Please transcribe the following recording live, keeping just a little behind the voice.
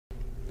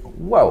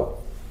Whoa.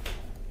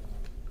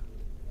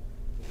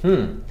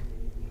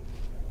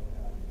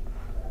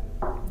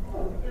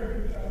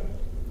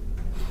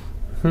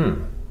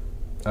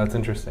 That's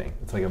interesting.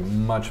 It's like a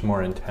much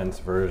more intense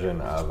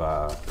version of,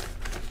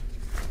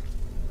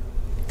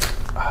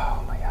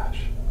 oh my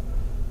gosh.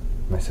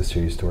 My sister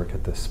used to work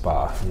at this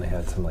spa and they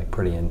had some like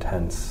pretty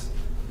intense.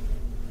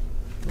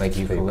 Like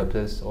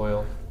eucalyptus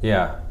oil?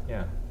 Yeah.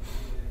 Yeah.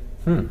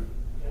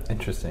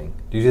 Interesting.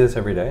 Do you do this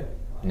every day?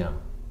 No.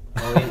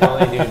 Only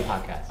doing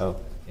podcasts. Oh.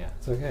 Yeah.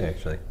 It's okay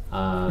actually.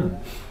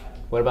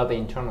 What about the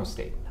internal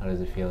state? How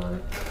does it feel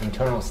on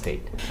internal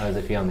state? How does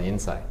it feel on the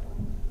inside?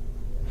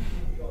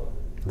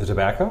 The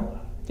tobacco?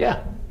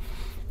 Yeah.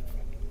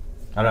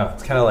 I don't know.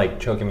 It's kind of like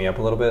choking me up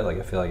a little bit. Like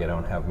I feel like I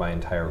don't have my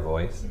entire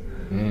voice.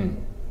 You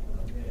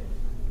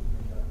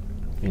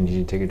need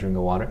to take a drink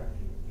of water?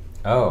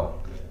 Oh.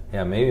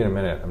 Yeah, maybe in a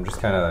minute. I'm just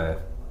kind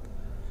of...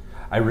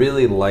 I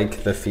really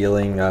like the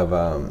feeling of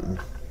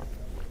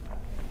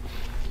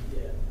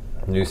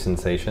new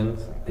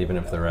sensations, even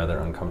if they're rather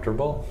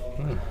uncomfortable.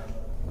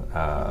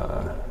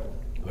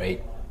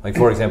 Wait. Like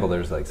for example,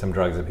 there's like some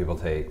drugs that people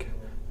take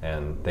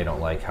and they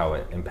don't like how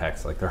it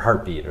impacts like their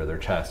heartbeat or their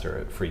chest, or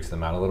it freaks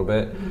them out a little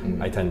bit.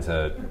 I tend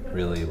to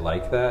really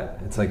like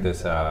that. It's like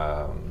this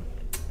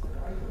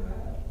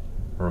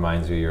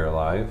reminds you you're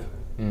alive.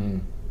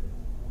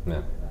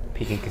 Yeah.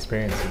 Peak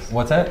experiences.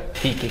 What's that?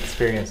 Peak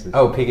experiences.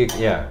 Oh,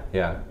 yeah.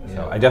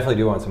 So I definitely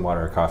do want some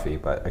water or coffee,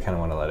 but I kind of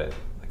want to let it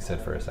like sit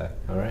for a sec.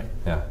 All right.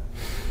 Yeah.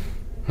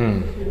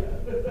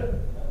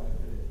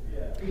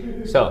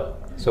 So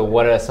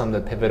what are some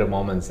of the pivotal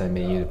moments that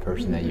made you the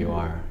person that you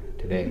are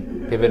today?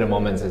 Pivotal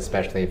moments,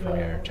 especially from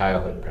your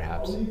childhood,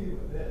 perhaps.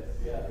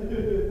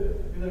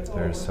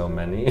 There's so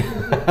many.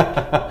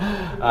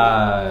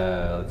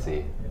 Let's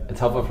see. It's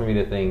helpful for me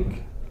to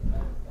think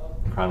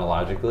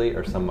chronologically,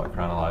 or somewhat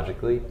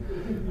chronologically.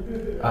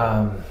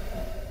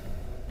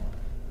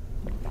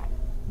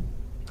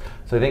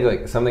 So I think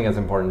like something that's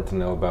important to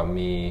know about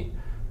me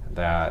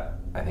that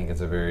I think is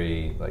a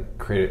very like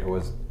creative,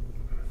 was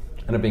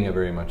ended up being a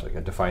very much like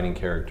a defining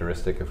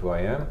characteristic of who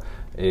I am,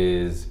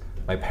 is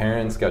my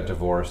parents got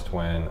divorced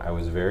when I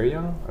was very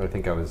young. I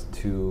think I was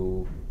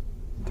 2,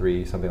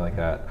 3, something like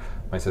that.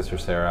 My sister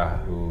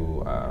Sarah,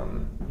 who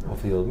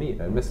hopefully you'll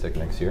meet at Mystic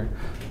next year,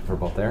 if we're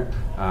both there,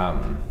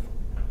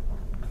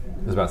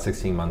 is about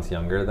 16 months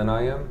younger than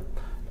I am.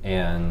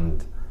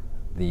 And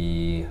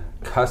the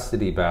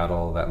custody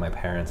battle that my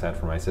parents had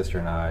for my sister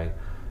and I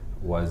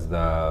was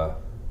I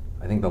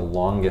think the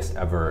longest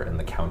ever in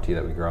the county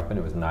that we grew up in.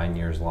 It was 9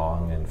 years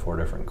long in 4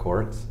 different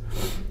courts.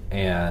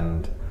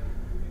 And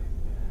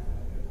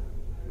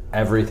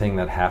everything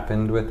that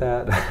happened with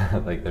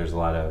that, like there's a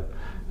lot of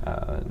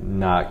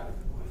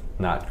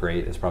not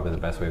great is probably the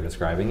best way of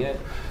describing it,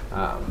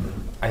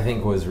 I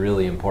think was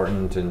really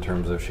important in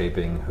terms of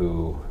shaping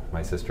who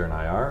my sister and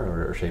I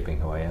are, or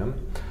shaping who I am.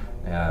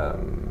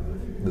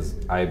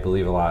 I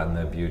believe a lot in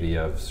the beauty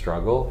of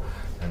struggle,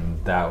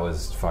 and that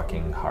was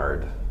fucking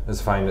hard.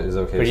 It's fine. It's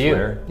okay for to you.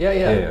 swear.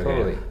 Yeah,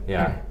 totally.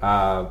 Yeah.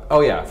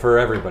 Oh yeah, for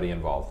everybody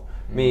involved.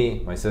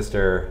 Me, my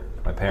sister,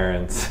 my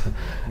parents,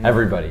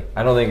 everybody.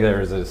 I don't think there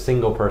was a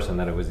single person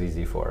that it was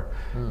easy for.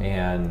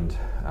 And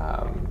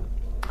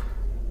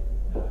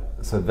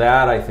so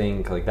that, I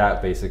think, like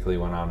that basically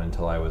went on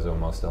until I was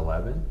almost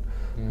 11.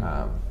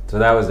 So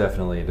that was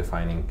definitely a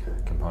defining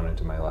component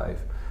to my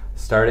life.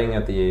 Starting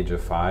at the age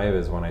of 5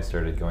 is when I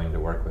started going to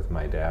work with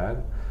my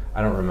dad.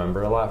 I don't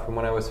remember a lot from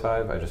when I was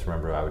 5. I just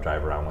remember I would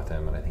drive around with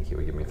him and I think he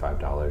would give me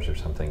 $5 or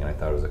something, and I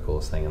thought it was the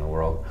coolest thing in the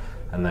world.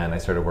 And then I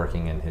started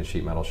working in his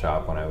sheet metal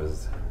shop when I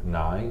was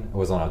 9. I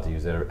wasn't allowed to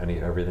use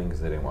everything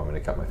because they didn't want me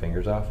to cut my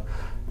fingers off.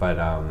 But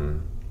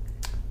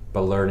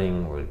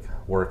learning like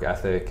work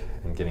ethic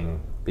and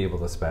be able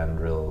to spend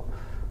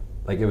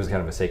like it was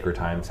kind of a sacred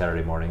time.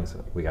 Saturday mornings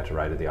we got to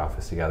ride to the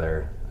office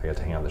together. I got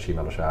to hang out in the sheet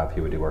metal shop.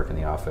 He would do work in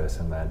the office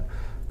and then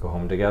go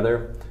home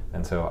together.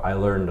 And so I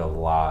learned a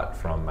lot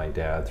from my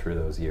dad through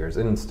those years,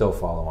 and still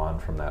follow on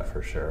from that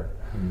for sure.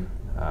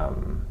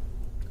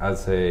 I'd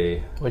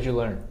say... What'd you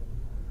learn?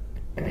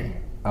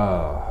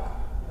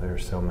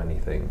 There's so many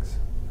things.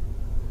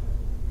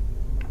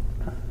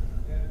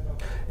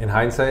 In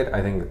hindsight,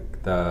 I think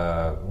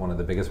one of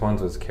the biggest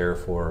ones was care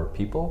for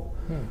people.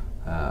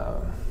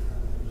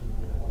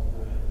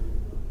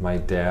 My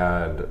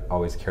dad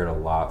always cared a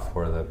lot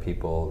for the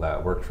people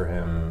that worked for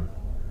him.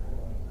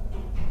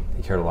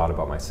 He cared a lot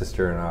about my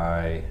sister and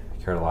I.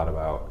 He cared a lot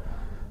about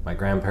my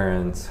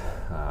grandparents,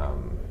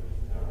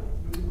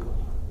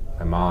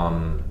 my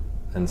mom.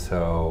 And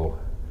so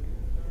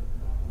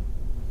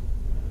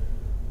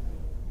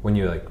when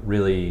you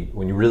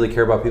really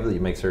care about people, you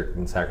make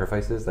certain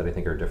sacrifices that I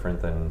think are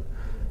different than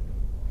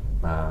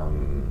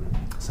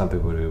some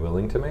people would be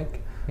willing to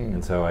make.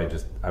 And so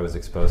I was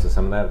exposed to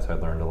some of that, so I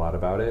learned a lot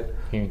about it.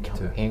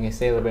 Can you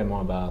say a little bit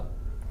more about,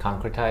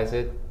 concretize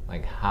it?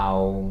 Like,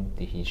 how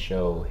did he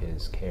show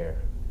his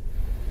care?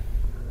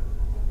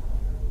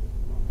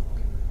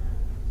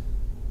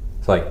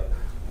 It's like,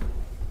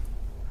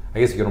 I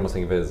guess you could almost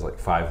think of it as like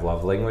 5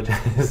 love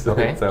languages.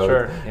 Okay, So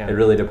sure. Yeah. it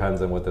really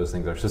depends on what those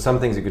things are. So some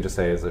things you could just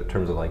say is in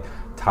terms of like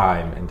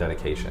time and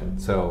dedication.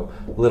 So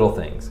little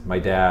things. My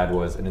dad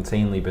was an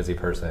insanely busy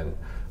person.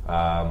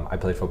 I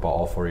played football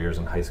all 4 years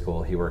in high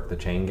school. He worked the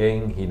chain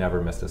gang. He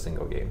never missed a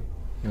single game.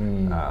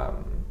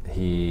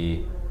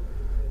 He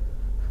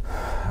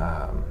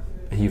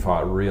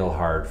fought real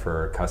hard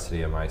for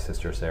custody of my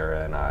sister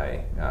Sarah and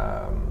I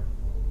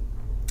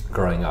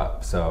growing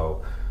up.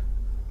 So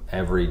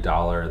every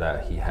dollar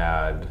that he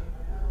had,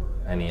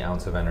 any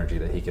ounce of energy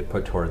that he could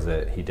put towards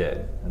it, he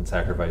did, and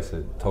sacrificed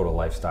a total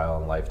lifestyle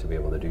and life to be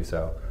able to do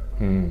so.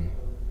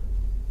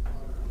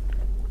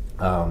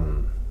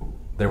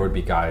 There would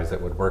be guys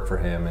that would work for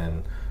him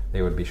and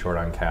they would be short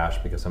on cash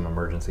because some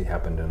emergency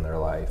happened in their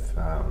life.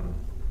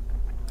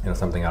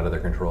 Something out of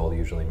their control,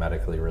 usually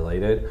medically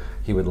related.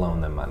 He would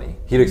loan them money.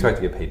 He'd expect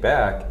to get paid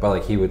back, but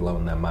like he would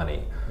loan them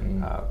money,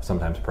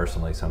 sometimes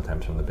personally,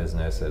 sometimes from the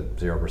business at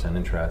 0%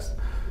 interest.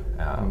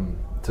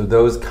 So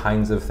those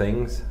kinds of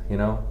things,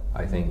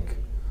 I think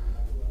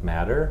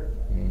matter.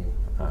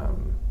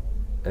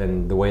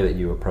 And the way that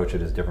you approach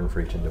it is different for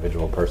each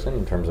individual person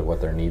in terms of what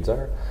their needs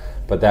are.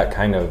 But that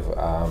kind of,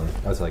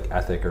 as like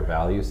ethic or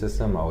value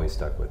system always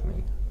stuck with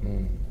me.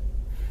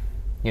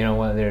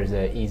 There's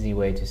an easy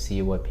way to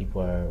see what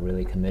people are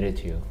really committed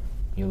to.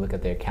 You look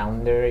at their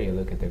calendar, you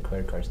look at their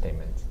credit card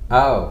statements.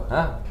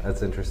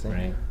 That's interesting.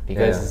 Right?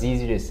 Because it's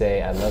easy to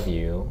say, I love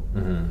you,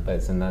 but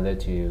it's another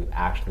to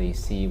actually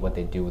see what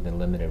they do with the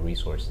limited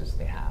resources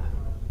they have.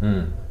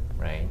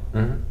 Right?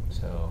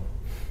 So,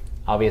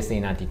 obviously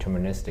not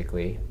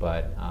deterministically,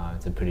 but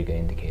it's a pretty good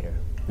indicator.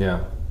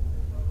 Yeah.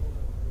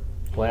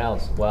 What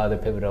else? What other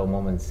pivotal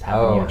moments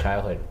happened in your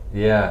childhood?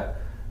 Yeah.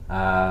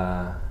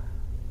 I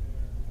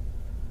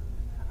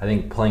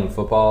think playing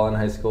football in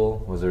high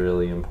school was a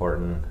really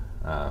important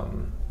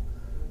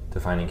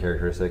defining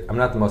characteristic. I'm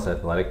not the most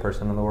athletic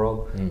person in the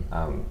world.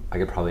 I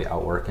could probably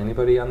outwork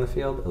anybody on the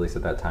field, at least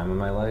at that time in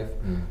my life.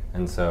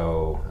 And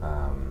so,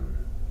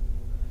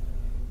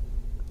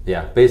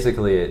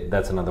 basically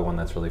that's another one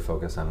that's really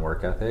focused on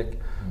work ethic.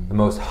 The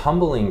most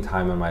humbling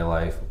time in my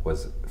life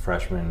was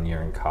freshman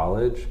year in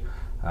college.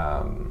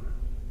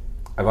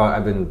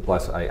 I've been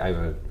blessed. I have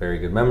a very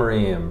good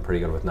memory. I'm pretty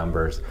good with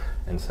numbers,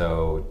 and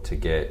so to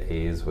get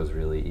A's was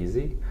really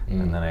easy.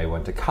 And then I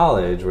went to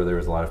college where there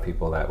was a lot of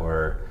people that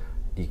were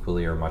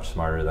equally or much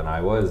smarter than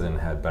I was and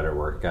had better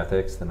work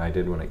ethics than I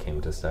did when it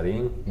came to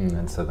studying.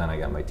 And so then I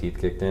got my teeth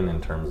kicked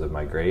in terms of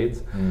my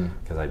grades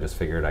because I just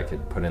figured I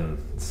could put in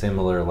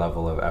similar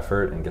level of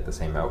effort and get the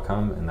same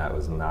outcome, and that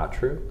was not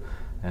true.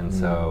 And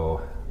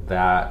so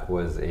that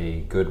was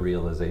a good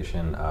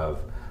realization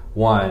of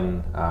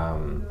one,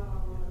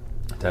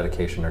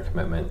 dedication or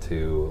commitment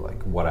to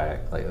like what I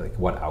like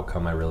what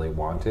outcome I really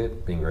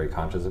wanted, being very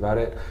conscious about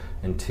it,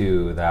 and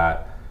two,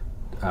 that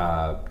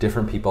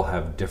different people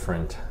have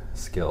different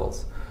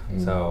skills.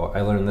 So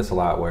I learned this a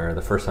lot where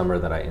the first summer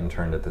that I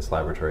interned at this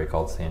laboratory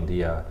called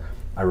Sandia,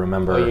 I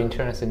remember... Oh, you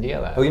interned at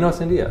Sandia Lab? Oh, you know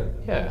Sandia?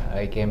 Yeah,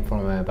 I came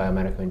from a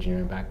biomedical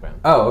engineering background.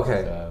 Oh,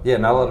 okay. So, yeah,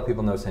 not a lot of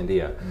people know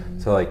Sandia.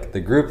 So like the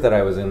group that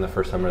I was in the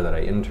first summer that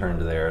I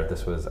interned there,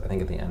 this was I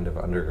think at the end of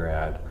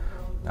undergrad,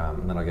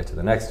 and then I'll get to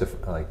the next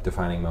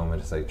defining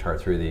moment as I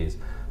chart through these.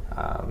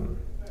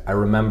 I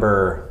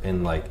remember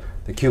in like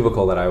the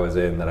cubicle that I was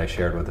in that I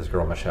shared with this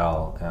girl,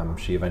 Michelle.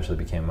 She eventually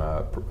became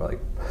a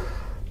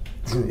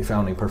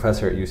founding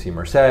professor at UC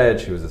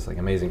Merced. She was this like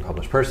amazing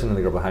published person, and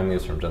the girl behind me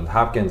was from Johns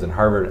Hopkins and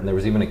Harvard. And there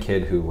was even a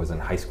kid who was in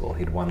high school.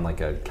 He'd won like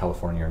a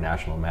California or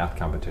national math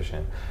competition.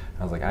 And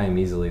I was like, I am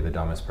easily the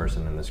dumbest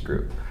person in this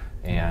group,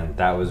 and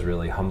that was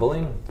really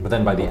humbling. But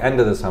then by the end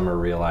of the summer,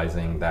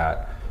 realizing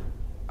that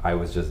I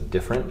was just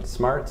different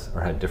smarts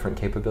or had different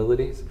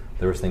capabilities.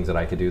 There was things that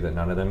I could do that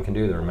none of them can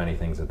do. There were many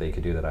things that they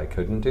could do that I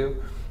couldn't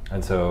do.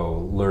 And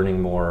so learning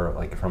more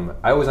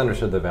I always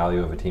understood the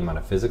value of a team on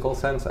a physical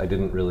sense. I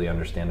didn't really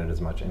understand it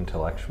as much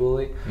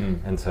intellectually.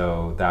 And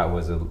so that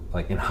was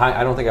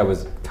I don't think I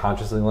was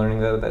consciously learning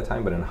that at that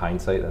time, but in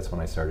hindsight, that's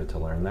when I started to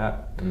learn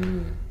that.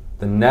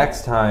 The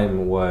next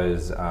time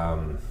was...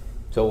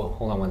 So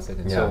hold on one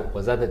second. Yeah. So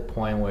was that the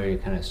point where you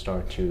kind of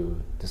start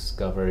to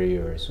discover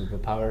your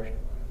superpowers?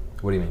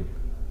 What do you mean?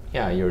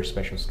 Yeah, your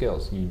special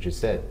skills. You just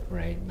said,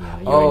 right?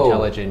 You're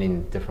intelligent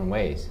in different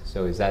ways.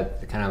 So is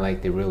that kind of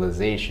like the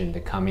realization,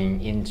 the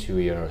coming into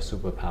your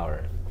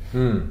superpower?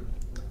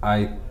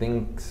 I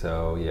think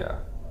so. Yeah.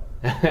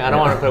 I don't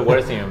want to put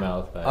words in your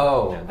mouth, but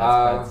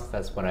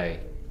that's what I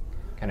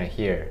kind of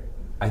hear.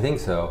 I think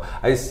so.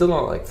 I still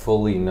don't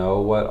fully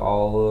know what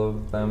all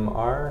of them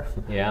are.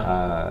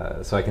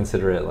 Yeah. So I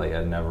consider it like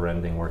a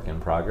never-ending work in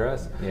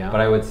progress. Yeah.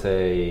 But I would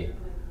say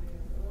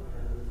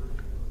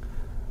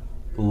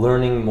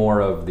learning more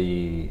of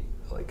the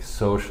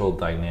social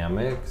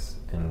dynamics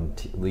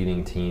and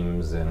leading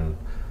teams and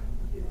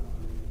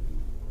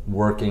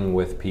working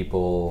with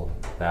people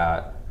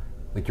that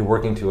you're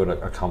working to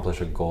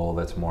accomplish a goal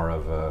that's more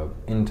of a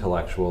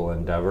intellectual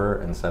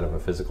endeavor instead of a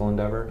physical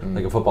endeavor.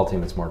 Like a football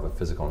team, it's more of a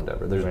physical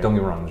endeavor. Don't get me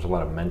wrong, there's a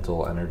lot of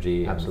mental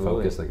energy and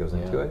focus that goes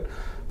into it.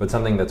 but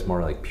something that's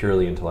more like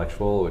purely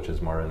intellectual, which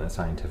is more in a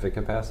scientific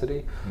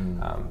capacity,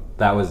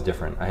 that was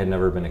different. I had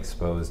never been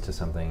exposed to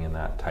something in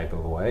that type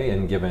of a way,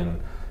 and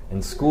given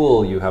in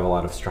school you have a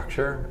lot of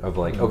structure of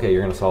like, okay,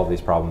 you're going to solve these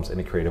problems in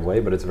a creative way,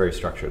 but it's very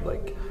structured,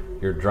 like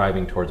you're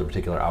driving towards a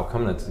particular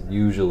outcome that's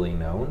usually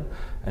known.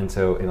 And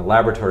so in a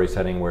laboratory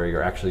setting where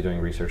you're actually doing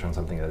research on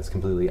something that's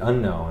completely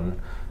unknown,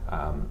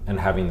 and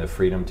having the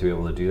freedom to be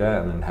able to do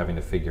that, and then having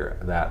to figure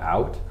that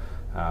out,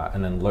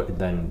 and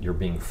then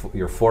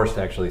you're forced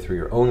to actually through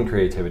your own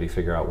creativity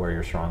figure out where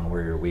you're strong,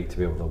 where you're weak, to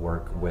be able to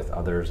work with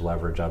others,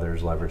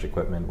 leverage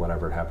equipment,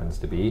 whatever it happens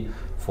to be,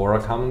 for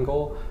a common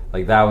goal.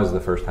 Like that was the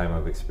first time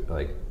of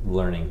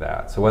learning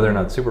that. So whether or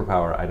not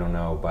superpower, I don't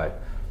know,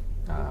 but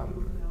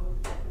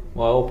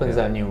well, it opens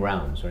up new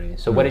realms, right?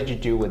 So what did you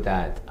do with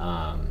that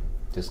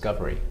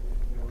discovery,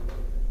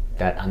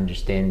 that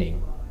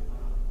understanding?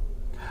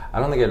 I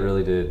don't think I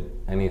really did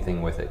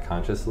anything with it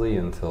consciously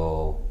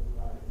until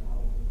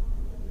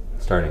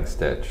starting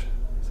Stitch.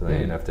 So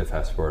then you'd have to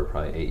fast forward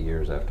probably 8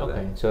 years after that.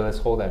 Okay, so let's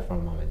hold that for a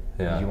moment.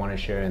 Yeah. Do you want to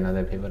share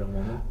another pivotal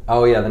moment?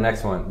 Oh yeah, the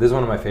next one. This is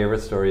one of my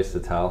favorite stories to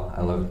tell.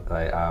 I love.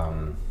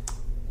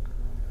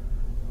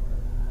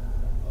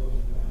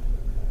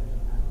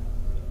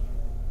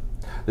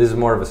 This is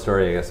more of a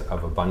story, I guess,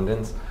 of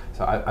abundance.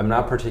 So I'm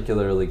not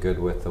particularly good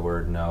with the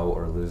word no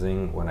or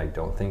losing when I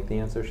don't think the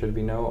answer should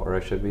be no or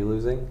I should be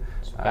losing.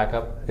 Back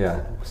up.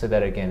 Yeah. Say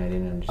that again. I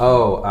didn't understand.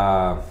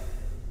 Oh,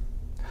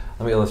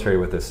 let me illustrate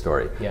with this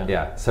story.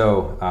 Yeah.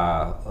 So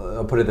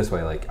I'll put it this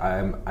way: like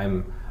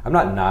I'm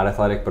not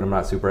athletic, but I'm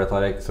not super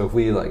athletic. So if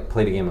we like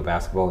played a game of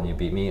basketball and you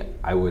beat me,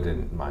 I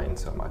wouldn't mind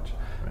so much.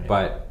 Right.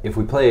 But if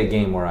we play a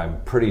game where I'm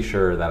pretty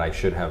sure that I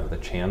should have the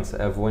chance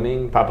of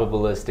winning,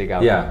 probabilistic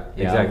outcome. Yeah,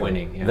 exactly.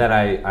 Winning. Yeah. Then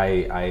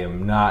I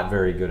am not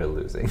very good at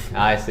losing.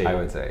 I see. I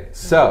would say.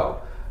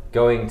 So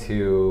going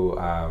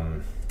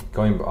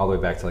all the way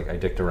back to like I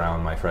dicked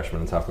around my freshman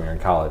and sophomore year in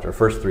college, or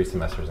first 3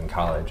 semesters in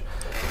college,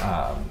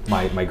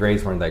 my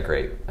grades weren't that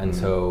great, and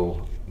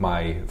so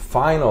my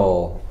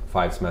final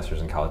 5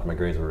 semesters in college, my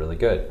grades were really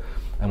good.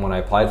 And when I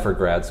applied for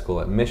grad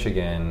school at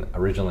Michigan,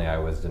 originally I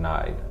was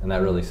denied, and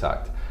that really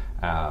sucked.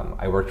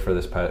 I worked for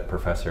this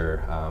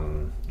professor,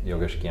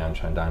 Yogesh Gyan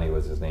Chandani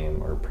was his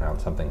name, or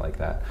pronounced something like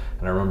that.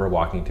 And I remember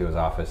walking to his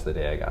office the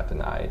day I got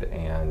denied,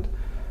 and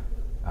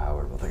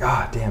we're both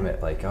like, damn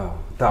it, like,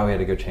 thought we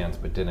had a good chance,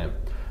 but didn't.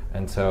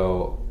 And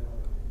so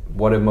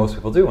what do most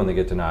people do when they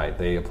get denied?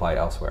 They apply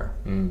elsewhere.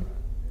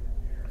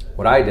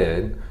 What I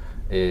did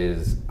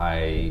is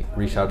I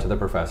reached out to the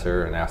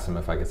professor and asked him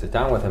if I could sit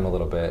down with him a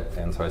little bit.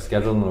 And so I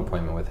scheduled an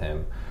appointment with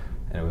him,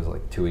 and it was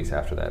like 2 weeks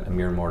after that.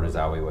 Amir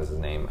Mortazawi was his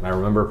name. And I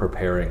remember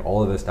preparing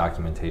all of this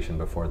documentation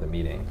before the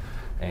meeting.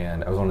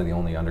 And I was one of the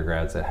only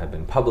undergrads that had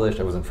been published.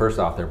 I wasn't first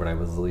author, but I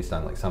was at least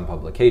on like some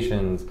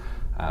publications.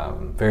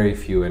 Very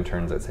few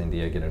interns at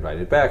Sandia get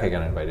invited back. I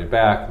got invited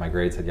back. My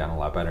grades had gotten a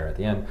lot better at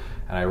the end.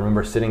 And I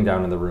remember sitting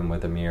down in the room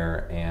with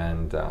Amir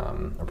and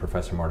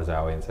Professor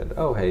Mortazawi and said,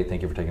 oh, hey,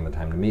 thank you for taking the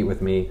time to meet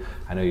with me.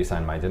 I know you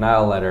signed my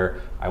denial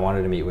letter. I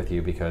wanted to meet with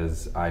you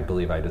because I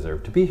believe I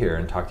deserve to be here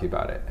and talk to you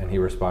about it. And he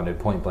responded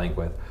point blank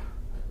with,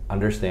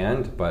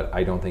 understand, but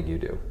I don't think you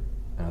do.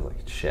 And I was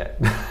like, shit,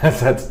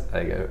 that's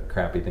like a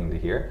crappy thing to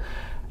hear.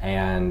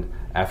 And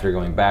after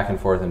going back and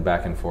forth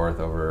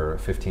over a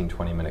 15,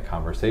 20-minute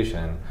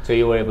conversation. So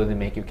you were able to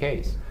make your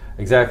case?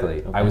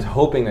 Exactly. Okay. I was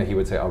hoping that he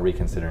would say, I'll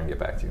reconsider and get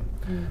back to you.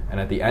 And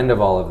at the end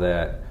of all of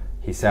that,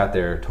 he sat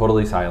there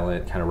totally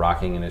silent, kind of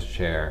rocking in his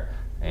chair,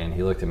 and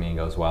he looked at me and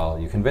goes, well,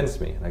 you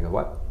convinced me. And I go,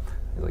 what?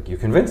 He's like, you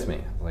convinced me.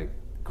 I was like,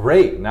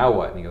 great, now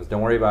what? And he goes,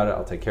 don't worry about it,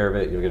 I'll take care of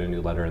it. You'll get a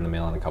new letter in the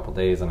mail in a couple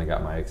days. And I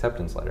got my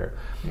acceptance letter.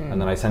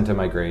 And then I sent him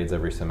my grades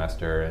every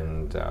semester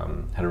and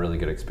had a really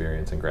good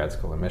experience in grad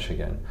school in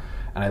Michigan.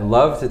 And I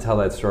love to tell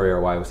that story, or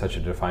why it was such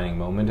a defining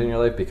moment in your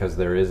life, because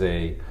there is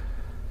a,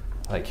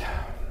 like,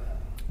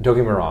 don't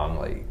get me wrong,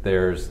 like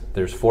there's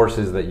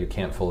forces that you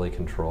can't fully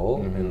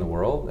control in the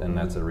world, and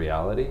that's a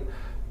reality.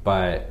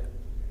 But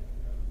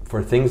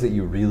for things that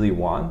you really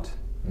want,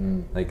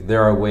 like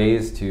there are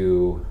ways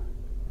to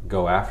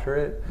go after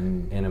it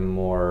in a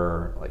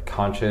more like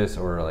conscious,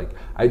 or like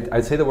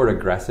I'd say the word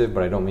aggressive,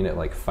 but I don't mean it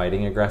like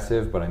fighting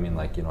aggressive, but I mean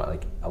like, you know,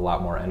 like a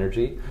lot more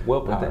energy.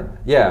 Willpower.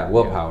 Yeah,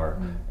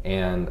 willpower.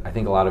 And I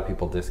think a lot of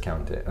people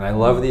discount it. And I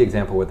love the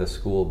example with the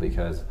school,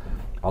 because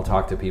I'll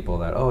talk to people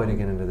that, I didn't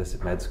get into this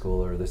med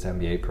school or this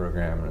MBA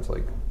program, and it's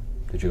like,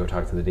 did you go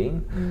talk to the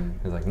dean?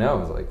 He's like, no. I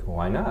was like, well,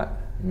 why not?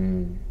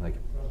 Like,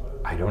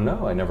 I don't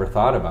know. I never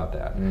thought about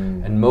that.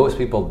 And most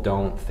people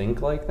don't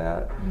think like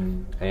that.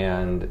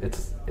 And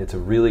it's a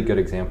really good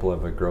example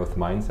of a growth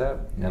mindset.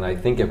 And I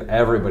think if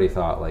everybody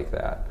thought like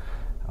that,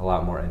 a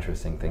lot more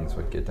interesting things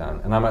would get done.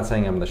 And I'm not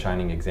saying I'm the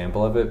shining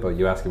example of it, but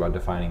you ask about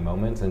defining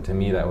moments, and to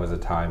me that was a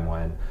time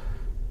when,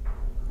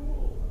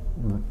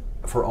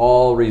 for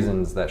all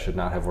reasons that should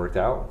not have worked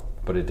out,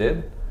 but it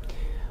did.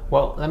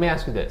 Well, let me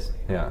ask you this.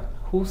 Yeah.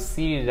 Who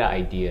seeded the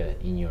idea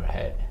in your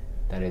head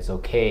that it's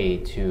okay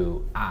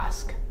to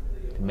ask,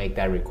 to make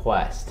that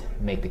request,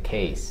 make the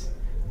case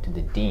to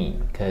the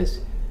dean? Because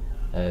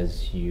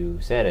as you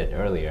said it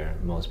earlier,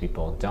 most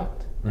people don't.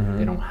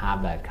 They don't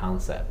have that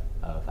concept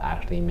of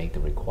actually make the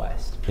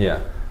request.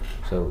 Yeah.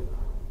 So,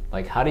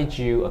 like, how did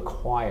you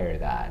acquire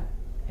that,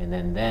 and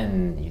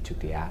then you took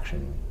the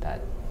action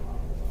that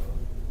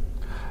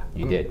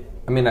you did?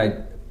 I mean,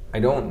 I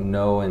don't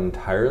know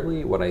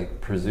entirely. What I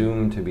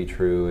presume to be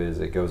true is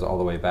it goes all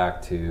the way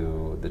back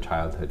to the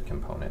childhood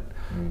component,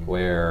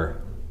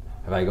 where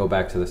if I go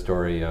back to the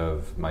story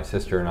of my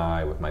sister and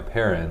I with my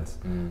parents,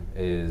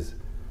 is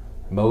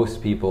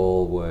most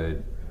people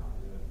would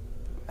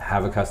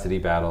have a custody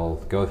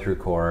battle, go through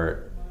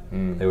court,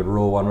 they would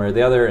rule one way or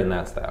the other, and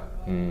that's that.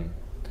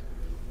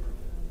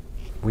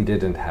 We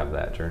didn't have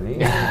that journey.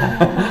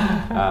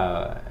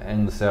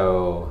 And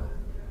so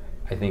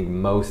I think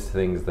most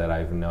things that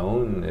I've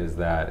known is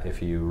that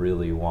if you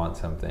really want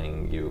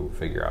something, you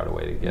figure out a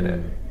way to get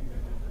it.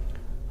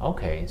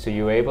 Okay, so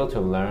you were able to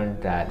learn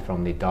that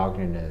from the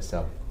doggedness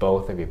of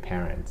both of your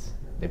parents.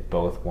 They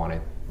both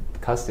wanted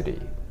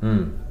custody.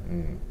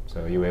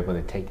 So you were able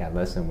to take that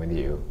lesson with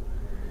you.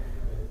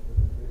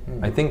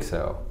 I think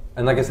so.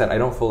 And like I said, I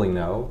don't fully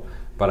know,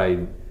 but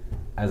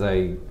as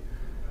I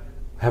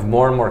have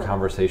more and more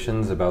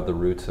conversations about the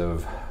roots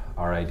of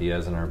our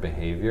ideas and our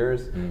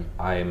behaviors,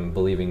 I'm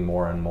believing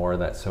more and more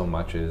that so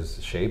much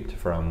is shaped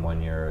from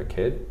when you're a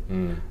kid.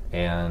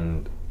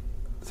 And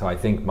so I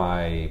think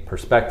my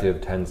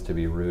perspective tends to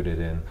be rooted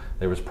in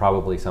there was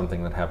probably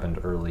something that happened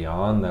early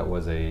on that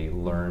was a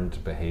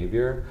learned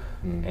behavior,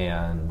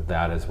 and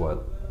that is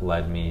what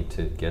led me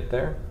to get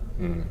there.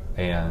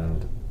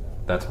 And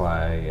that's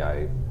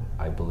why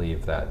I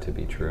believe that to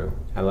be true.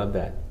 I love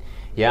that.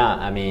 Yeah,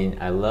 I mean,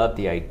 I love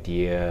the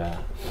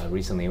idea.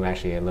 Recently,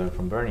 I learned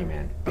from Burning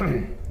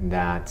Man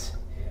that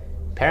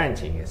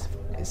parenting is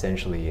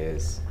essentially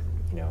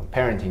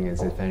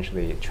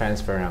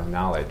transferring of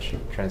knowledge,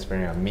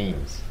 transferring of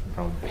memes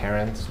from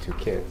parents to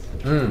kids.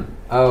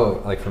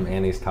 Oh, like from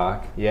Annie's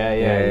talk? Yeah,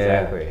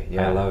 exactly.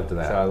 Yeah. I loved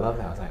that. So I love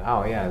that. I was like,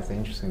 oh yeah, it's an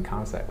interesting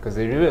concept because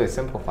it really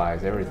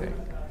simplifies everything.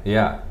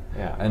 Yeah.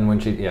 Yeah. And when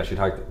she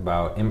talked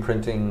about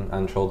imprinting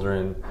on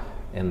children,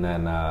 and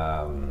then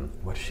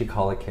what does she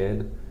call a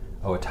kid?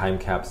 Oh, a time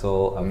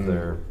capsule of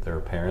their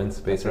parents,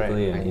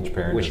 basically, right. And each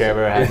parent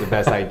whichever has the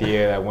best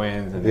idea that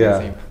wins, and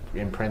it's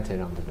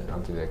imprinted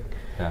onto the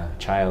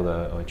child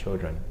or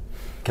children.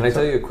 Can I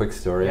tell you a quick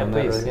story on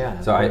that? Please, really? yeah.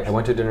 So I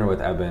went to dinner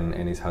with Eben,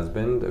 Annie's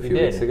husband, a few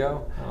weeks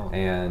ago,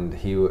 and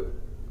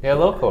They're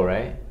local,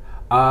 right?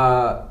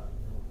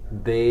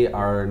 They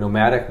are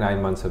nomadic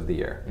 9 months of the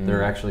year.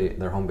 They're actually,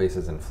 their home base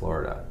is in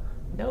Florida.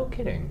 No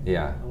kidding.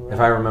 Yeah, right. If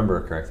I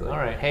remember correctly. All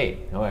right.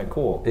 Hey. All right.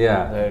 Cool.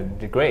 Yeah.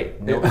 They're great.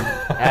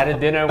 Had a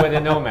dinner with a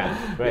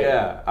nomad. Great.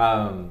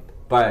 Yeah.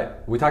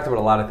 But we talked about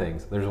a lot of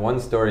things. There's one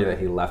story that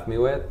he left me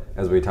with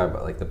as we talked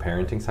about like the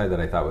parenting side that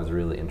I thought was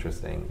really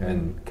interesting,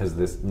 and because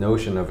this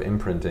notion of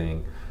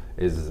imprinting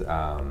is,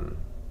 I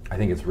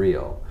think it's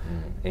real,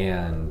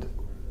 and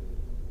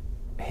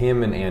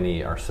him and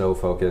Annie are so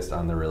focused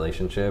on the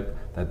relationship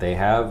that they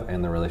have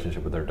and the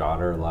relationship with their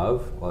daughter,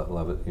 Love,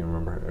 you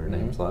remember her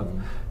name's Love?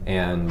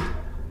 And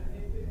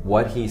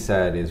what he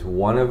said is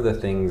one of the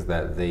things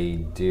that they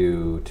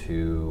do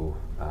to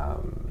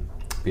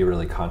be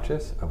really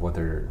conscious of what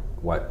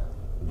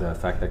the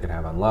effect that could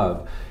have on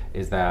Love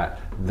is that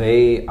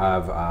they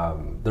have,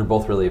 they're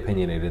both really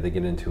opinionated. They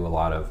get into a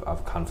lot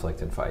of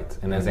conflict and fights.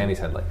 And as Annie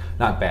said, like,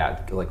 not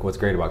bad. Like, what's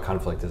great about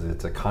conflict is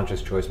it's a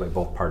conscious choice by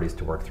both parties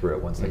to work through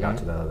it once they got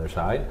to the other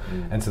side.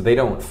 And so they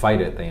don't fight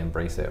it, they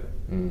embrace it.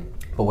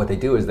 But what they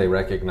do is they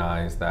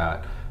recognize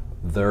that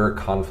their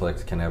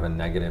conflict can have a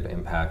negative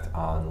impact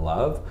on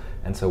Love.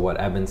 And so what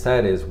Eben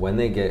said is when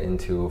they get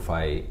into a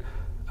fight,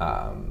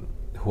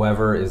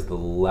 whoever is the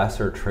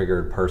lesser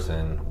triggered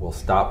person will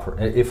stop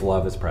if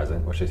Love is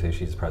present, which they say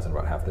she's present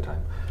about half the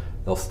time.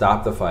 They'll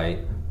stop the fight,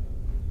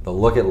 they'll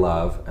look at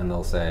Love, and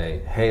they'll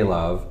say, hey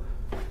Love,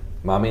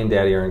 Mommy and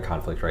Daddy are in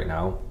conflict right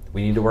now.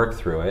 We need to work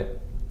through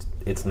it.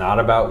 It's not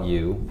about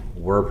you.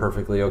 We're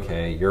perfectly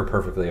okay. You're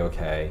perfectly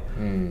okay.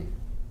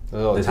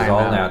 This is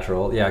all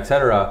natural. Yeah,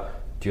 etc.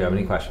 Do you have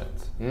any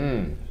questions?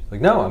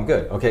 Like, no, I'm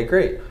good. Okay,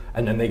 great.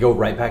 And then they go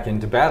right back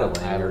into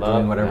battling or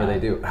doing whatever they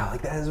do. And I'm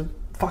like, that is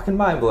fucking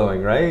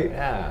mind-blowing, right?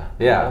 Yeah.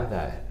 Yeah. I love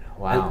that.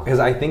 Wow. Because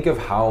I think of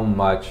how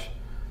much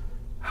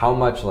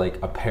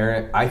like a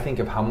parent, I think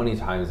of how many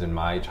times in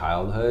my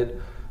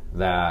childhood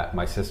that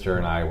my sister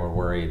and I were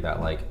worried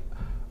that like,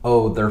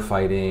 oh, they're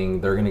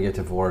fighting, they're gonna get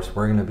divorced,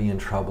 we're gonna be in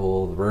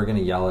trouble, we're gonna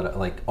yell at,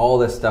 like, all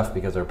this stuff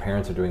because our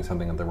parents are doing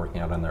something that they're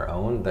working out on their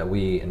own that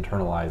we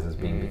internalize as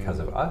being because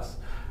of us.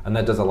 And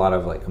that does a lot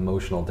of like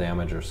emotional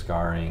damage or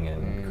scarring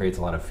and creates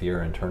a lot of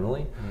fear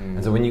internally.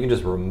 And so when you can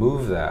just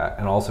remove that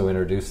and also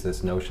introduce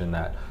this notion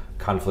that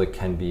conflict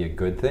can be a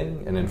good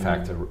thing and in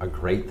fact a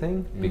great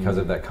thing because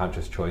of that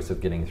conscious choice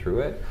of getting through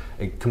it,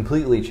 it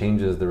completely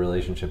changes the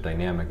relationship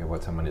dynamic of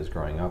what someone is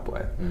growing up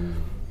with.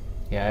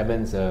 Yeah,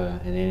 Eben's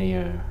and Annie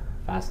are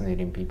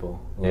fascinating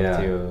people. Love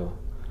to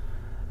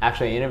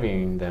actually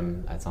interviewing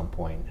them at some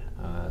point.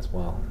 as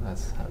well.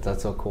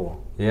 That's so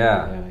cool.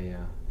 Yeah.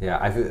 Yeah.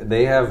 Yeah,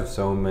 they have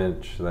so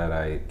much that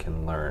I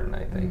can learn,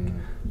 I think.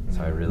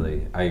 So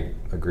I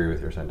agree with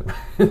your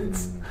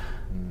sentiments.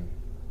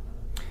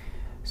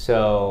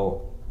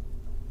 So,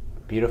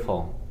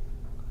 beautiful.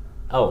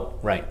 Oh,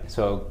 right.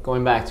 So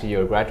going back to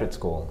your graduate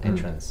school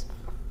entrance,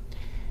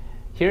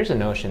 here's a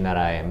notion that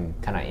I am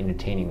kind of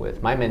entertaining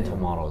with. My mental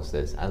model is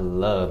this. I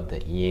love the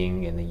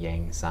yin and the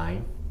yang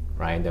sign,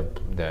 right?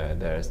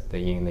 There's the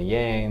yin and the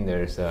yang,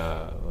 there's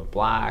a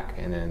black,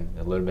 and then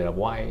a little bit of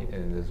white,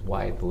 and there's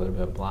white, a little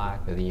bit of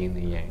black, the yin and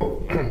the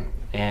yang.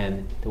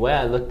 And the way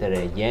I looked at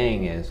it,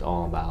 yang is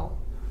all about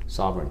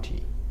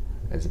sovereignty.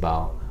 It's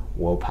about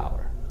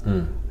willpower.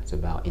 It's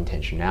about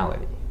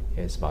intentionality.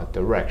 It's about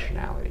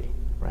directionality,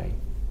 right?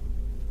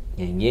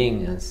 And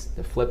yin is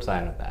the flip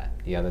side of that,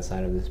 the other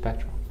side of the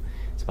spectrum.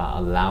 It's about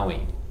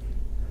allowing.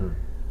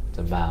 It's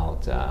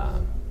about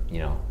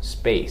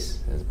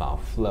space. It's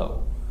about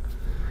flow,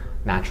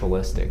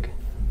 naturalistic.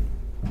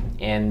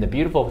 And the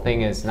beautiful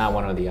thing is not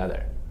one or the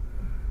other,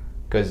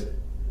 because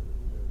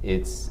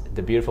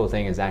the beautiful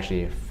thing is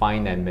actually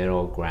find that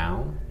middle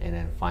ground and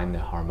then find the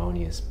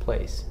harmonious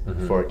place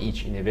for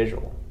each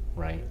individual,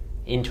 right?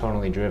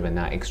 Internally driven,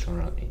 not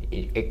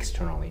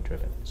externally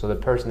driven. So the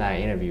person that I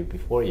interviewed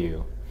before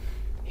you,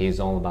 he's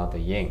all about the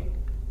yin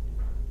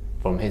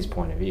from his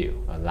point of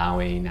view,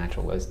 allowing,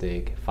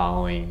 naturalistic,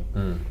 following,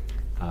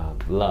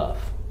 love,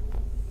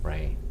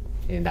 right?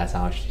 And that's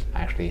how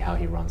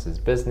he runs his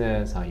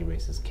business, how he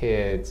raises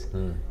kids.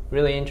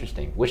 Really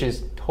interesting, which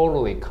is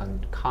totally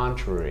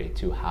contrary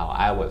to how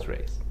I was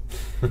raised.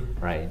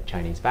 Right,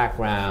 Chinese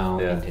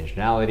background,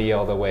 intentionality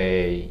all the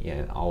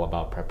way, all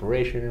about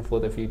preparation for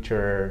the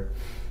future,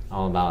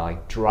 all about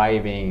like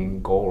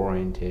driving,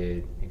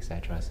 goal-oriented,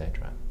 etc.,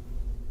 etc.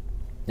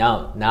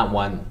 Now, not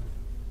one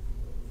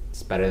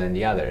is better than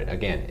the other.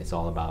 Again, it's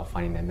all about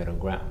finding that middle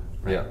ground.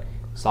 Right? Yeah.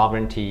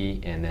 Sovereignty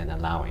and then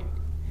allowing.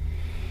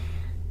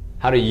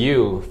 How do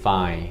you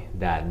find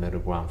that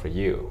middle ground for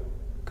you?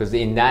 Because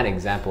in that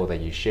example that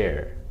you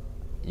share,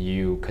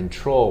 you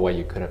control what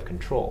you could have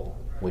controlled,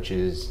 which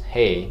is,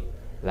 hey,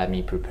 let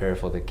me prepare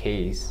for the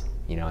case.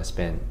 I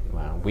spent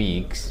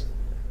weeks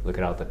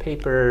looking at the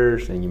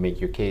papers, and you make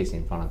your case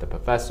in front of the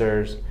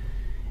professors,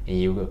 and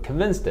you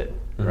convinced it,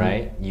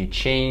 right? You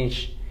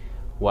change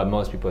what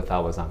most people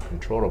thought was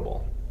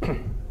uncontrollable.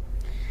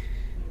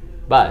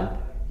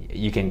 But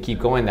you can keep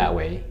going that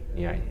way.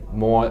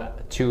 More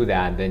to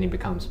that, then it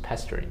becomes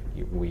pestering.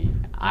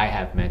 I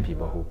have met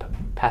people who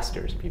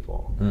pesters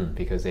people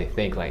because they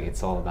think like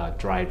it's all about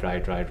drive,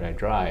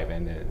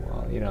 and then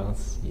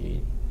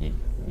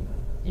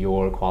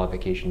your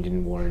qualification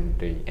didn't warrant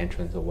the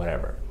entrance or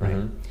whatever,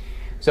 right?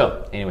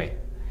 So anyway,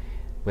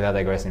 without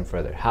digressing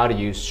further, how do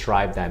you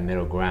strive that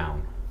middle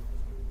ground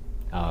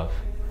of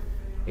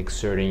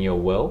exerting your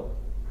will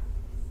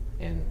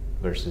and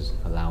versus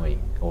allowing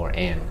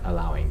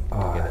allowing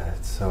together?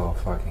 It's so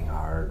fucking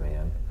hard,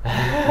 man.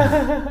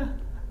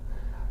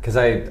 Because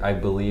I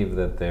believe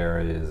that there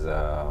is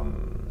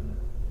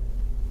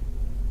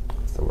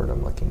what's the word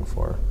I'm looking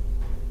for?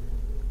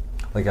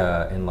 Like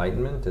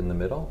enlightenment in the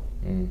middle.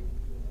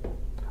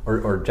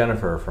 Or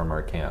Jennifer from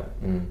our camp,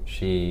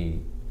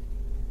 she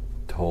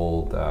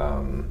told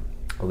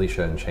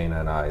Alicia and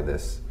Shayna and I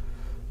this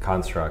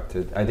construct.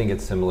 I think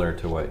it's similar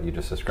to what you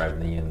just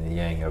described, the yin and the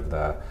yang of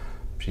the.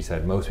 She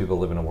said most people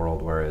live in a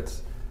world where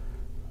it's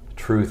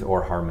truth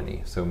or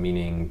harmony. So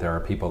meaning there are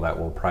people that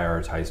will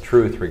prioritize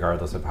truth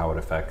regardless of how it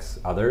affects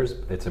others.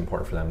 It's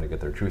important for them to get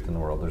their truth in the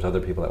world. There's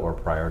other people that will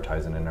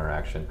prioritize an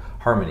interaction,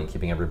 harmony,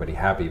 keeping everybody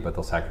happy, but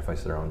they'll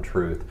sacrifice their own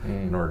truth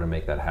in order to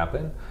make that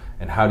happen.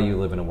 And how do you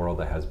live in a world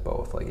that has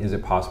both? Like, is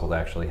it possible to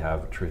actually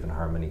have truth and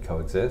harmony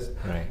coexist?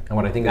 Right. And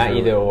what I think not is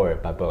really, either or,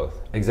 but both.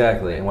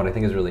 Exactly. And what I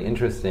think is really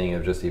interesting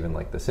of just even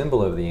like the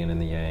symbol of the yin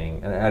and the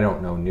yang, and I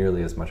don't know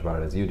nearly as much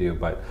about it as you do,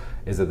 but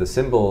is that the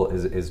symbol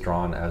is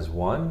drawn as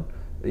one.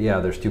 Yeah,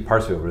 there's two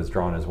parts to it, but it's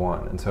drawn as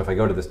one. And so if I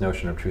go to this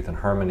notion of truth and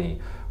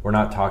harmony, we're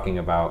not talking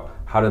about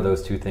how do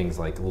those two things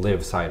like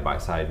live side by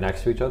side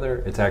next to each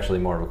other. It's actually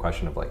more of a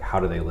question of like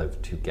how do they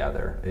live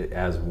together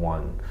as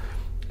one.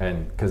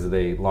 And because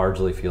they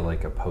largely feel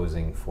like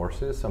opposing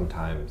forces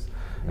sometimes.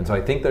 And so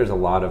I think there's a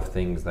lot of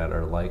things that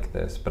are like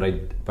this, but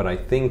I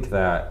think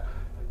that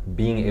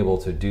being able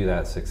to do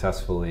that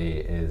successfully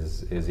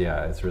is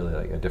it's really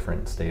like a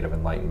different state of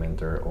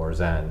enlightenment or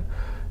Zen.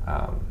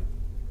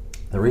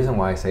 The reason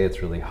why I say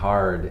it's really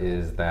hard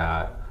is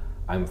that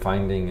I'm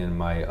finding in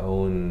my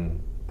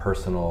own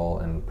personal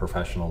and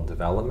professional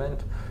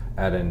development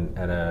at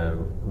a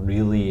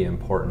really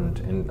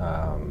important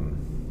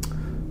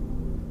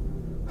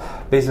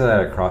basically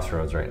at a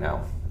crossroads right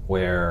now,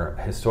 where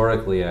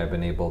historically I've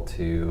been able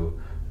to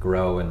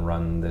grow and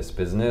run this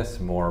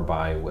business more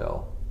by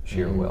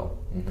sheer will.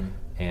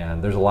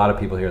 And there's a lot of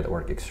people here that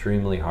work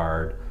extremely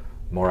hard,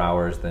 more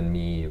hours than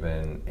me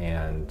even,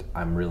 and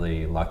I'm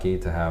really lucky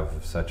to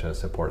have such a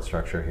support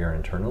structure here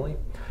internally.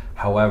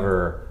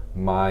 However,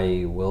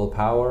 my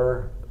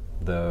willpower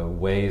the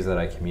ways that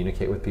I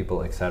communicate with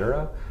people,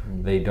 etc.,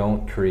 they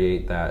don't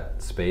create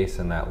that space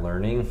and that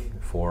learning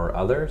for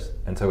others,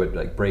 and so it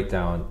like break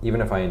down.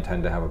 Even if I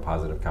intend to have a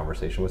positive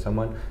conversation with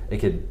someone, it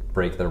could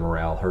break their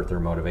morale, hurt their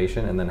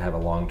motivation, and then have a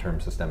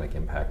long-term systemic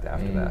impact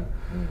after that.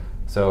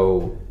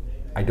 So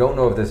I don't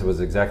know if this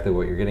was exactly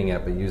what you're getting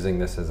at, but using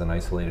this as an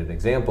isolated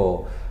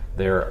example,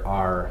 there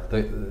are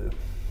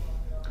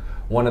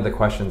one of the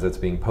questions that's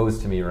being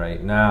posed to me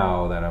right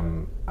now that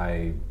I'm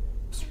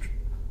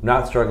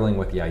not struggling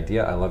with the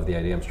idea. I love the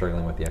idea. I'm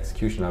struggling with the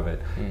execution of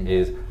it.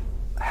 Is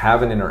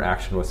have an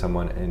interaction with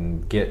someone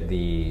and get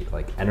the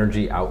like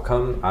energy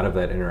outcome out of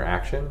that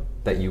interaction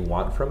that you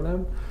want from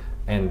them,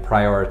 and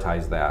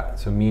prioritize that.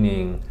 So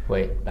meaning,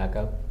 wait, back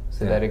up.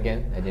 Say that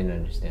again. I didn't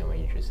understand what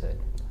you just said.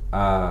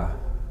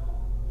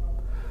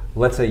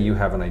 Let's say you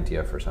have an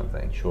idea for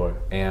something. Sure.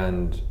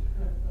 And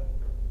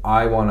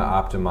I want to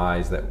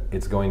optimize that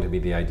it's going to be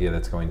the idea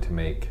that's going to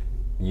make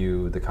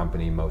you, the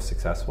company, most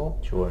successful.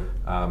 Sure.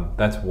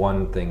 That's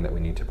one thing that we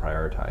need to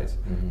prioritize.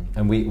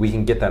 And we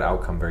can get that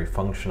outcome very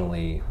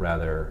functionally,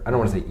 rather, I don't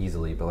want to say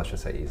easily, but let's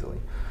just say easily.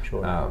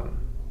 Sure.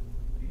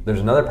 There's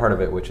another part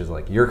of it, which is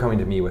like, you're coming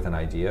to me with an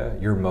idea,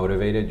 you're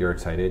motivated, you're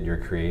excited, you're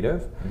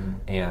creative,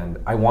 and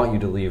I want you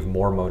to leave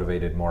more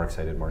motivated, more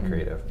excited, more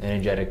creative.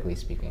 Energetically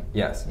speaking.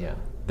 Yes. Yeah.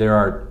 There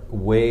are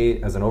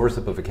ways, as an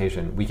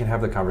oversimplification, we can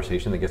have the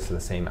conversation that gets to the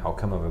same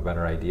outcome of a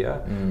better idea,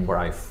 where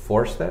I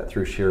force that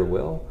through sheer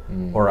will,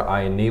 or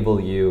I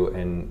enable you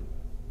and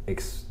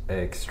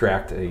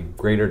extract a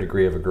greater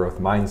degree of a growth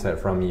mindset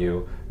from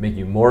you, make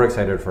you more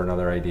excited for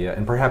another idea,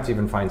 and perhaps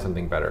even find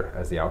something better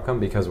as the outcome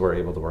because we're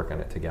able to work on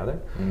it together.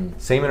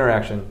 Same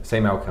interaction,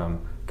 same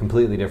outcome,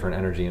 completely different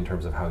energy in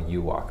terms of how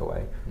you walk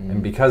away.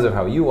 And because of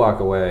how you walk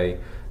away,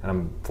 and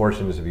I'm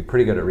fortunate to be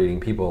pretty good at reading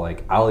people,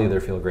 like I'll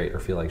either feel great or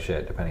feel like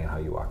shit depending on how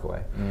you walk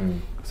away.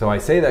 So I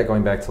say that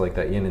going back to like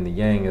that yin and the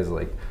yang is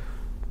like,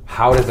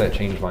 how does that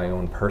change my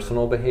own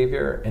personal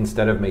behavior?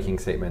 Instead of making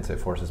statements, it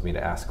forces me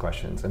to ask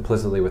questions.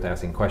 Implicitly with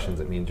asking questions,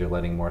 it means you're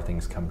letting more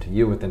things come to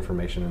you with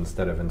information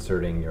instead of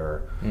inserting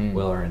your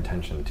will or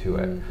intention to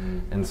it.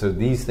 And so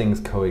these things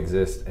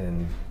coexist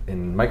in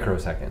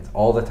microseconds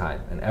all the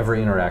time, in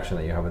every interaction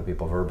that you have with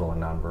people, verbal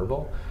and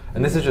nonverbal.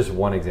 And this is just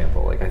one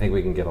example. Like I think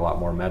we can get a lot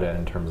more meta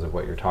in terms of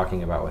what you're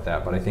talking about with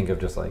that, but I think of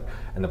just like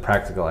in the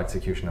practical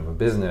execution of a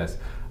business,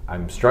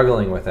 I'm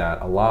struggling with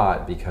that a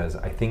lot because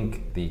I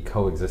think the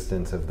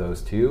coexistence of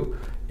those two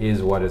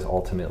is what is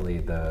ultimately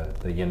the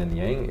yin and the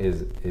yang,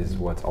 is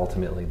what's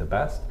ultimately the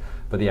best.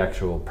 But the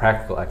actual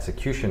practical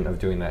execution of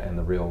doing that in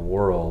the real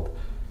world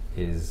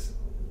is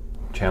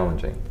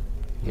challenging.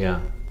 Yeah,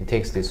 it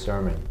takes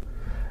discernment.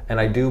 And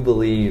I do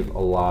believe a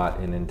lot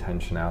in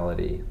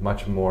intentionality,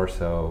 much more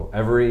so.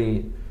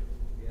 Every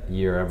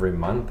year, every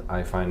month,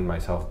 I find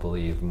myself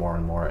believe more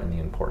and more in the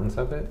importance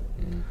of it.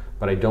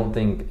 But I don't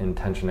think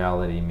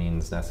intentionality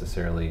means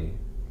necessarily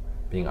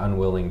being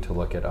unwilling to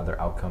look at other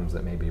outcomes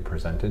that may be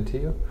presented to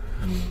you.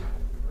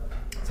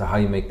 So how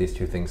you make these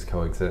two things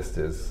coexist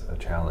is a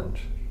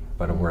challenge,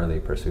 but a worthy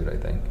pursuit, I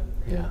think.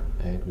 Yeah,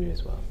 I agree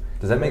as well.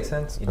 Does that make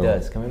sense? It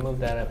does. Can we move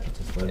that up just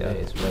a little bit?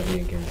 It's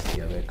rubbing against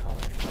the other color.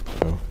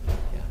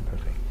 Yeah,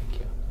 perfect. Thank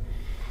you.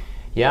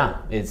 Yeah,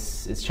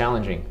 it's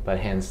challenging, but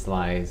hence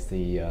lies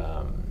the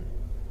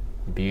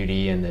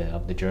beauty and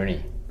of the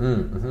journey.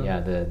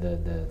 Yeah,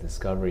 the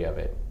discovery of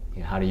it.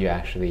 You know, how do you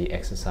actually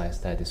exercise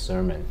that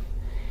discernment?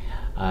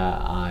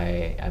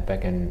 I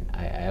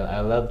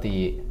love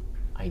the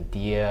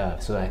idea.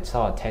 So I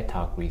saw a TED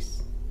Talk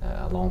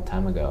a long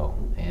time ago,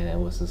 and it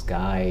was this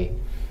guy,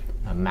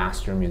 a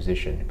master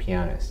musician, a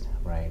pianist,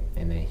 right?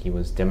 And then he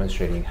was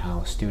demonstrating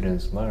how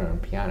students learn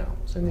piano.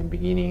 So in the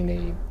beginning,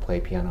 they play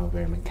piano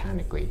very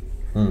mechanically.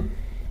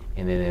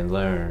 And then they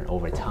learn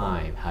over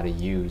time how to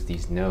use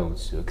these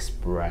notes to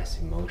express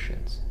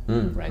emotions,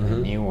 right? The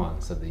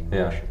nuance of the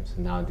emotions.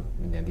 Yeah.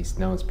 Now these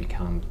notes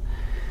become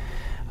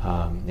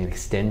an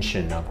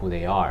extension of who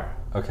they are,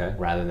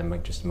 rather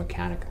than just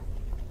mechanical.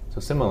 So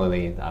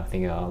similarly, I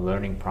think a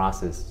learning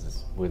process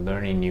is we're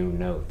learning new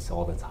notes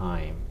all the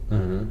time,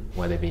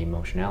 whether it be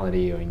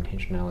emotionality or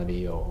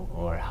intentionality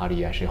or how do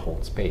you actually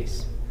hold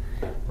space,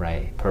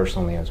 right?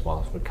 Personally as well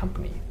as for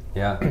company.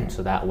 Yeah.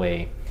 So that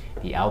way,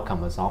 the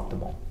outcome is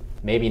optimal.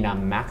 Maybe not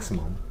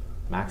maximal,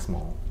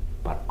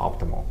 but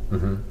optimal.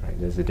 Right?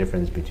 There's a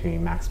difference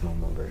between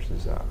maximum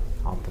versus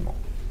optimal.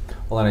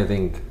 Well, and I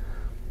think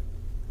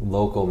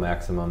local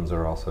maximums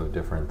are also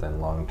different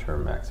than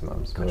long-term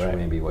maximums, which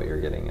may be what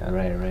you're getting at.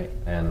 Right.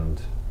 And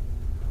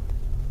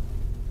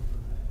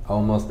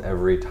almost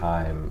every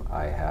time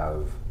I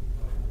have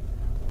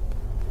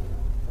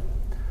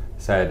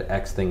said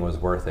X thing was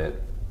worth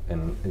it,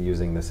 and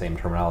using the same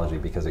terminology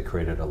because it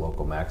created a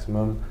local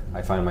maximum,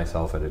 I find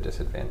myself at a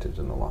disadvantage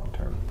in the long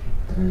term.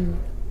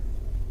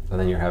 And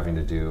then you're having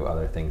to do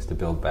other things to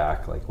build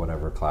back like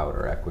whatever clout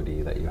or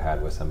equity that you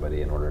had with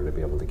somebody in order to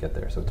be able to get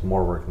there. So it's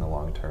more work in the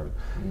long term.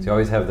 So you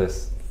always have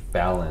this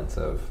balance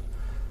of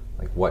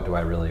like, what do I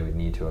really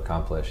need to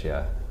accomplish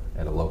at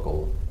a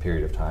local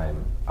period of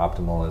time.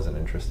 Optimal is an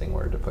interesting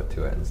word to put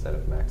to it instead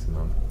of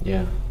maximum.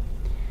 Yeah.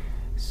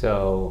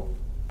 So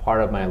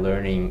part of my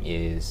learning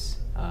is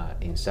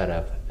instead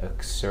of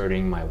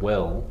exerting my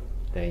will,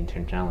 the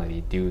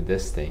intentionality, do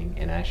this thing,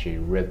 and actually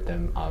rid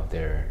them of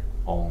their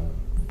own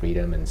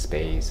freedom and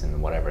space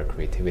and whatever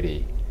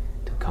creativity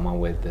to come up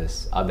with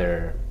this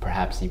other,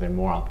 perhaps even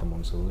more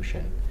optimal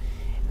solution.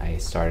 I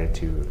started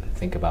to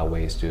think about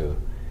ways to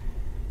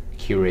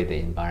curate the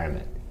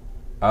environment.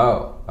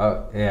 Oh,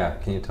 yeah.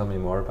 Can you tell me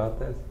more about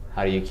this?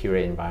 How do you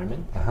curate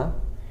environment? Uh-huh.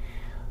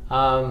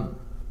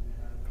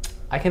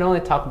 I can only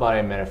talk about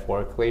it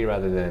metaphorically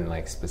rather than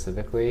like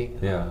specifically,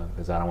 Yeah.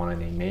 because I don't want to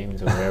name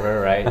names or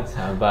whatever, right?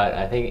 But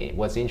I think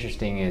what's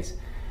interesting is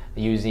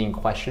using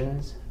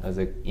questions as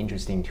an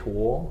interesting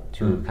tool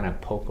to kind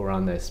of poke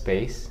around the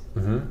space.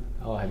 Mm-hmm.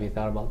 Oh, have you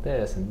thought about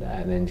this and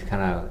that? And then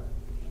kind of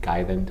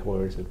guide them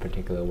towards a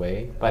particular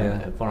way, but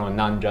from a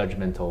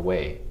non-judgmental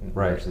way,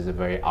 right, versus a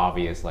very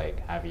obvious like,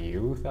 have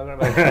you thought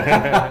about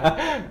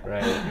it?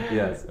 Right?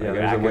 Yes. Like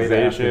there's a way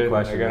to ask a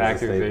question. Like an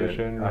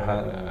accusation, like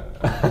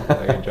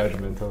a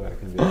judgmental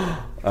accusation.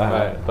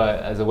 But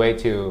as a way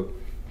to,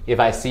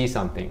 if I see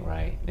something,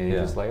 right, and it's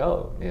just like,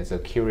 oh, it's a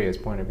curious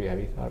point of view. Have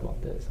you thought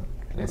about this?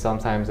 And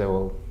sometimes I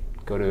will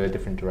go to a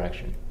different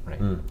direction, right,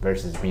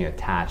 versus being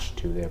attached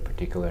to their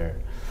particular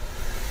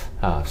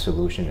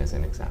solution, as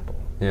an example.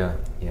 Yeah.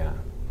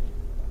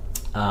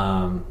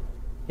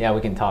 Yeah, we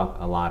can talk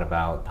a lot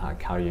about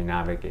how you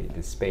navigate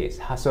this space.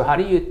 So how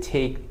do you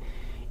take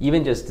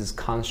even just this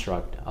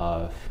construct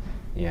of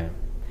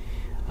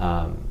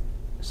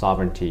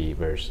sovereignty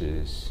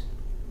versus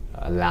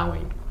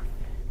allowing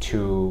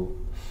to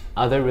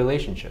other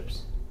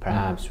relationships,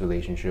 perhaps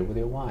relationship with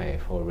your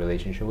wife, or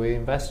relationship with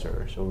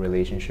investors, or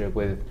relationship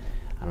with,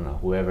 I don't know,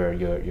 whoever,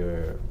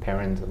 your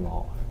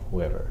parents-in-law,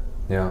 whoever.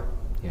 Yeah.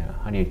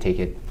 How do you take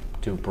it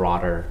to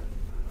broader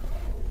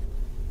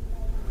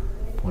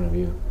point of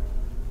view?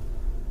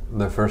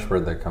 The first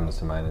word that comes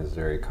to mind is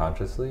very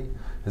consciously,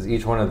 because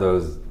each one of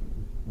those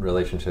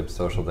relationships,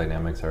 social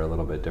dynamics are a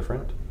little bit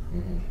different.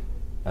 Mm-hmm.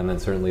 And then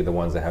certainly the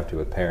ones that have to do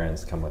with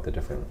parents come with a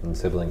different, and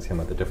siblings come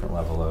with a different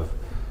level of,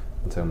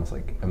 it's almost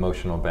like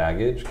emotional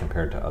baggage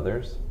compared to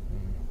others.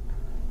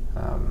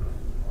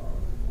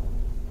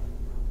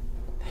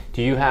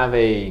 Do you have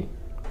a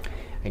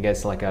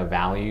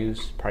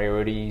values,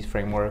 priorities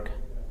framework?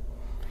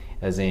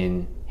 As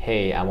in,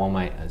 hey, I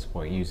want as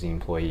for using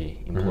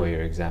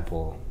employer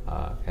example,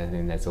 I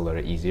think that's a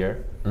little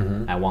easier.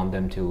 Mm-hmm. I want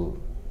them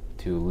to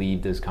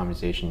leave this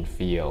conversation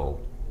feel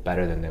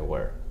better than they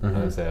were,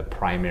 as a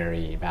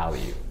primary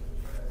value.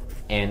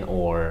 And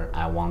or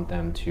I want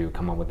them to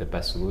come up with the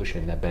best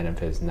solution that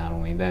benefits not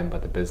only them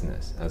but the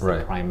business as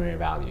the primary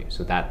value.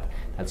 So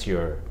that's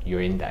your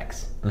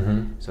index.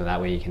 Mm-hmm. So that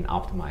way you can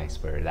optimize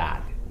for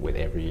that with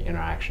every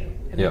interaction.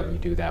 And then you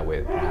do that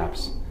with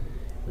perhaps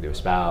with your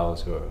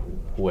spouse or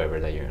whoever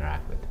that you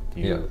interact with.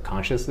 Do you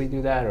consciously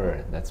do that,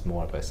 or that's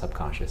more of a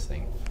subconscious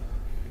thing?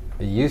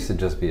 It used to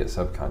just be a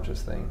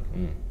subconscious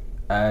thing.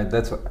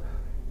 That's what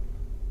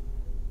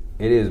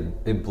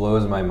it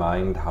blows my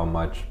mind how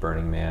much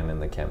Burning Man and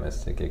the Camp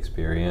Mystic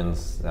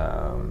experience,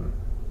 how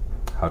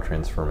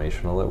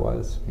transformational it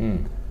was.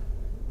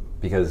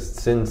 Because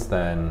since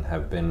then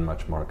have been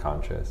much more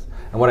conscious.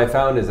 And what I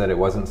found is that it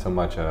wasn't so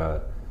much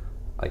a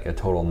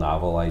total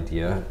novel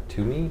idea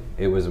to me.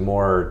 It was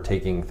more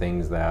taking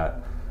things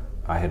that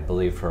I had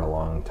believed for a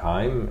long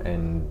time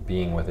and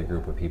being with a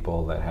group of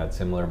people that had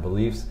similar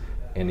beliefs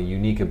and a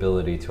unique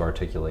ability to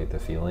articulate the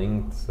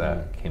feelings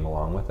that came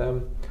along with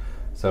them.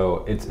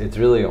 So it's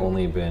really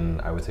only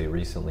been, I would say,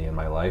 recently in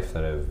my life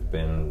that I've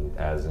been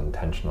as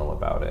intentional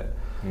about it.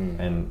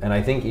 And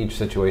I think each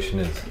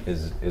situation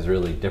is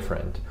really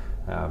different,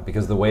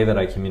 because the way that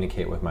I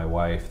communicate with my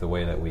wife, the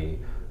way that we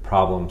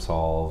problem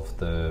solve,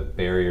 the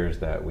barriers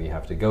that we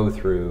have to go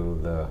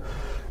through,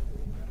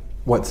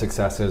 what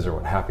success is or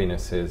what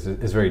happiness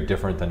is very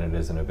different than it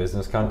is in a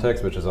business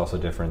context, which is also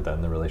different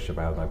than the relationship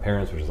I have with my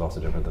parents, which is also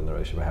different than the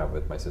relationship I have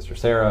with my sister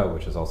Sarah,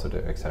 which is also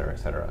et cetera, et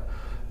cetera.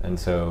 And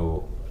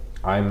so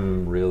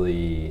I'm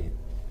really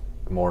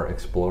more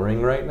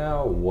exploring right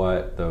now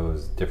what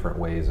those different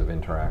ways of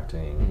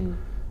interacting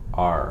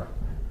are.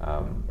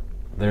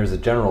 There's a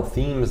general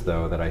themes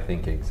though that I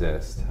think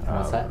exist.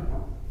 What's that?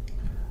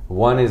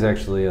 One is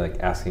actually like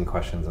asking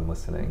questions and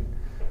listening.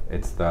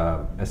 It's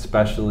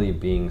especially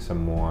being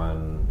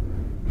someone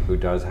who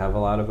does have a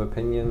lot of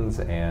opinions,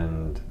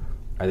 and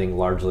I think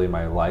largely in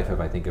my life, if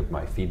I think of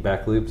my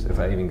feedback loops, if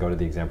I even go to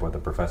the example with the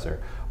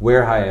professor,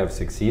 where I have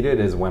succeeded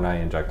is when I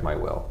inject my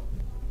will.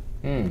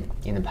 In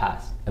the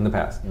past.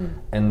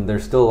 And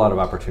there's still a lot of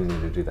opportunity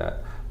to do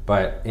that.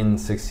 But in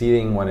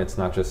succeeding, when it's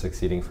not just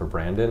succeeding for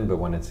Brandon, but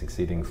when it's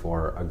succeeding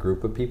for a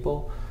group of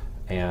people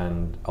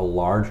and a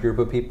large group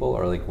of people,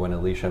 or like when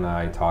Alicia and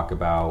I talk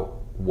about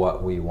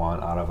what we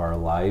want out of our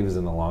lives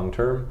in the long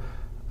term,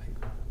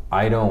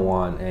 I don't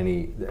want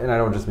any, and I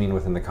don't just mean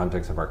within the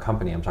context of our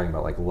company, I'm talking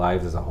about like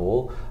lives as a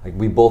whole. Like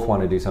we both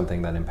want to do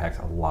something that impacts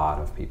a lot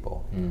of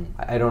people.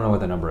 I don't know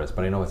what the number is,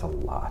 but I know it's a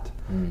lot.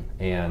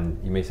 And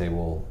you may say,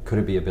 well, could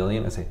it be 1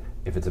 billion? I say,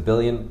 if it's 1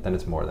 billion, then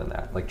it's more than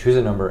that. Like choose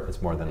a number,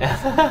 it's more than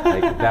that.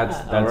 Like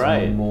that's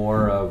right.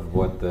 More of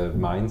what the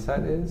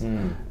mindset is.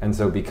 And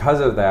so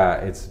because of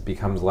that, it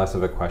becomes less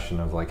of a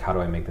question of like, how do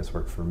I make this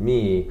work for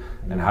me?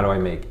 And how do I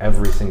make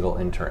every single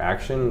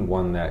interaction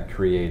one that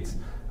creates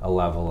a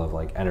level of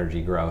like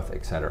energy growth,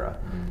 etc.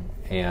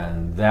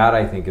 And that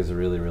I think is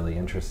really, really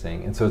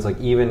interesting. And so it's like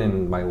even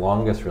in my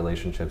longest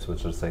relationships,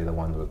 which is say the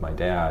ones with my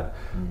dad,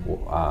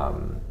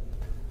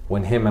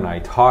 when him and I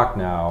talk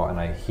now and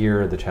I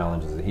hear the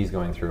challenges that he's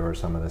going through or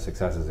some of the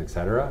successes,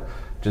 etc.,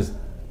 just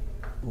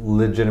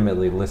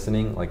legitimately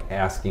listening, like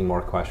asking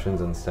more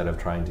questions instead of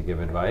trying to give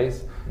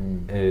advice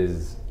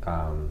is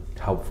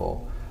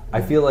helpful.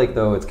 I feel like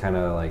though it's kind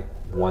of like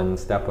one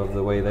step of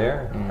the way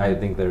there. I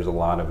think there's a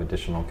lot of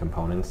additional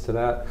components to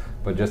that,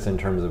 but just in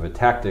terms of a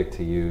tactic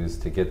to use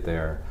to get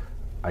there,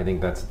 I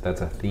think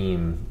that's a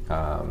theme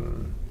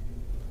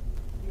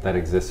that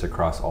exists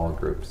across all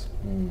groups.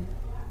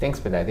 Thanks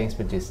for that. Thanks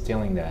for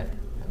distilling that.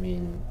 I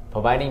mean,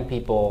 providing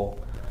people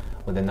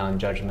with a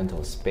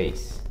non-judgmental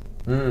space.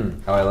 Oh,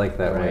 I like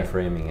that way of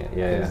framing it.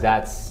 Yeah, because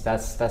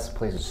that's a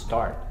place to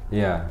start.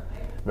 Yeah.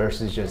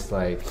 Versus just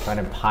like trying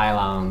to pile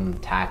on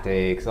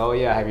tactics. Oh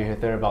yeah, have you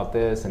heard about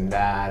this and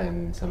that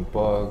and some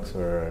books,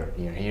 or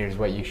here's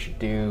what you should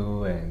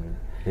do, and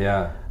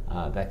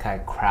that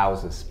kind of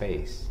crowds the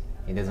space.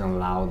 It doesn't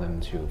allow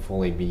them to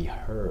fully be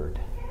heard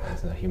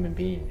as a human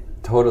being.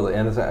 Totally,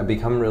 and I've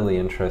become really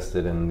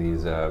interested in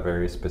these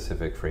very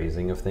specific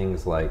phrasing of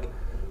things, like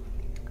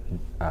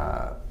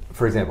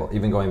for example,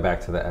 even going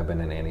back to the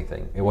Eben and Annie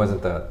thing, it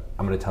wasn't the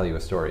I'm going to tell you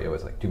a story. It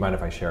was like, do you mind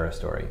if I share a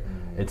story?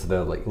 It's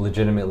the like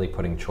legitimately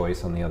putting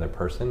choice on the other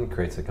person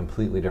creates a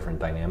completely different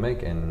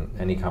dynamic in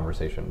any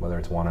conversation, whether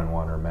it's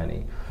one-on-one or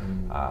many.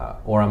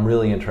 Or I'm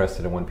really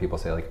interested in when people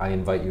say like, I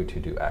invite you to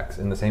do X.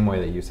 In the same way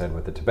that you said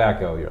with the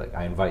tobacco, you're like,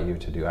 I invite you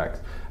to do X.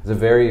 It's a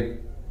very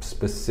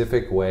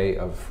specific way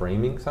of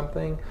framing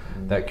something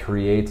that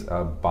creates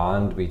a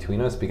bond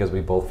between us because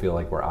we both feel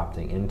like we're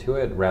opting into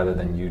it rather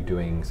than you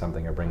doing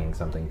something or bringing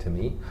something to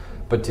me.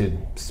 But to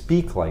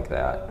speak like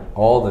that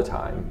all the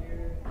time,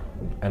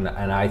 and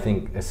I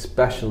think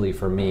especially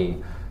for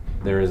me,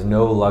 there is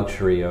no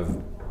luxury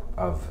of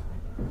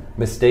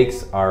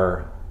mistakes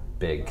are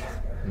big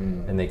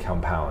and they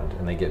compound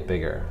and they get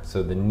bigger.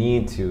 So the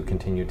need to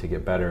continue to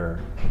get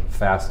better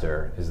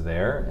faster is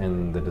there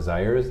and the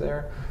desire is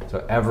there.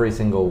 So every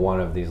single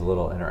one of these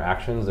little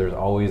interactions, there's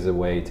always a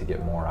way to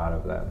get more out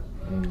of them.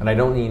 And I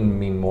don't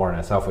mean more in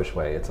a selfish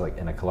way, it's like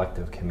in a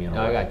collective communal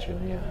way. I got you,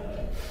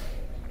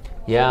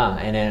 Yeah,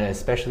 and then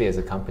especially as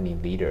a company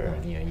leader,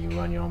 you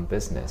run your own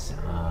business.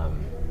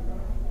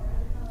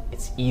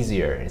 It's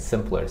easier, it's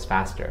simpler, it's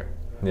faster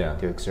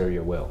to exert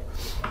your will.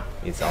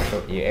 It's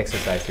also, you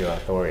exercise your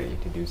authority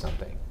to do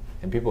something.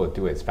 And people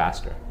do it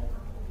faster.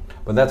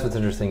 But that's what's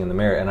interesting in the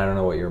marriage, and I don't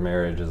know what your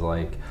marriage is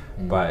like,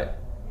 but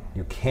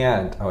you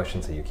can't, I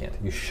shouldn't say you can't,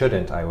 you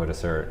shouldn't, I would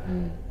assert,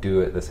 do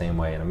it the same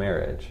way in a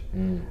marriage.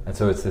 And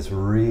so it's this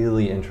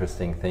really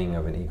interesting thing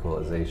of an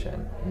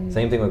equalization.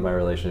 Same thing with my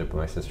relationship with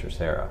my sister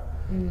Sarah.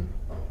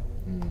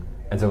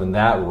 And so in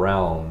that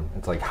realm,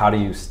 it's like, how do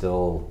you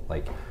still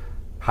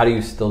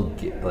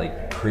get,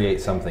 like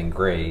create something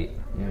great,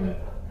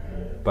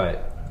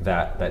 but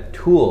that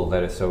tool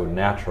that is so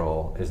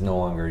natural is no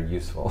longer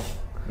useful.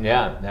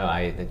 Yeah, no,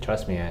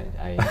 trust me,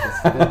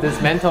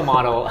 this mental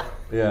model,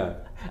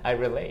 I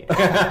relate.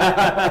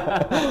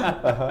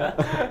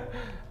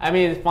 I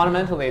mean,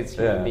 fundamentally, it's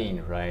human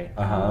being, right?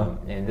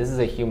 And this is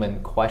a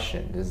human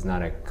question. This is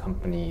not a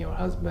company or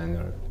husband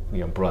or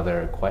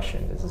brother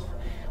question. This is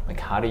like,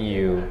 how do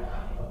you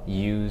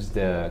use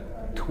the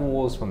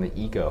tools from the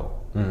ego,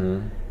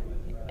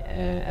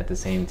 and at the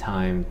same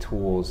time,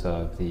 tools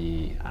of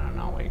the, I don't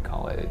know what you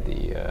call it,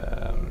 the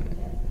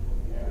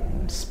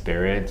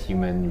spirit,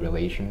 human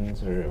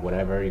relations, or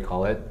whatever you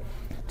call it,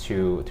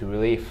 to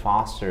really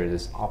foster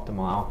this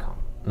optimal outcome,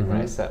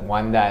 right? So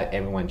one that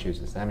everyone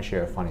chooses. Let me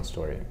share a funny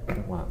story.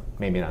 Well,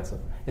 maybe not so.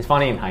 It's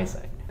funny in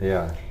hindsight.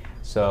 Yeah.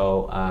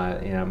 So,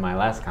 my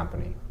last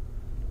company,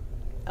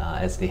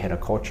 as the head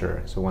of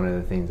culture, so one of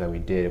the things that we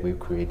did, we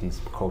create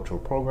these cultural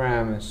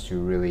programs to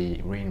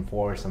really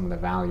reinforce some of the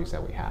values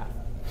that we have.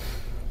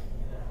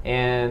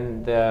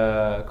 And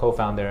the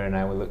co-founder and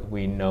I,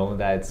 we know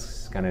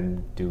that's gonna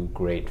do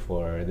great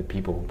for the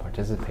people who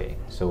participate.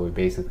 So we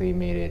basically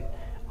made it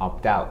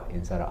opt out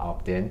instead of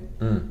opt in,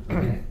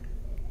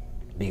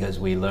 because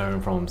we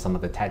learned from some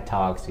of the TED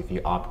Talks, if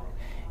you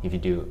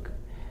do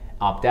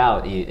opt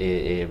out,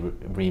 it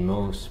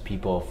removes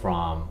people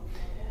from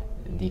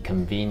the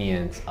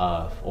convenience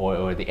of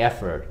or the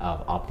effort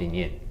of opting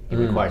in. It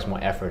requires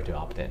more effort to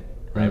opt in.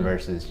 Right,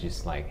 versus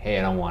just like, hey,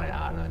 I don't want it,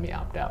 let me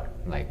opt out,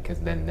 like, because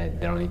then they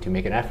don't need to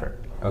make an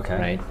effort.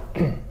 Okay.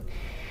 Right.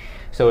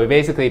 So we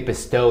basically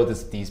bestowed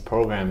these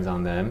programs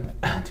on them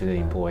to the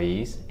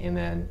employees, and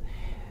then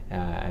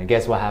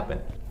guess what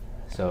happened?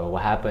 So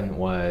what happened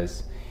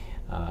was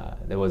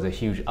there was a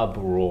huge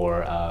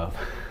uproar of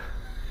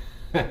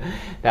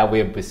that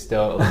we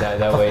bestow that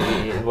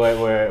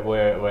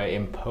we're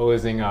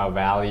imposing our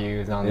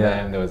values on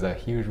them. There was a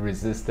huge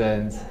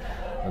resistance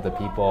of the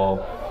people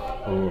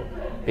who,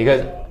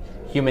 because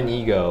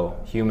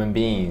human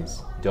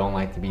beings don't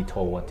like to be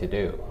told what to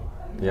do.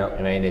 Yep.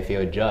 I mean, they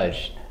feel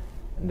judged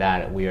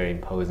that we are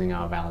imposing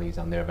our values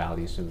on their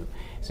values.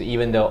 So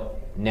even though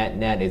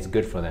net is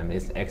good for them,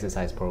 it's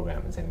exercise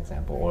program as an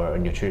example, or a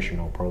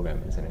nutritional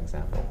program as an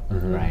example,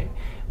 right?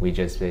 We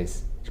just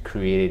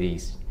created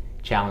these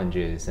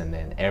challenges, and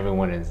then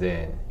everyone is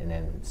in, and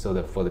then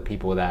for the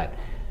people that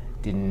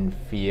didn't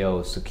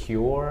feel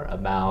secure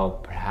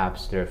about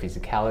perhaps their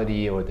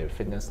physicality or their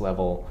fitness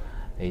level,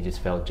 they just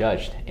felt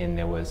judged, and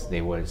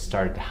they would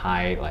start to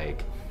hide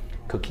like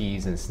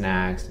cookies and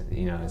snacks,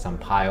 in some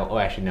pile. Oh,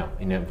 actually no,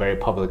 in a very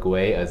public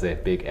way, as a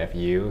big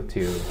FU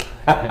to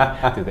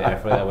to the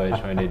effort that we're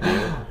trying to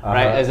do,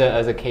 right?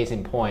 As a case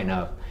in point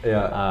of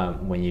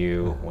when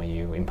you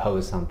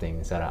impose something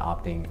instead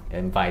of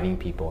inviting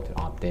people to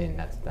opt in,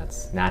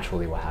 that's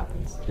naturally what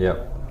happens.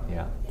 Yep.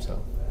 Yeah.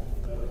 So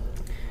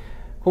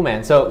cool,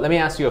 man. So let me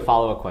ask you a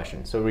follow-up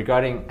question. So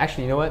regarding,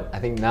 actually, you know what? I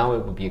think now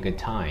it would be a good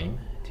time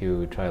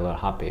to try a little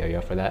hotbait. Are you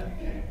up for that?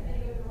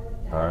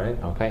 All right.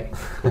 Okay.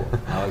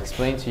 I'll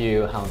explain to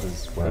you how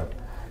this works.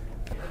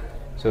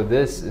 So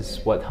this is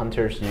what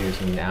hunters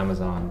use in the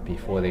Amazon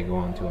before they go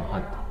on to a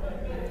hunt.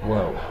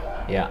 Whoa.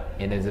 Yeah,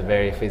 it is a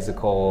very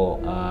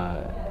physical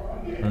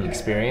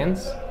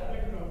experience.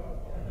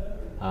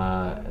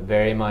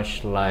 Very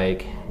much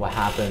like what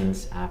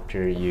happens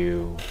after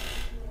you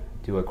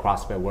do a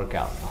CrossFit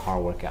workout, a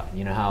hard workout.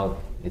 You know how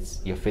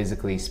you're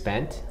physically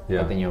spent,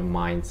 but then your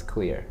mind's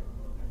clear.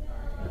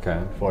 Okay.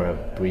 For a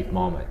brief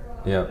moment.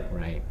 Yep.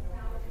 Right.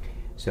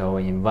 So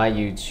I invite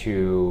you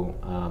to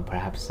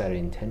perhaps set an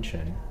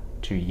intention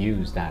to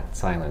use that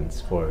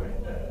silence for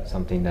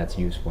something that's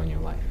useful in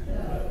your life.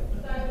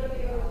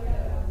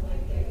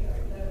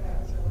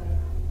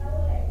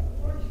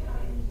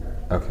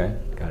 Okay.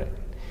 Got it.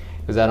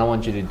 Because I don't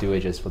want you to do it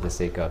just for the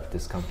sake of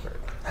discomfort,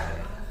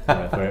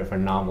 right? for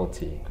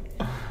novelty.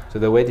 So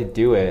the way to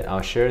do it,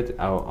 I'll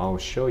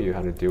show you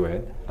how to do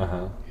it,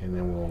 and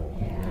then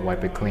we'll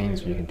wipe it clean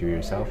so you can do it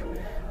yourself.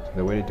 So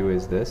the way to do it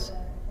is this.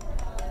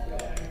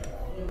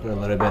 Put a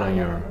little bit on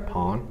your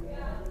palm,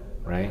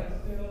 right?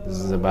 This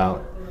is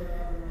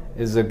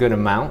a good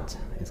amount.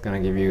 It's gonna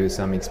give you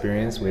some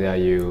experience without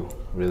you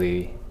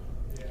really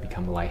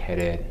become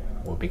lightheaded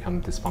or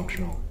become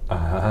dysfunctional,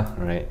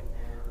 right?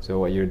 So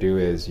what you do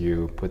is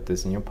you put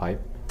this in your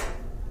pipe,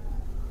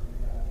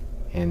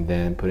 and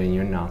then put it in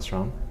your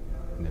nostril,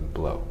 and then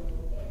blow.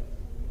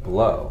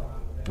 Blow.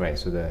 Right.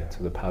 So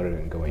the powder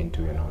doesn't go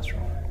into your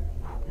nostril.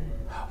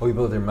 Oh, you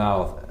blow with your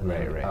mouth. And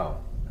right. Oh,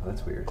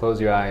 that's weird.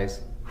 Close your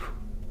eyes.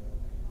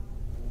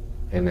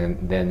 And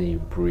then you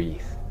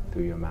breathe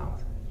through your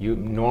mouth.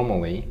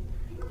 Normally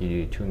you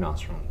do 2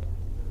 nostrils,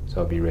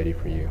 so I'll be ready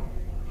for you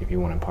if you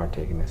want to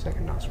partake in the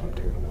second nostril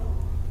too.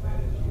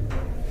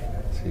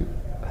 See,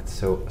 that's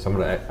so.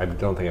 I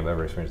don't think I've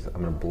ever experienced it.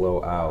 I'm gonna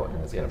blow out,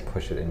 and it's gonna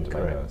push it into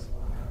my nose.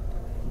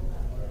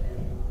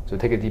 So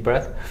take a deep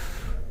breath.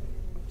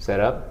 Set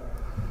up,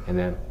 and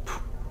then.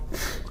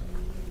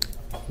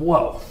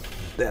 Whoa,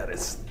 that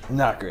is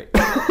not great.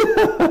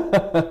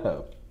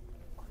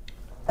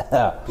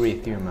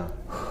 Breathe through your mouth.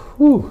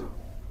 Whew.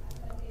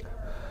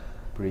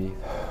 Breathe.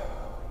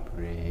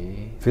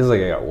 Feels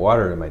like I got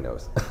water in my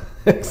nose,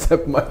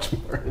 except much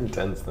more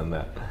intense than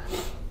that.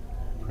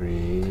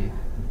 Breathe.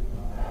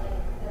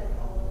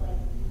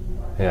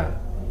 Yeah.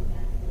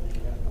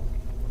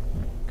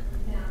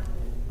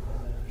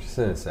 Just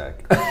in a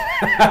sec. Can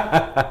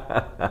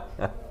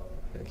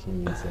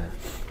you use that?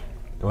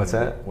 What's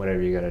that?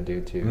 Whatever you gotta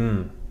do to.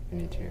 You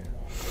need to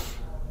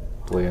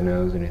blow your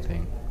nose,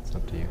 anything. It's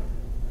up to you.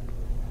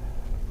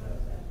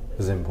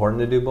 Is it important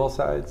to do both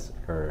sides,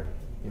 or?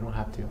 You don't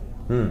have to.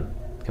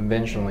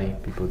 Conventionally,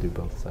 people do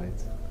both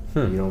sides.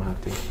 You don't have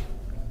to.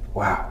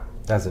 Wow,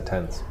 that's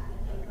intense.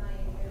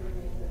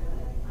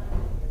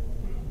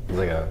 It's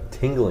like a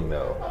tingling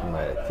though in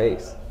my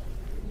face.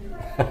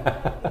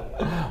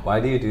 Why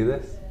do you do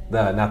this?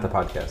 Not the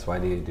podcast. Why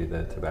do you do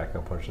the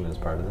tobacco portion as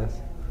part of this?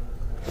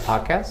 The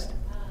podcast?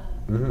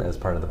 As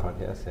part of the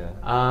podcast, yeah.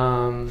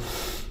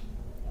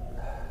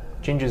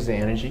 Changes the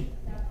energy.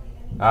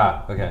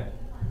 Okay.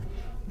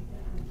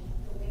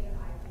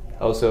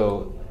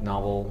 Also,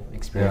 novel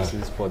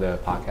experiences for the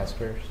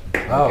podcasters,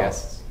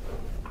 guests.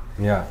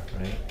 Yeah.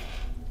 Right?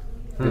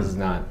 This is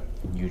not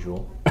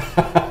usual.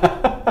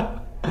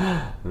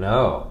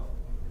 No.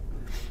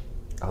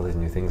 All these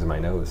new things in my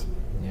nose.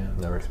 Yeah.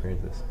 Never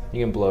experienced this.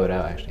 You can blow it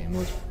out actually.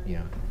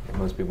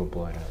 Most people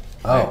blow it out.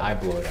 Oh. I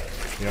blow it out.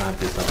 You don't have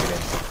to suck it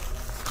in.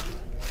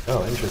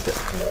 Oh, interesting.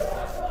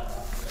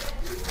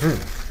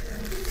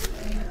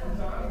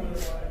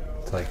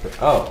 It's like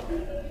oh,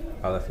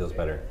 that feels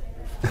better.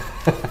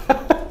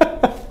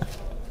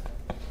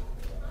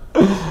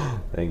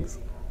 Thanks.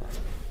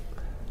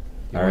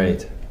 All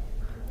right.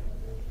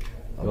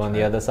 You on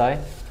the other side?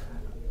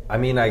 I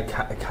mean, I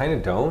kind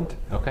of don't.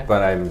 Okay.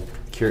 But I'm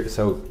curious.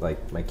 So,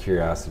 like, my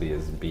curiosity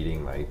is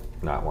beating my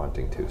not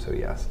wanting to. So,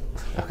 yes.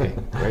 Okay,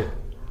 great.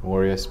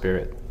 Warrior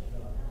spirit.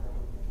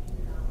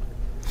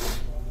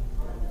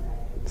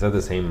 Is that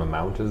the same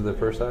amount as the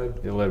first side?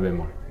 A little bit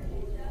more.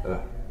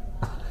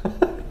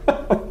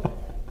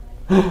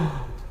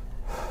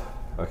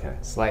 Okay.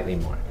 Slightly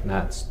more.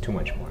 Not too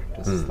much more.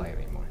 Just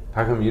slightly more.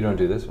 How come you don't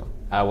do this one?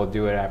 I will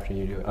do it after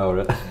you do it. Oh,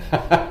 really?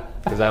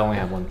 Because I only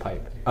have one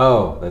pipe.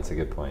 Oh, that's a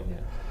good point. Yeah.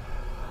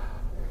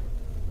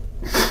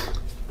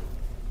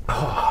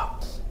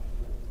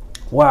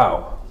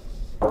 Wow.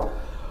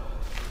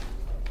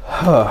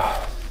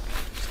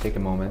 Just take a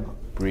moment.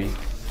 Breathe.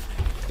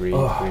 Breathe,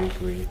 breathe,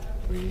 breathe,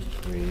 breathe,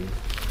 breathe.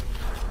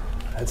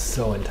 That's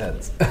so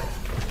intense.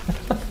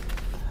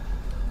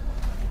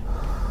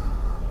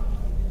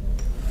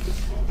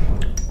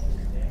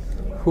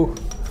 Whew.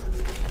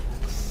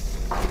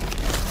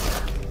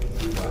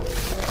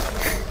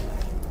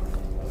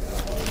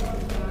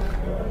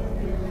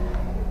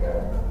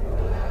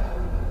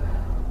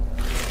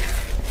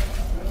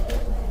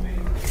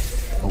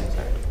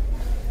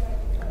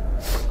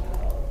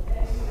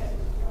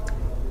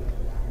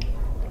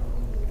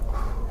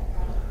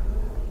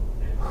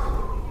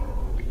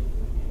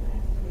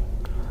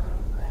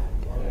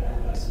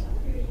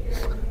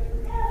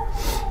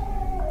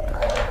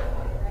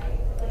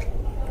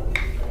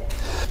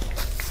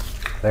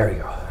 There we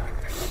go.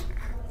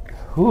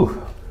 Whew.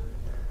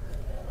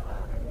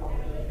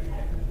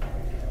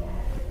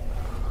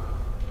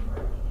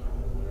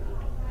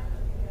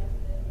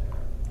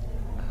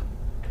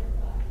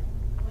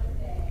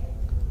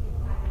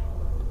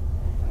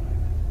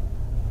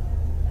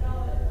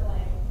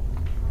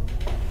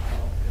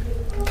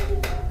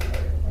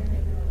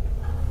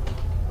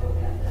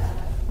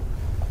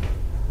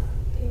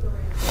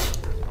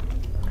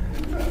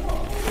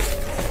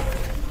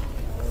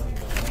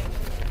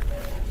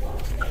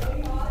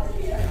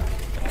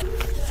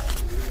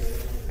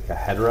 A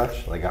head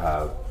rush, like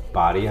a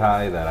body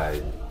high that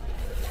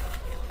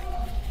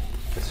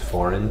is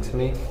foreign to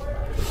me.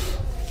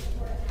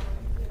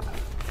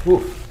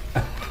 Oof.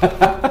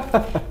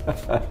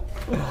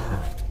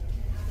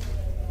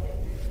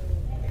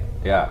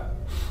 Yeah,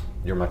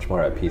 you're much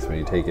more at peace when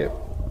you take it.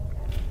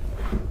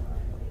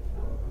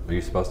 Are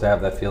you supposed to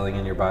have that feeling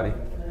in your body?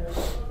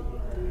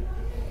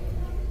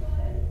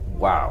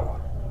 Wow.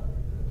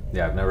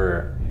 Yeah, I've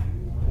never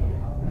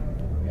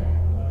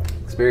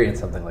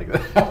experienced something like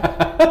that.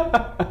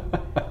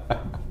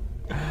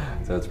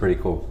 So it's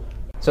pretty cool.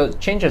 So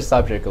change the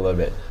subject a little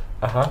bit.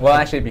 Uh-huh. Well,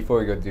 actually, before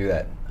we go do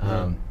that,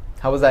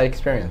 how was that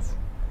experience?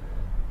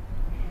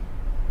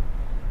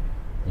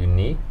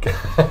 Unique?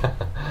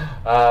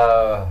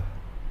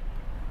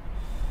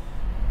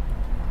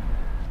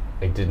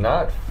 It did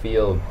not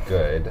feel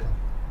good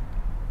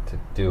to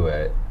do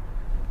it.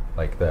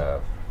 Like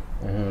the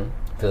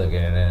feeling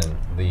getting in.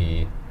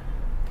 The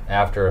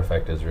after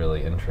effect is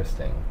really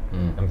interesting.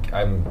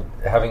 I'm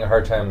having a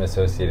hard time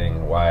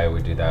associating why I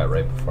would do that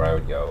right before I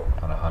would go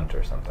on a hunt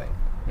or something.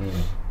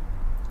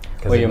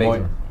 Well, you're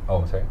more,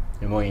 oh, sorry.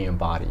 you're more in your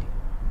body.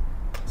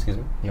 Excuse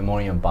me? You're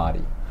more in your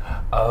body.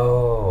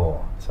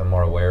 Oh, so I'm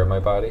more aware of my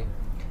body?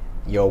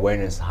 Your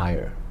awareness is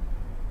higher.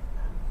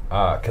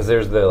 Because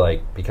there's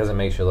the, because it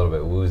makes you a little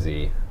bit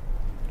woozy.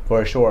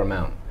 For a short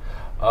amount.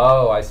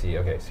 Oh, I see.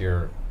 Okay, so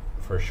you're,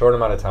 for a short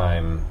amount of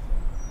time,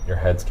 your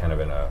head's kind of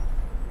in a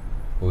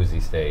woozy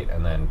state,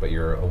 but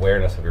your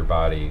awareness of your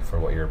body for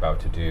what you're about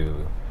to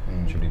do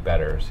should be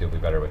better. So you'll be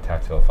better with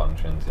tactile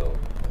functions.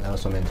 And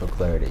also mental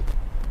clarity.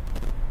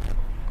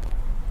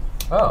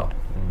 Oh.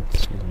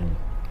 Excuse me.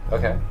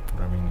 Okay.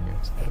 Rubbing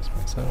against this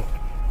myself.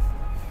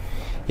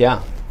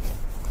 Yeah.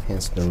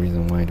 Hence the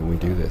reason why do we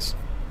do this.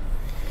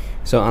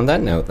 So on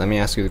that note, let me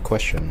ask you the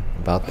question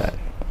about that.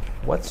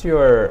 What's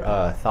your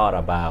thought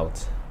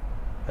about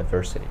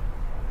adversity?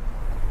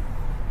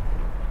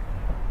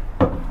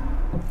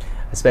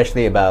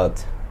 Especially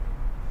about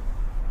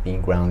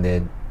being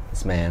grounded,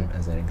 this man,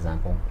 as an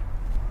example.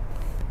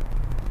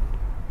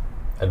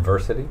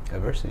 Adversity?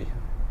 Adversity.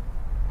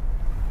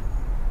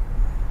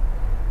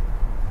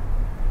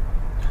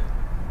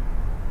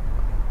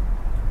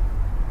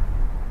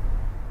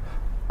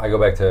 I go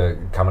back to a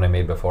comment I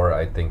made before.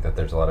 I think that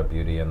there's a lot of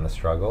beauty in the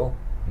struggle.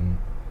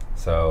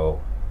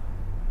 So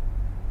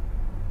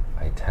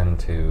I tend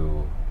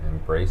to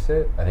embrace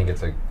it. I think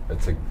it's a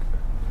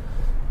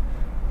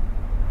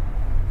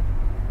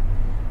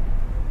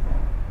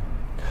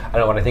I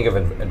don't know, when I think of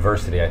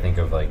adversity, I think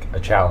of like a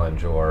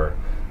challenge or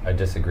a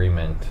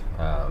disagreement,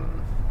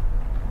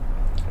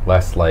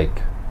 less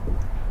like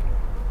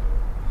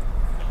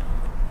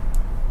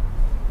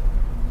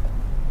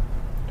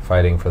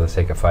fighting for the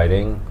sake of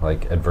fighting.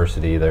 Like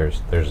adversity,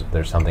 there's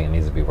something that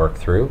needs to be worked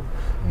through.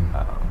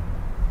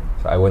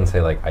 So I wouldn't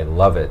say like I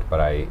love it, but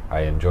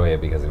I enjoy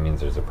it because it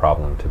means there's a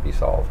problem to be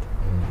solved.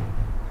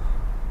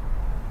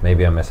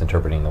 Maybe I'm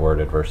misinterpreting the word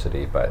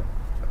adversity, but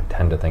I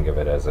tend to think of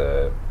it as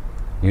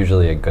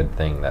usually a good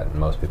thing that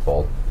most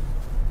people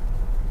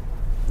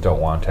don't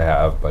want to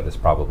have, but is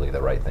probably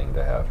the right thing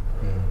to have.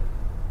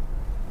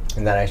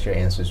 And that actually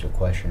answers your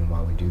question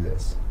why we do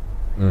this.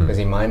 Because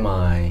in my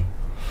mind,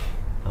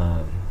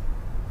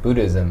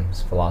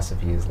 Buddhism's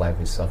philosophy is life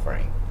is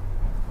suffering,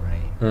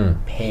 right?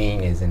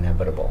 Pain is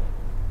inevitable.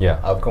 Yeah.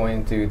 Of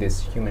going through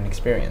this human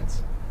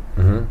experience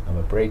of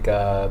a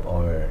breakup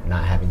or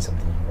not having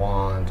something you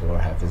want or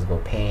have physical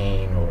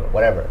pain or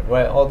whatever.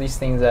 Right? All these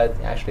things that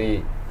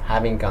actually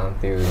having gone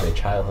through the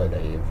childhood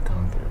that you've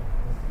gone through,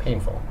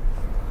 painful,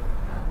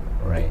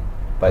 right?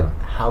 But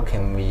how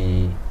can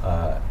we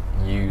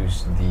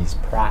use these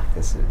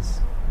practices,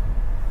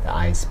 the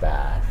ice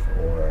bath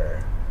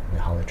or the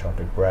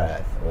holotropic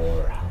breath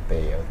or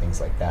hatha or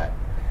things like that,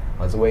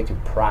 as a way to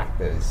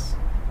practice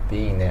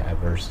being in that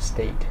adverse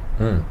state?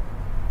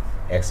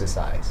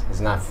 Exercise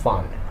is not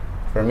fun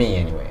for me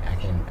anyway.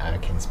 I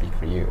can speak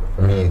for you.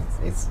 For me,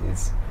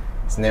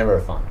 it's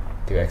never fun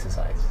to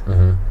exercise.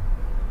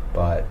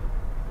 But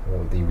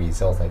the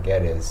result I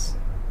get is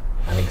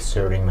I'm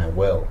exerting my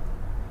will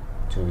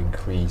to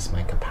increase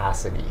my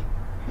capacity,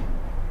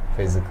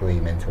 physically,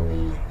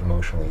 mentally,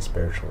 emotionally,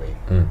 spiritually,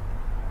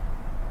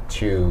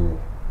 to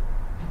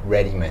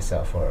ready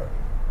myself for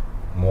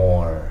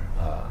more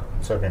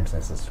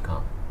circumstances to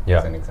come.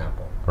 As an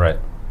example. Right.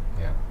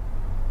 Yeah.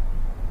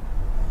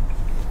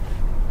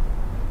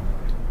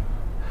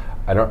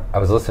 I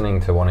was listening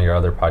to one of your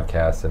other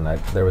podcasts, and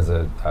there was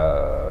a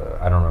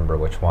I don't remember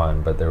which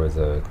one, but there was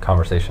a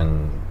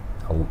conversation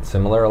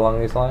similar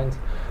along these lines,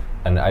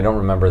 and I don't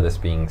remember this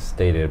being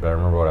stated, but I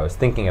remember what I was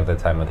thinking at the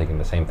time. I'm thinking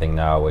the same thing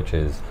now, which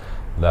is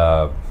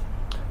the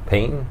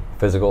pain,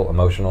 physical,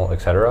 emotional,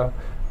 etc.,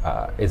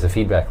 is a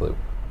feedback loop.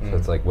 So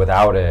it's like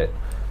without it,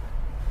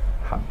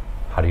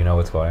 how do you know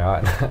what's going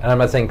on? And I'm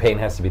not saying pain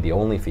has to be the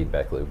only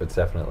feedback loop. It's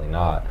definitely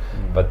not.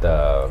 But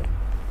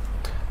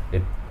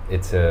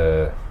it's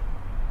a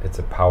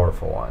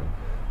powerful one.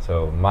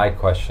 So my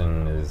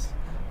question is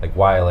like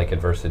why I like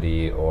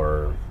adversity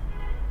or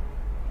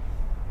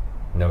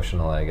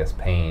notional, I guess,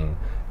 pain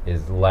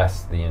is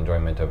less the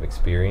enjoyment of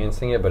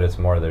experiencing it, but it's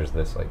more there's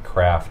this like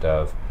craft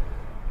of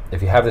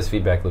if you have this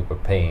feedback loop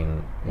of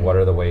pain, what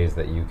are the ways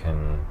that you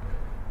can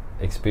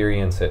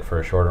experience it for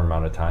a shorter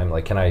amount of time?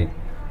 Like can I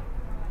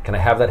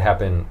have that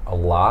happen a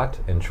lot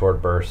in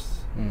short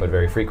bursts, but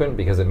very frequent,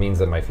 because it means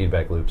that my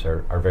feedback loops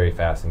are very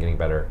fast and getting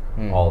better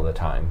all the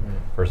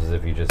time, versus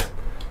if you just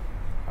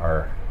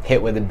are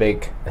hit with a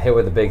big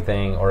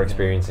thing or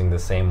experiencing the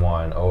same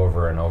one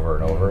over and over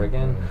and over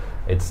again,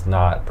 it's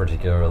not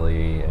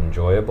particularly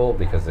enjoyable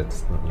because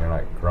you're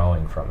not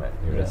growing from it.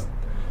 You're just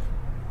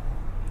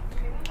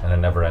in a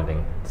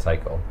never-ending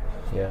cycle.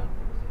 Yeah.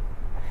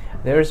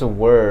 There's a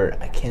word,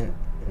 I can't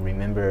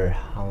remember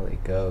how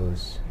it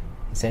goes.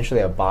 Essentially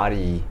a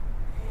body.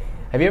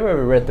 Have you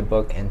ever read the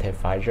book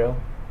Anti-Fragile?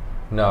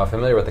 No, I'm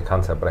familiar with the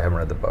concept, but I haven't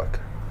read the book.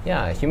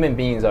 Yeah, human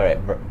beings are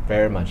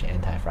very much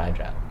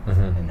anti-fragile,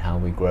 and how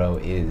we grow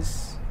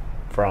is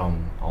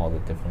from all the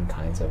different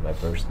kinds of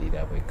adversity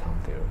that we come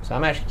through. So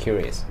I'm actually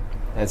curious.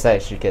 Let's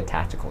actually get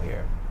tactical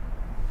here.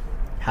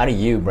 How do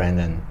you,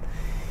 Brandon,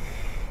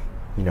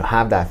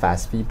 have that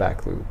fast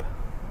feedback loop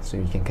so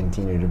you can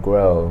continue to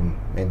grow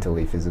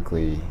mentally,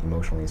 physically,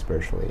 emotionally,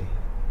 spiritually,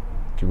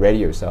 to ready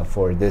yourself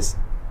for this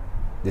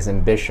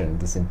ambition,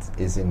 this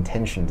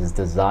intention, this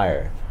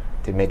desire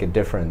to make a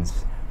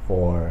difference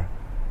for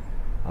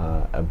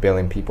 1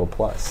 billion people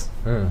plus?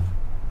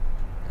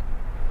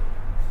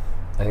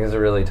 I think it's a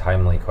really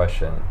timely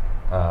question.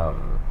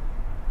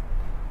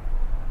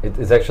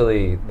 It's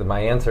actually, my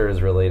answer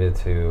is related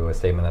to a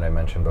statement that I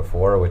mentioned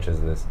before, which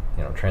is this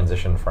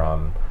transition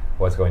from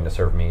what's going to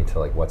serve me to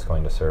like what's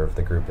going to serve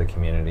the group, the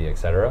community,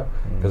 etc.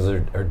 Because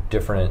there are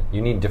different. You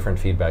need different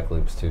feedback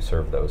loops to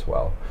serve those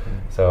well.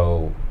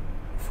 So,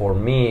 for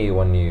me,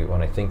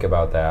 when I think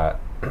about that,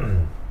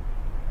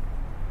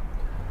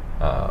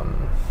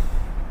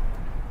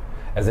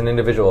 as an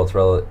individual, it's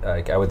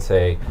like I would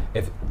say,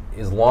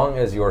 as long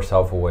as you're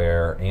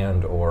self-aware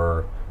and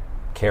or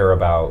care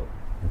about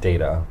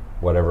data,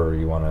 whatever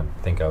you want to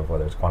think of,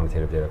 whether it's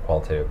quantitative data,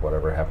 qualitative,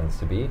 whatever it happens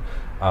to be,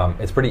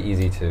 it's pretty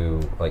easy to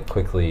like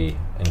quickly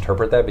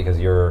interpret that because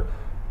you're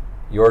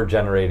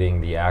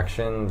generating the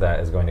action that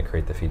is going to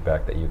create the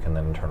feedback that you can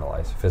then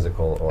internalize,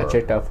 physical or... I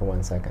checked out for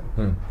 1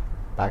 second.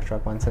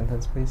 Backtrack one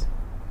sentence, please.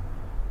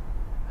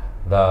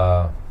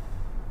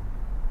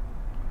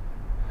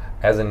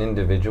 As an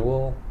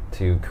individual,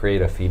 to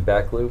create a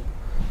feedback loop,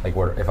 like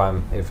where if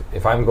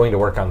I'm going to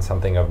work on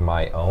something of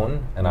my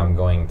own and I'm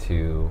going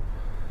to,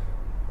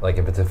 like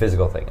if it's a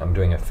physical thing, I'm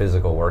doing a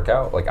physical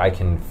workout, like I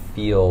can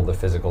feel the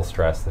physical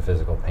stress, the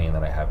physical pain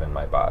that I have in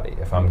my body.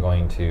 If I'm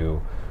going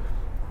to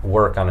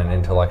work on an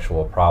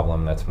intellectual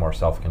problem that's more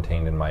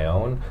self-contained in my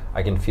own,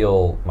 I can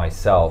feel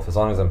myself, as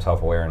long as I'm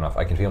self-aware enough,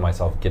 I can feel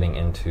myself getting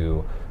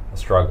into a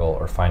struggle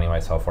or finding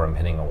myself where I'm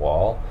hitting a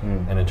wall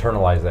and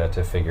internalize that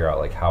to figure out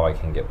like how I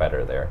can get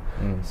better there.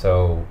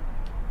 So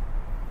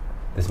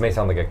this may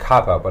sound like a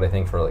cop-out, but I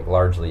think for like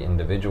largely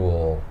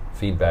individual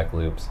feedback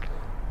loops,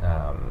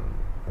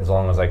 as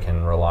long as I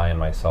can rely on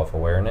my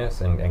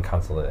self-awareness and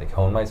constantly like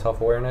hone my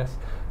self-awareness,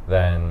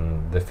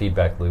 then the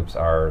feedback loops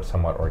are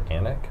somewhat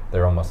organic.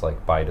 They're almost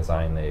like by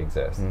design they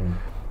exist.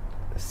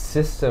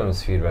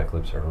 Systems feedback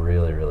loops are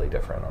really, really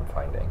different, I'm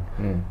finding.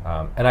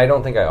 And I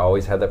don't think I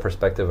always had that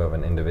perspective of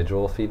an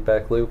individual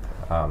feedback loop.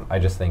 I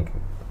just think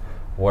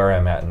where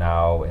I'm at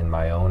now in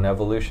my own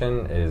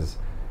evolution is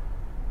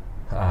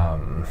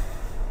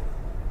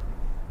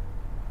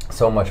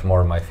so much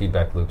more of my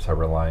feedback loops are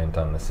reliant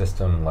on the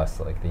system, less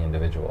like the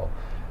individual.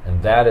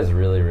 And that is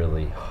really,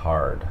 really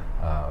hard.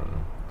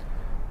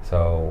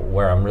 So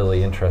where I'm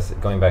really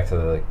interested, going back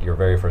to your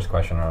very first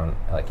question on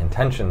like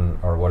intention,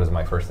 or what is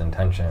my first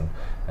intention,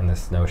 and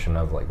this notion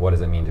of like what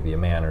does it mean to be a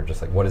man, or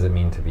just like what does it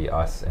mean to be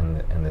us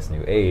in this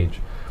new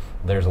age,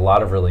 there's a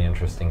lot of really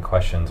interesting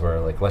questions where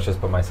like let's just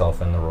put myself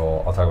in the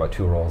role. I'll talk about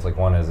two roles, like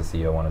one as a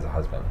CEO, one as a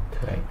husband.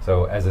 Right.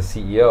 So as a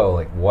CEO,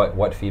 like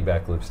what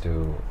feedback loops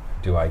do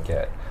I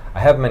get? I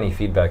have many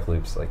feedback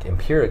loops like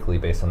empirically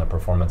based on the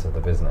performance of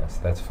the business.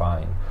 That's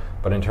fine.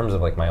 But in terms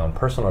of like my own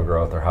personal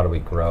growth or how do we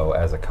grow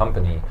as a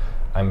company,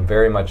 I'm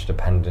very much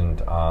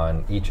dependent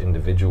on each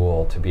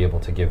individual to be able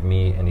to give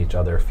me and each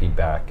other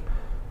feedback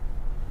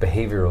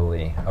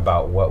behaviorally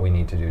about what we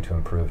need to do to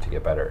improve, to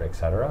get better,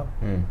 etc.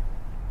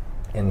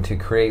 And to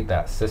create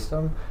that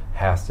system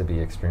has to be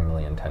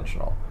extremely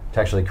intentional. To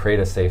actually create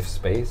a safe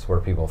space where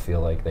people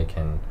feel like they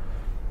can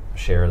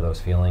share those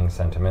feelings,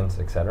 sentiments,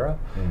 etc.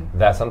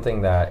 That's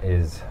something that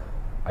is,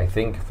 I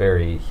think,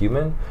 very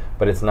human,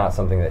 but it's not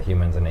something that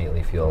humans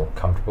innately feel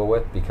comfortable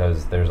with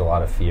because there's a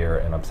lot of fear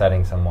in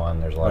upsetting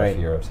someone, there's a lot of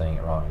fear of saying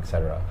it wrong,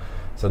 etc.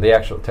 So to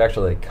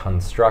actually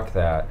construct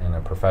that in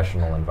a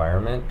professional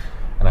environment,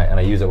 and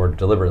I use that word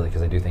deliberately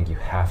because I do think you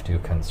have to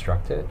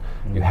construct it.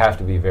 You have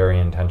to be very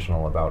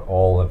intentional about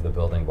all of the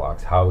building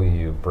blocks, how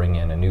you bring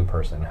in a new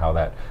person, how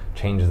that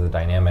changes the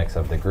dynamics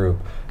of the group,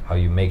 how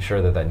you make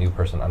sure that new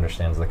person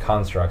understands the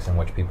constructs in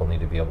which people need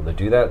to be able to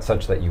do that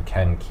such that you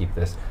can keep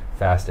this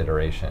fast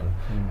iteration.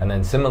 And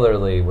then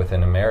similarly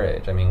within a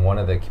marriage, I mean, one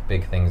of the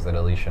big things that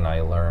Alicia and I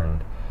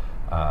learned,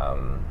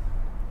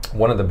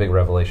 one of the big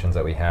revelations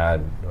that we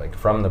had like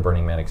from the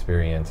Burning Man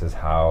experience is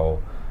how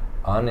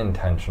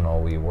unintentional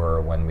we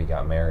were when we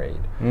got married.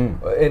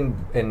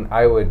 And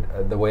I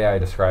would, the way I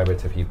describe it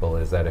to people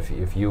is that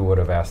if you would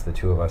have asked the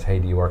two of us, hey,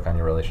 do you work on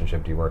your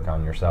relationship, do you work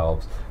on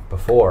yourselves,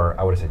 before,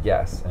 I would have said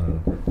yes.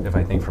 And if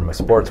I think from a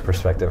sports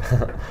perspective,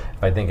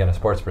 if I think in a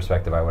sports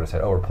perspective, I would have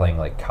said, oh, we're playing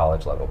like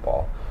college level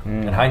ball.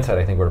 In hindsight,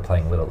 I think we're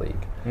playing Little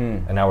League.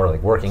 And now we're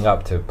like working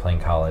up to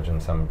playing college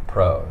and some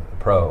pro.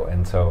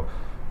 And so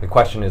the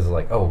question is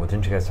like, oh, well,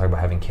 didn't you guys talk about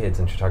having kids?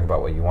 Didn't you talk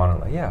about what you want?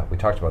 And like, yeah, we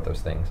talked about those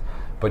things.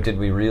 But did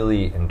we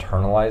really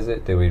internalize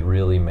it? Did we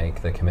really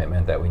make the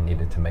commitment that we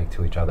needed to make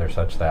to each other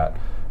such that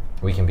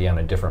we can be on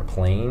a different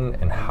plane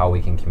in how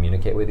we can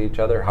communicate with each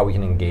other, how we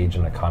can engage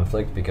in a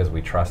conflict because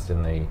we trust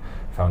in the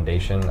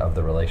foundation of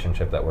the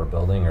relationship that we're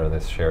building or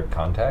this shared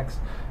context?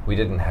 We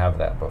didn't have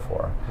that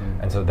before.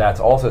 And so that's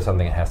also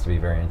something that has to be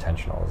very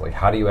intentional. It's like,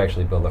 how do you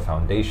actually build a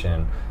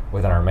foundation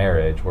within our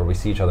marriage where we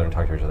see each other and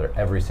talk to each other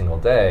every single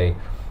day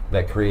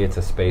that creates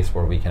a space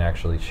where we can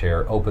actually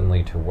share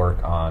openly to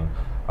work on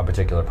a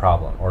particular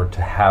problem, or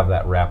to have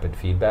that rapid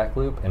feedback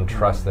loop and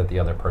trust that the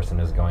other person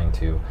is going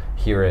to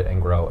hear it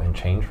and grow and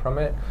change from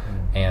it.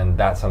 And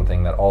that's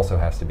something that also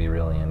has to be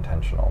really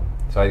intentional.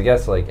 So I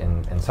guess like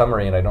in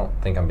summary, and I don't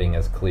think I'm being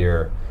as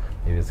clear,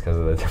 maybe it's because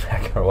of the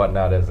tobacco or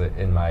whatnot, as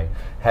in my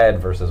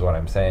head versus what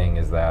I'm saying,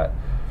 is that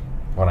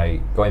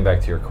going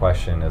back to your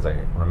question as I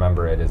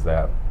remember it, is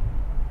that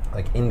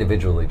like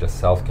individually, just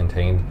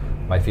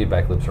self-contained, my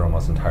feedback loops are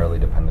almost entirely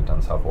dependent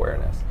on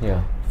self-awareness.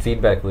 Yeah.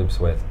 Feedback loops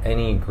with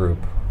any group,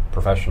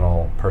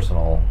 professional,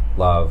 personal,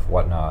 love,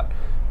 whatnot,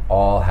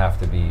 all have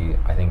to be,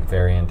 I think,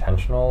 very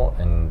intentional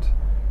and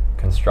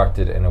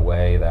constructed in a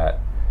way that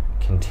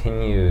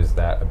continues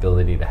that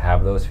ability to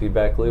have those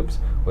feedback loops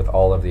with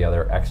all of the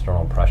other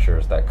external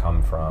pressures that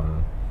come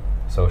from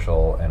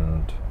social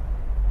and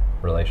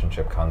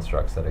relationship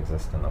constructs that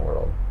exist in the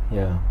world.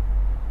 Yeah.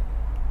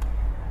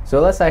 So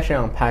let's actually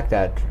unpack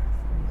that,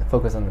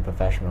 focus on the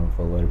professional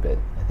for a little bit.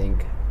 I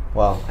think,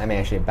 well, I may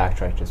actually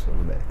backtrack just a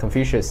little bit.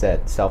 Confucius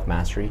said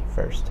self-mastery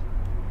first,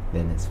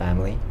 then his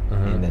family,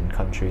 and then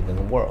country, then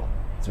the world.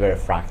 It's very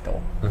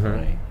fractal,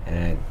 right?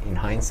 And in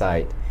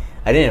hindsight,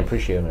 I didn't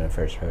appreciate it when I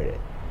first heard it,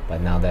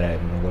 but now that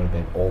I'm a little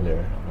bit older,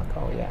 I'm like,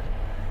 oh yeah,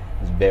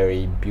 it's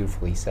very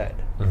beautifully said.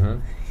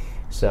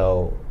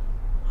 So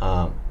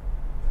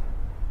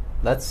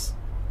let's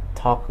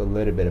talk a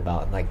little bit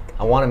about, like,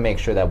 I want to make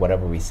sure that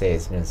whatever we say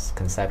is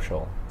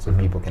conceptual, so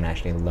people can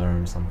actually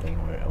learn something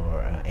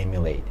or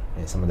emulate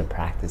some of the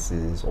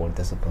practices or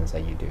disciplines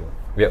that you do.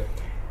 Yep.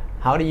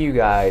 How do you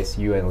guys,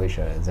 you and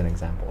Alicia as an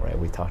example, right?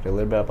 We talked a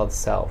little bit about the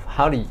self.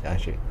 How do you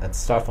actually, let's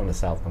start from the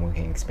self, and we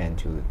can expand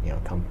to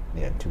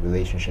to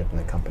relationship and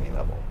the company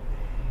level.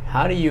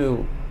 How do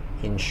you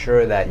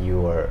ensure that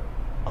your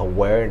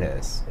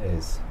awareness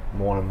is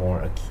more and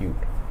more acute?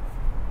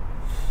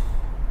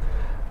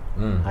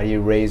 How do you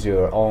raise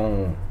your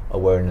own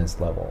awareness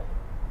level?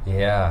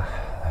 Yeah,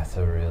 that's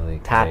a really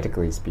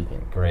tactically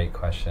speaking. Great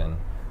question.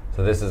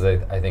 So this is,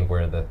 I think,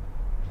 where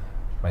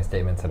my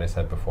statements that I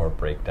said before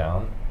break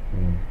down,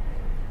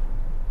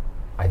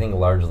 I think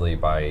largely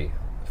by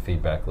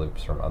feedback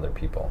loops from other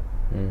people.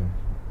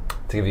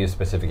 To give you a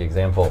specific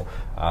example,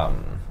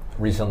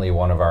 recently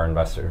one of our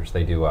investors,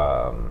 they do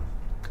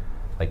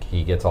like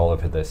he gets all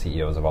of the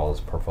CEOs of all his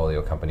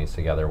portfolio companies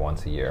together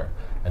once a year.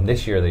 And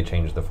this year they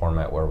changed the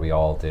format where we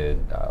all did,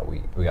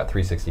 we got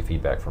 360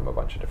 feedback from a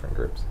bunch of different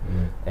groups.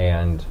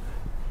 And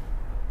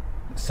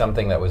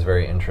something that was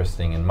very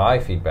interesting in my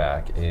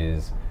feedback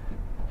is,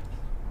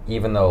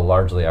 even though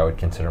largely I would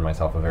consider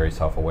myself a very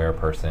self-aware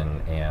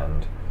person,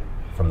 and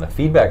from the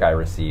feedback I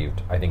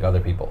received, I think other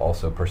people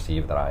also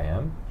perceive that I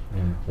am.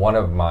 One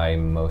of my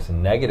most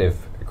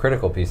negative,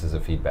 critical pieces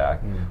of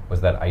feedback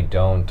was that I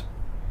don't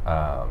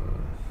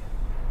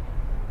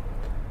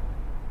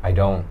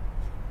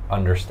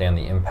understand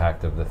the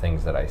impact of the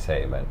things that I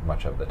say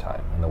much of the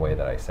time and the way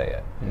that I say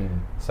it.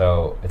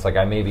 So it's like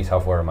I may be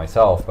self-aware of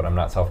myself, but I'm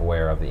not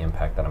self-aware of the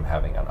impact that I'm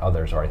having on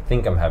others, or I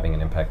think I'm having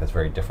an impact that's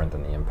very different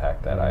than the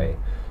impact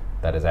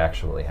that is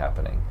actually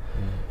happening.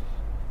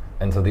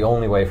 And so the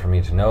only way for me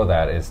to know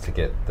that is to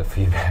get the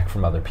feedback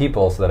from other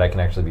people so that I can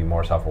actually be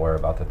more self-aware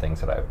about the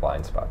things that I have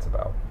blind spots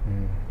about.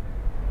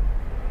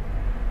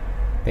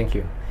 Thank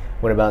you.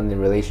 What about in the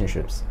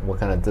relationships?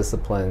 What kind of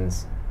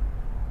disciplines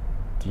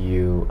do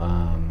you,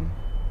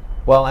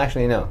 well,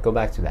 actually, no, go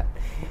back to that.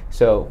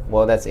 So,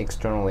 well, that's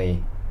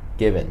externally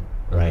given,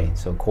 right?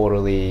 So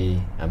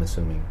quarterly, I'm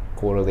assuming,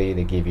 quarterly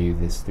they give you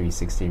this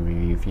 360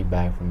 review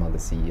feedback from other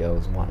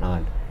CEOs and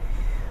whatnot.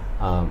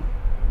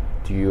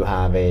 Do you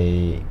have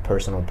a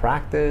personal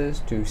practice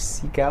to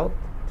seek out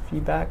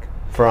feedback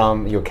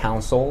from your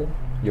counsel,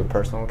 your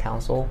personal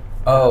counsel?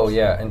 Oh,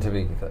 yeah, and to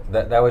be,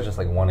 that was just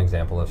like one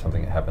example of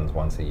something that happens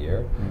once a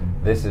year.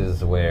 This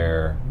is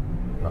where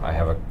I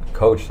have a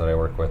coach that I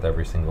work with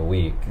every single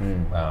week.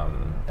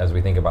 As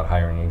we think about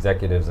hiring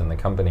executives in the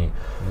company,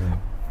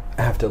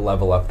 I have to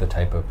level up the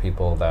type of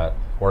people that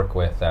work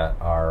with that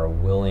are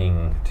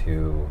willing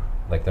to,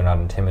 like, they're not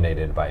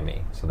intimidated by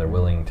me, so they're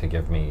willing to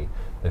give me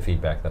the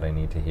feedback that I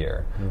need to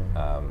hear.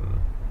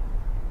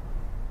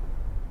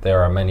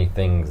 There are many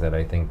things that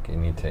I think you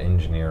need to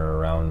engineer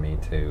around me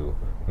to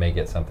make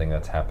it something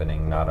that's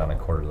happening not on a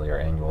quarterly or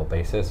annual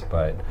basis,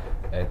 but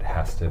it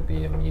has to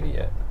be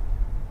immediate.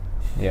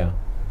 Yeah,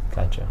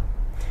 gotcha.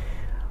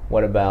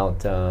 What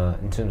about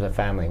in terms of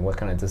family? What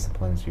kind of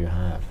disciplines do you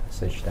have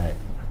such that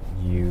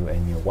you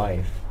and your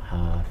wife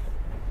have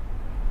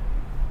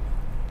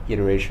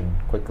iteration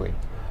quickly?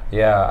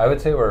 Yeah, I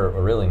would say we're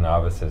really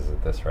novices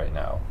at this right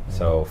now.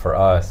 So for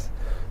us,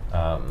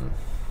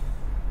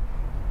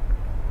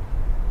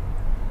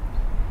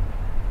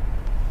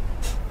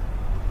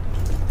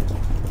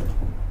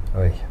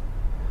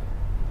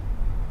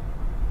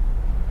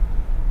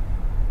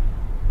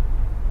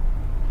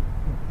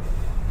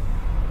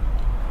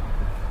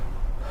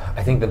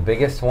 I think the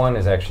biggest one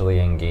is actually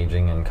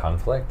engaging in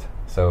conflict.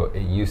 So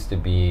it used to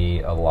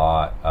be a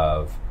lot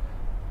of,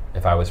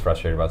 if I was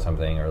frustrated about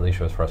something or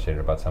Alicia was frustrated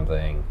about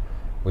something,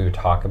 we would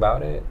talk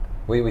about it.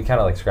 We kind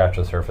of like scratch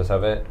the surface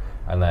of it,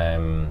 and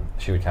then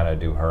she would kind of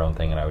do her own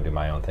thing and I would do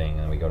my own thing,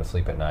 and we go to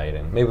sleep at night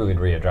and maybe we'd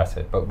readdress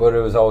it, but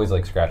it was always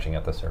like scratching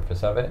at the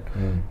surface of it.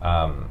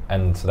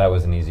 And so that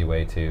was an easy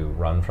way to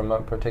run from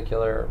a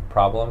particular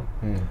problem.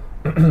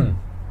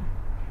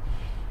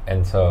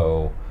 And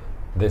so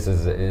this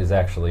is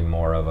actually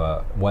more of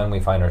a, when we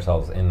find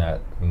ourselves in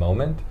that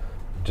moment,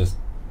 just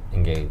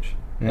engage.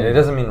 And it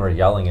doesn't mean we're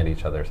yelling at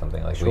each other or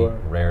something, like we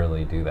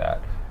rarely do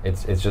that.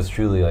 It's just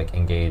truly like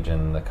engage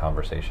in the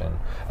conversation.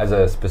 As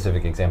a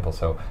specific example,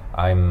 so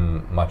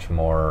I'm much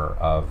more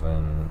of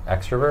an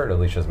extrovert,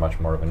 Alicia's much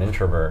more of an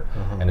introvert,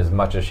 and as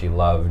much as she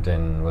loved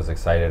and was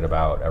excited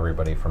about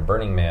everybody from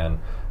Burning Man,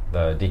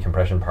 the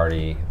decompression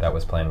party that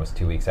was planned was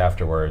 2 weeks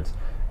afterwards,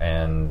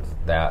 and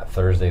that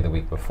Thursday the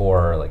week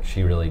before, like,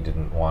 she really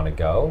didn't want to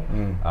go,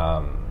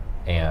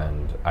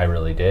 and I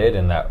really did,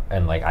 and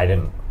like I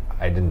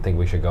didn't think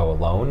we should go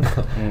alone,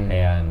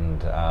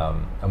 and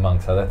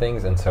amongst other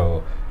things, and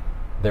so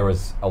there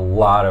was a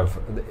lot of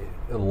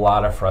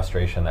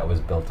frustration that was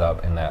built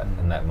up in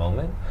that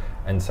moment.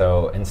 And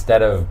so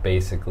instead of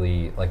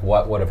basically, like,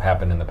 what would have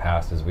happened in the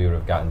past is we would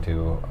have gotten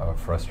to a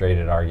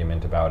frustrated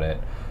argument about it.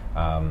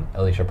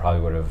 Alicia probably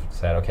would have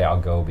said, okay,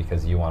 I'll go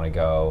because you want to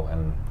go,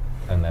 and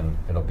then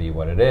it'll be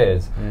what it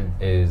is.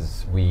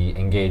 Is we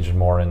engaged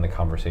more in the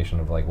conversation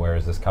of, like, where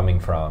is this coming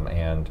from,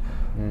 and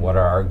what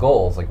are our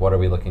goals, like, what are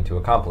we looking to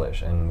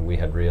accomplish? And we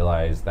had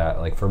realized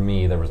that, like, for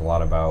me, there was a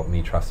lot about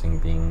me trusting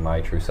being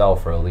my true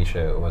self. For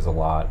Alicia, it was a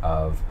lot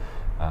of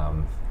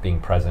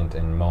being present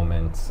in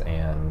moments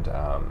and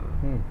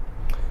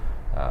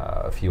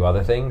a few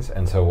other things.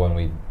 And so when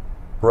we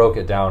broke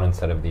it down,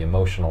 instead of the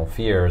emotional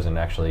fears, and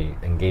actually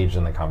engaged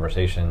in the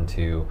conversation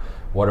to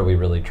what are we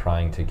really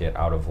trying to get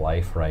out of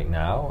life right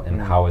now, and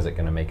how is it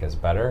going to make us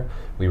better,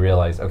 we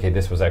realized, okay,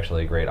 this was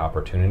actually a great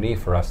opportunity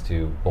for us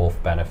to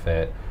both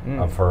benefit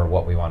for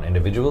what we want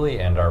individually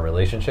and our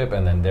relationship,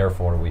 and then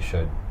therefore we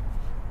should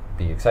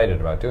be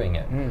excited about doing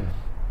it.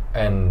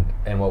 And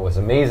what was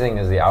amazing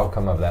is the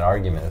outcome of that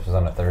argument. This was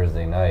on a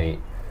Thursday night.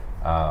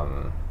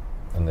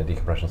 and the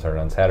decompression started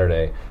on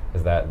Saturday,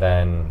 is that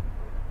then,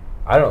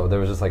 I don't know, there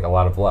was just like a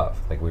lot of love.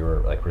 Like we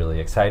were like really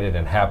excited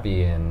and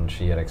happy, and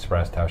she had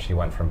expressed how she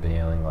went from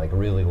feeling like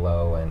really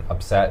low and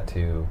upset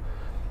to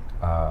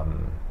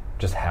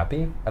just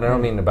happy. And I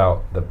don't mean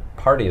about the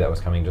party that was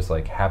coming, just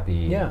like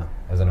happy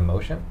as an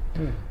emotion.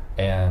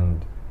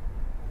 And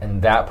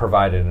that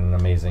provided an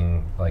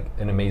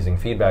amazing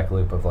feedback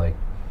loop of like,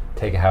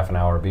 take a half an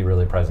hour, be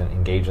really present,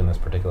 engage in this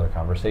particular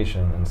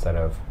conversation instead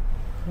of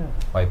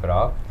wipe it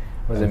off.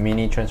 It was a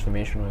mini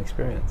transformational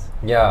experience.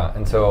 Yeah,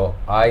 and so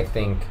I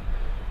think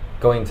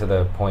going to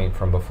the point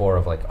from before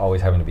of like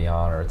always having to be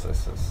on, or it's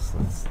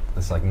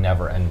this like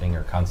never ending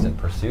or constant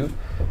pursuit,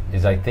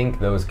 is I think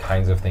those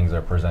kinds of things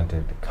are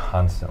presented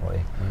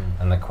constantly.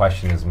 And the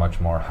question is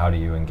much more, how do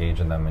you engage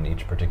in them in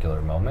each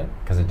particular moment?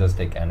 Because it does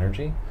take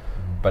energy.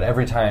 But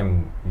every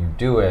time you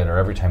do it, or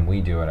every time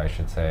we do it, I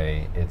should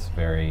say, it's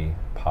very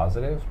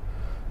positive.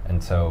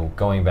 And so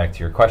going back to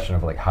your question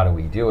of like, how do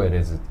we do it,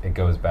 is it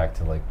goes back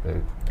to like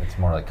it's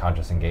more like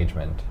conscious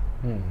engagement.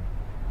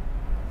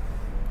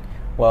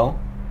 Well,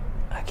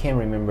 I can't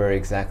remember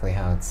exactly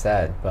how it's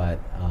said, but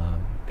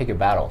pick your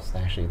battles,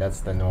 actually. That's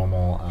the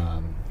normal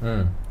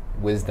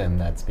wisdom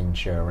that's being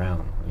shared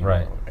around,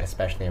 right? know,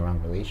 especially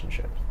around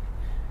relationships.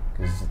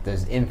 Because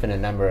there's infinite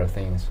number of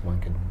things one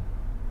could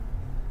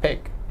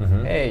pick.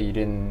 Hey, you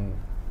didn't,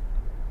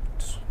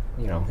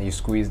 you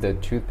squeeze the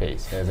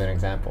toothpaste as an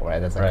example, right?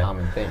 That's a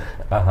common thing.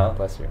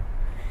 Bless you.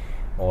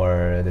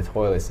 Or the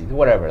toilet seat,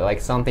 whatever, like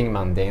something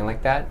mundane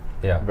like that.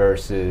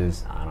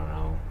 Versus, I don't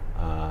know,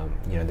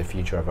 the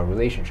future of a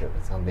relationship.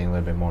 It's something a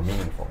little bit more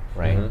meaningful,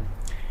 right?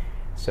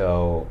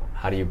 So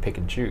how do you pick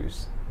and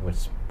choose?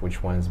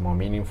 Which one is more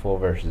meaningful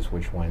versus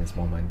which one is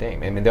more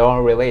mundane? I mean, they're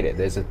all related.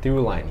 There's a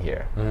through line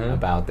here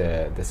about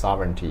the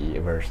sovereignty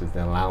versus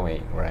the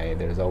allowing, right?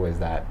 There's always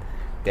that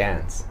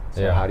dance.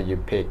 So how do you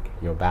pick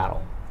your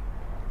battle?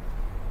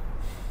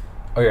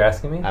 Oh, you're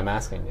asking me? I'm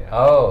asking you.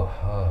 Oh.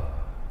 How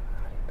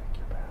do you pick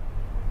your battle?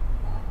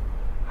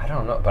 I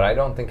don't know, but I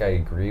don't think I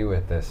agree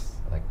with this,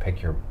 like,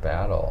 pick your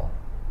battle.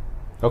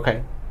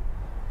 Okay.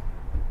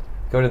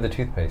 Go to the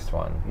toothpaste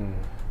one.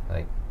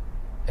 Like,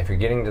 if you're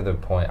getting to the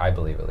point, I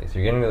believe at least,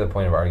 you're getting to the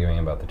point of arguing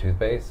about the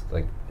toothpaste,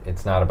 like,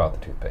 it's not about the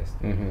toothpaste.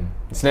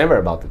 It's never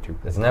about the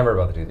toothpaste. It's never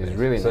about the toothpaste. It's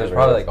really so there's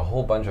probably like a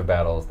whole bunch of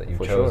battles that you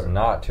chose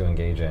not to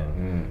engage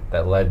in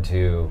that led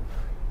to,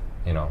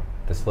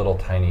 this little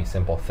tiny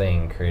simple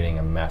thing creating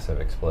a massive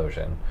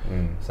explosion.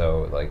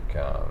 So like,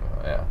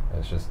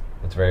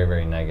 it's very,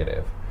 very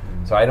negative.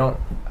 So I don't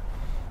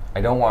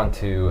want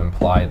to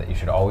imply that you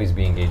should always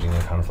be engaging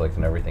in conflict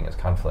and everything is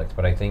conflict,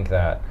 but I think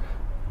that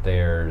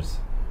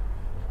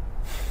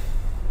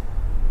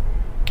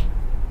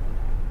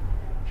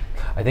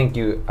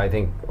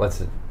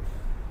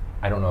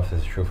I don't know if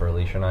this is true for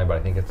Alicia and I, but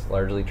I think it's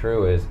largely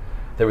true, is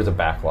there was a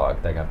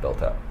backlog that got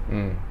built up.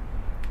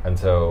 And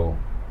so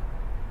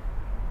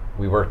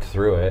we worked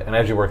through it, and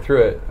as you work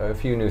through it, a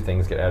few new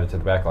things get added to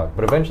the backlog.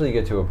 But eventually you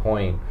get to a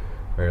point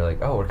where you're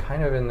like, oh, we're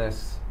kind of in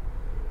this,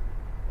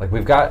 like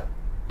we've got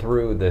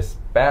through this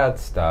bad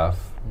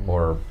stuff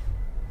or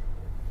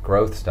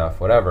growth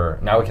stuff, whatever.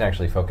 Now we can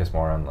actually focus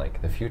more on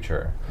like the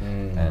future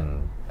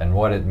and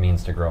what it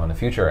means to grow in the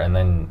future, and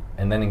then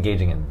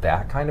engaging in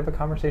that kind of a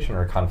conversation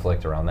or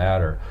conflict around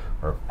that, or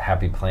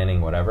happy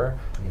planning, whatever.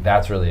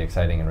 That's really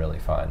exciting and really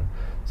fun.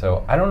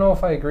 So I don't know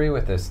if I agree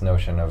with this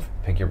notion of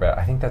pick your battle.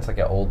 I think that's like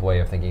an old way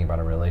of thinking about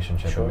a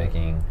relationship and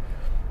making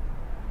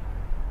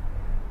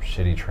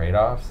shitty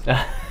trade-offs.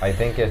 I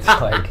think it's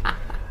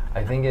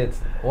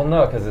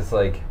no, because it's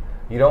like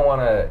you don't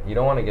want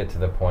to get to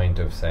the point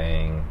of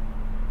saying,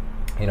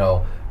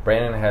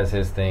 Brandon has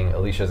his thing,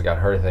 Alicia's got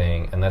her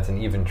thing, and that's an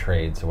even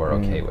trade, so we're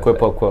okay with quid it.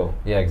 pro quo.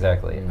 Yeah,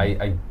 exactly.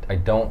 I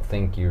don't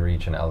think you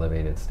reach an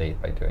elevated state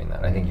by doing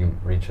that. I think you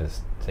reach a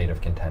state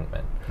of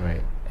contentment.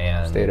 Right.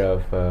 And state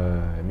of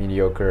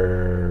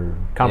mediocre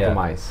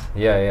compromise.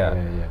 Yeah.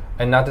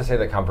 And not to say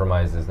that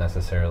compromise is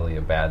necessarily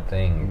a bad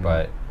thing,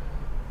 but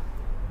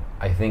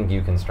I think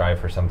you can strive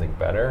for something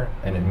better,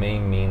 and it may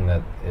mean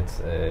that it's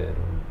a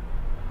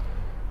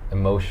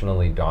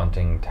emotionally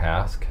daunting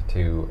task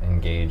to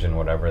engage in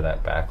whatever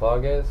that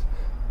backlog is,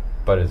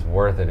 but it's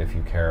worth it if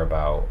you care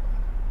about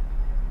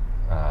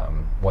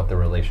what the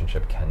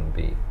relationship can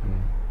be.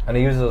 And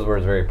I use those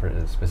words very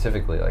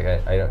specifically. Like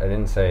I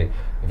didn't say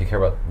if you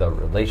care about the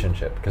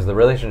relationship, because the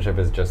relationship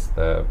is just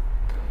the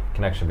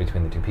connection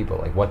between the two people.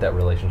 Like what that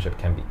relationship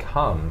can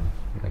become,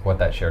 like what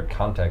that shared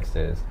context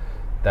is,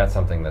 that's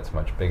something that's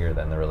much bigger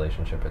than the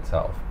relationship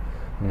itself.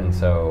 And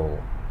so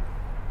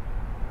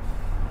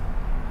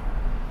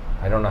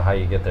I don't know how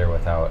you get there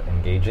without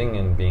engaging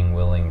and being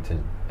willing to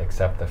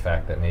accept the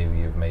fact that maybe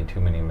you've made too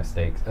many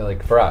mistakes.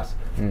 Like for us,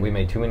 we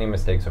made too many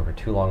mistakes over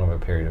too long of a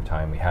period of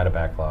time. We had a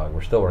backlog.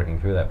 We're still working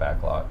through that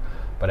backlog.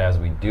 But as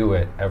we do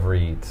it,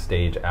 every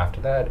stage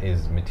after that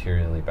is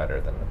materially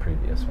better than the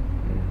previous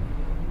one.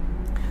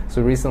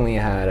 So recently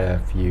I had a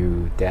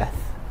few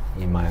deaths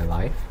in my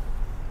life.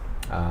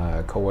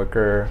 A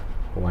coworker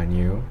who I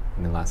knew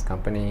in the last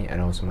company,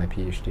 and also my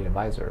PhD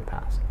advisor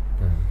passed.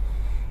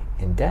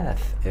 in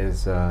death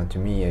is to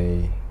me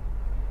a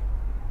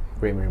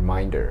great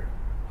reminder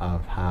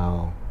of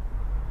how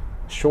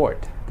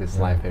short this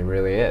life it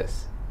really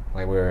is.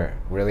 Like we're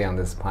really on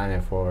this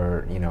planet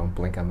for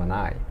blink of an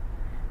eye.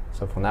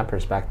 So from that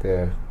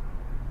perspective,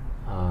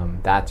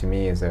 that to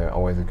me is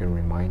always a good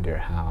reminder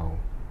how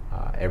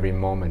every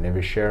moment,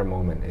 every shared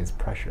moment is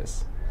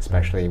precious,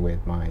 especially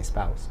with my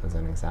spouse as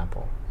an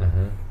example.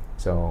 Mm-hmm.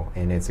 So,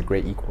 and it's a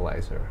great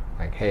equalizer.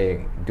 Like,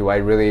 hey, do I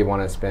really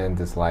want to spend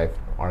this life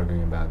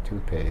arguing about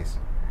toothpaste,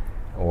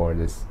 or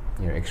this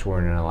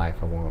extraordinary life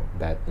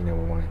that we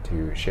wanted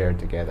to share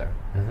together?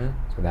 Mm-hmm.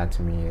 So that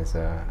to me is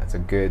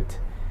a good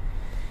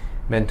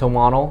mental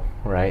model,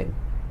 right?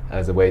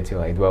 As a way to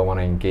like, do I want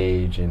to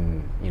engage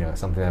in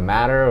something that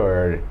matter,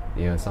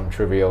 or some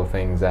trivial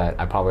things that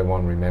I probably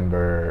won't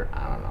remember,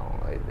 I don't know,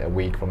 like a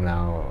week from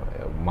now,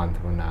 a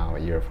month from now, a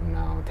year from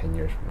now, 10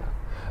 years from now.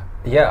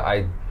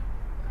 Yeah,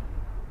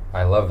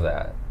 I love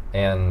that.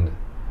 And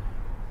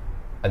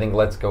I think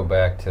let's go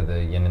back to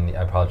the yin and the,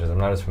 I apologize, I'm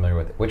not as familiar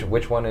with it.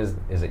 Which one is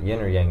it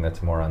yin or yang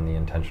that's more on the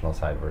intentional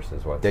side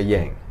versus what? The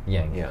yang.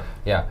 Yang. Yeah.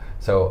 Yeah.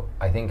 So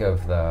I think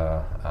of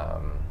the,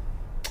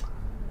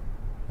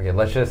 okay,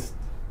 let's just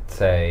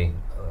say,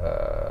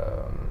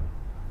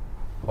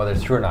 whether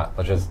it's true or not,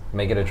 let's just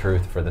make it a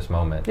truth for this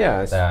moment.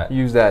 Yeah,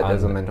 use that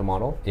as a mental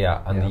model.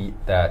 Yeah,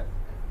 that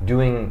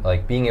doing,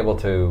 like being able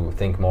to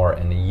think more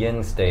in the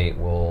yin state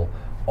will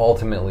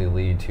ultimately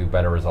lead to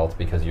better results,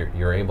 because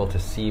you're able to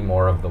see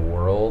more of the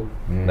world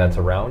that's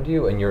around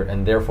you,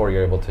 and therefore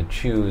you're able to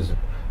choose.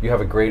 You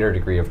have a greater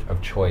degree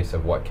of choice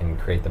of what can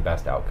create the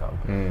best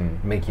outcome,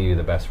 make you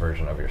the best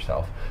version of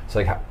yourself. So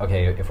like,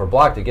 okay, if we're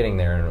blocked at getting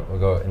there, and we'll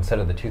go, instead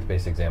of the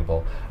toothpaste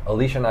example,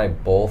 Alicia and I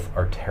both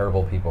are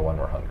terrible people when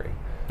we're hungry.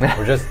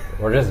 We're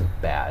just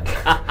bad.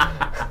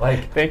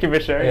 Like, thank you for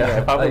sharing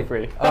that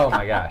publicly. Oh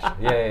my gosh,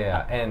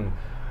 yeah. And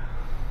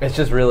it's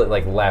just really,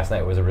 like, last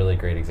night was a really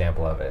great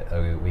example of it.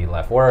 We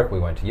left work, we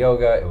went to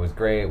yoga, it was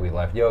great. We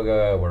left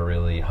yoga, we're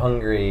really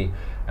hungry,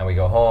 and we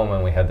go home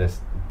and we had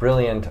this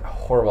brilliant,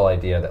 horrible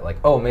idea that, like,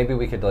 oh, maybe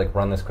we could like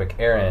run this quick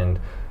errand,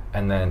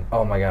 and then,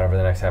 oh my god, over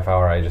the next half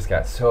hour I just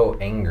got so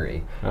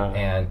angry.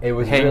 And it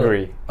was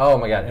hangry. Oh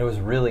my god, it was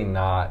really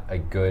not a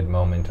good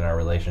moment in our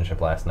relationship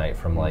last night,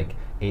 from like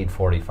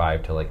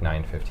 8:45 to like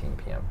 9:15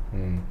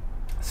 p.m.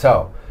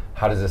 So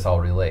how does this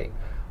all relate?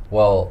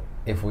 Well,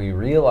 if we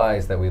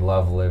realize that we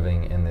love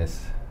living in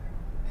this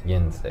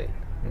yin state,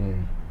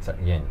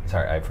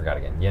 sorry, I forgot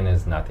again. Yin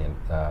is not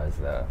is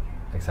the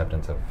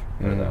acceptance of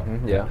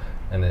yeah,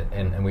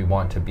 and we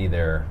want to be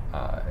there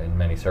in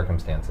many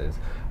circumstances.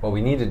 What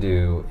we need to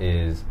do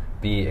is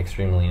be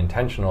extremely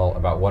intentional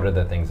about what are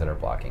the things that are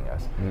blocking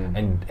us,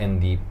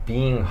 and the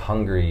being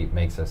hungry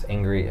makes us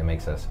angry. It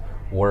makes us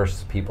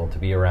worse people to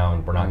be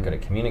around. We're not good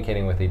at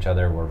communicating with each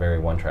other. We're very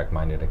one-track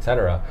minded,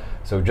 etc.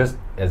 So just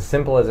as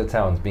simple as it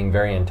sounds, being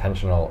very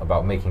intentional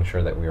about making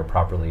sure that we are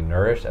properly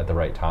nourished at the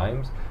right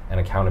times, and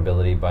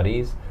accountability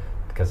buddies,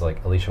 because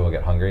like Alicia will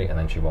get hungry and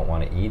then she won't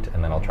want to eat,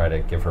 and then I'll try to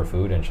give her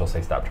food and she'll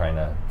say, stop trying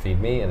to feed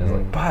me, and it's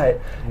like,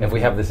 but if we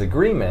have this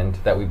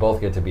agreement that we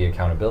both get to be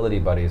accountability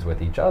buddies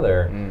with each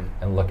other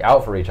and look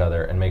out for each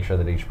other and make sure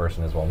that each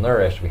person is well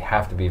nourished, we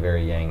have to be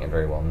very yang and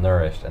very well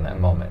nourished in that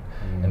moment.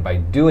 And by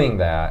doing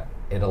that,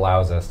 it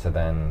allows us to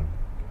then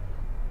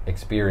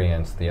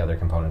experience the other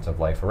components of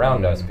life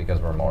around us, because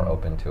we're more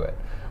open to it.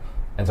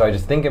 And so I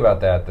just think about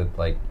that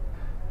like,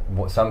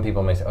 some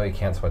people may say, oh, you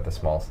can't sweat the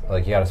small,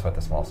 like you got to sweat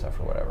the small stuff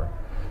or whatever.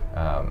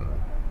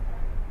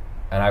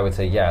 And I would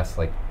say, yes,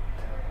 like,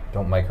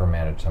 don't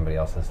micromanage somebody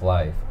else's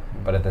life.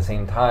 But at the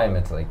same time,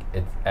 it's like,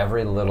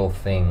 every little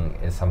thing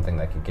is something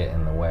that could get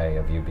in the way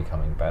of you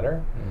becoming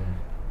better.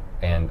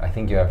 And I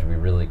think you have to be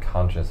really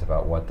conscious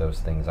about what those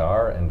things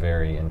are, and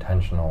very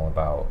intentional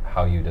about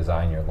how you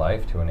design your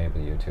life to enable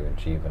you to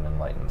achieve an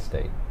enlightened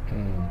state.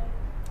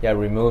 Yeah,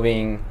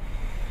 removing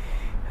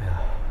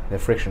the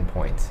friction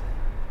points.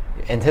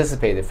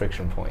 Anticipate the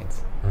friction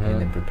points,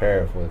 and then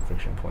prepare for the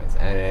friction points,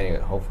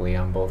 and hopefully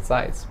on both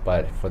sides.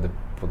 But for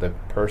the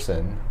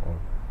person, or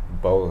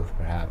both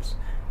perhaps,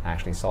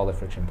 actually solve the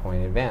friction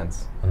point in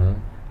advance.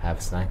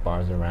 Have snack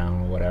bars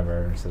around,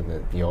 whatever, so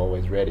that you're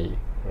always ready,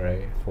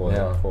 right? For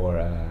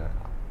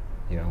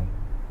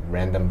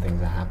random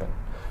things that happen.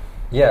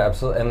 Yeah,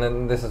 absolutely. And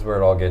then this is where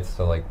it all gets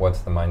to, like,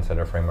 what's the mindset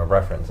or frame of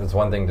reference? It's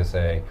one thing to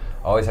say,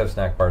 always have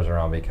snack bars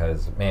around,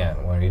 because,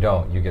 man, when you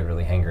don't, you get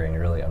really hangry and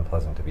you're really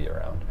unpleasant to be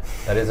around.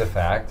 That is a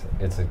fact.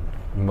 It's a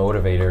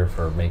motivator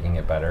for making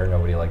it better.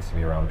 Nobody likes to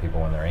be around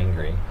people when they're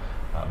angry.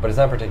 But it's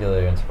not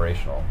particularly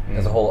inspirational.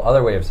 There's a whole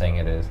other way of saying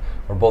it is,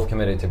 we're both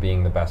committed to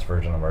being the best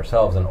version of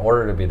ourselves. In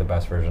order to be the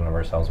best version of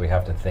ourselves, we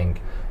have to think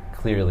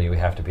clearly. We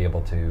have to be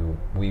able to,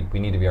 we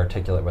need to be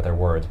articulate with our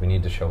words. We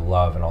need to show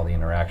love in all the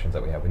interactions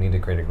that we have. We need to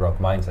create a growth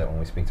mindset when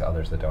we speak to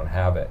others that don't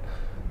have it.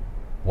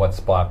 What's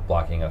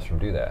blocking us from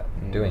doing that?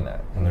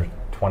 And there's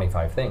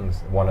 25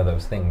 things. One of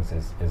those things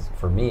is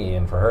for me,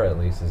 and for her at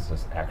least, is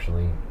just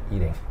actually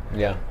eating.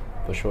 Yeah,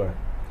 for sure.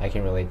 I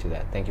can relate to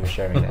that. Thank you for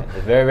sharing that.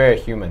 It's very, very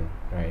human,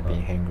 right?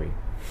 Being hangry.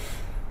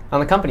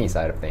 On the company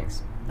side of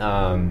things,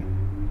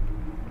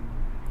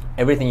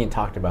 everything you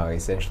talked about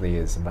essentially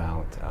is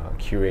about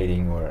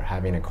curating or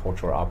having a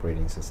cultural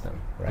operating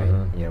system, right?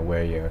 You know,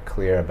 where you're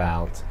clear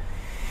about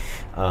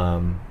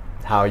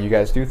how you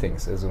guys do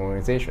things as an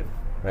organization,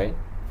 right?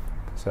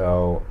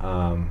 So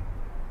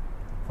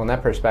from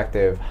that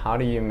perspective, how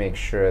do you make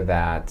sure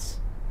that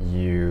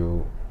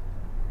you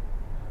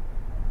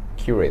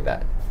curate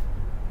that?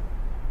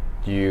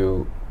 Do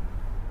you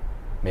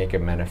make a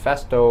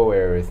manifesto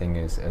where everything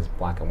is as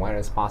black and white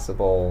as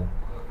possible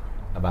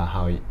about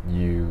how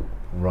you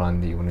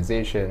run the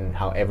organization,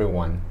 how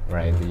everyone,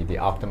 right, the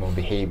optimal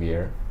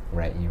behavior,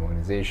 right, in your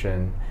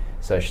organization,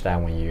 such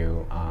that when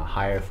you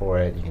hire for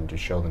it, you can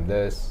just show them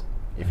this.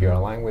 If you're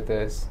aligned with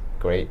this,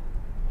 great,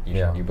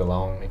 you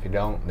belong. If you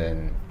don't,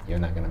 then you're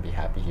not going to be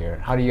happy here.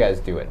 How do you guys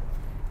do it?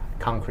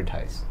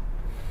 Concretize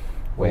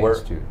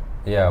ways to.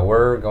 Yeah,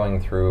 we're going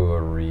through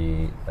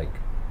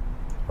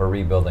we're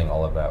rebuilding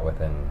all of that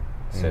within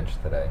Stitch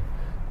today.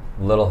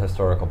 Little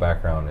historical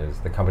background is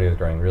the company was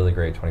growing really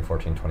great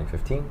 2014,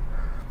 2015.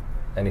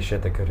 Any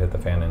shit that could hit the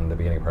fan in the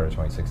beginning part of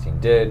 2016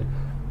 did.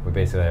 We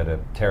basically had to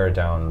tear it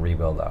down and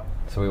rebuild up.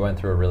 So we went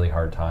through a really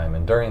hard time,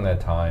 and during that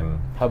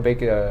time... How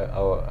big,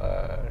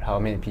 how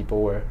many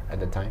people were at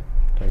the time,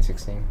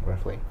 2016,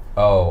 roughly?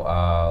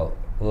 A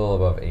little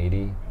above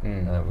 80,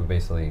 and then we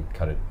basically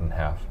cut it in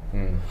half.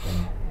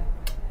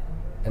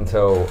 And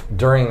so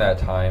during that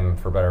time,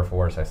 for better or for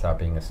worse, I stopped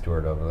being a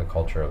steward over the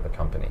culture of the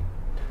company.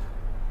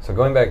 So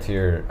going back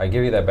to I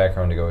give you that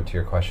background to go to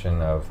your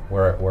question of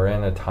we're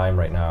in a time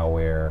right now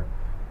where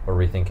we're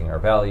rethinking our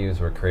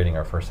values, we're creating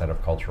our first set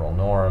of cultural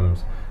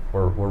norms,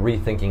 we're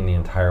rethinking the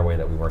entire way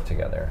that we work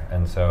together.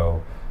 And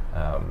so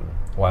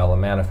while a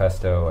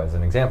manifesto, as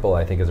an example,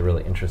 I think is a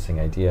really interesting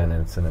idea and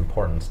it's an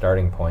important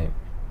starting point,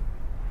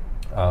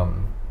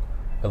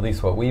 at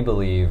least what we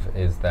believe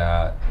is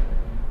that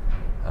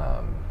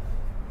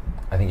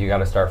I think you got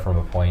to start from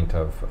a point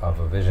of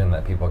a vision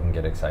that people can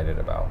get excited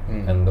about.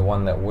 And the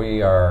one that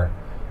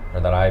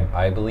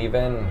I believe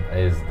in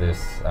is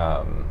this,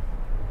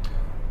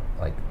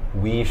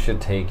 we should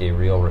take a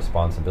real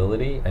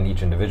responsibility, and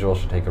each individual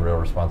should take a real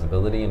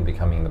responsibility in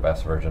becoming the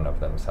best version of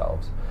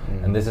themselves.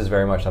 And this is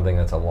very much something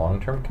that's a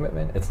long-term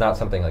commitment. It's not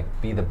something like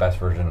be the best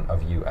version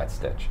of you at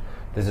Stitch.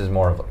 This is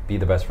more of be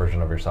the best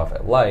version of yourself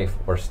at life,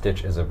 where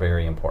Stitch is a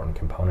very important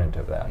component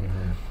of that.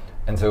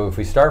 And so if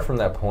we start from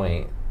that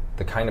point,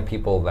 the kind of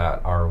people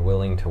that are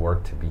willing to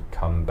work to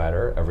become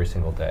better every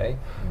single day,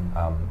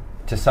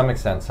 to some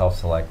extent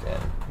self-select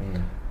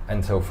in.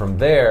 And so from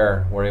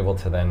there, we're able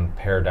to then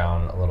pare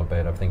down a little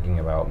bit of thinking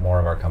about more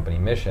of our company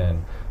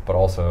mission, but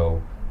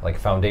also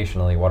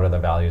foundationally, what are the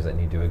values that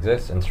need to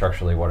exist, and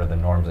structurally, what are the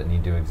norms that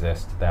need to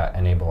exist that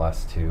enable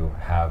us to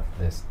have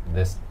this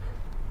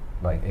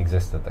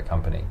exist at the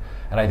company.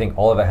 And I think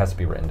all of that has to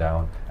be written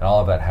down, and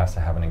all of that has to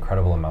have an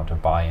incredible amount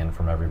of buy-in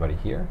from everybody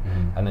here.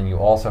 And then you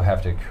also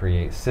have to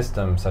create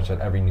systems such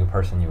that every new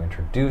person you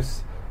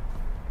introduce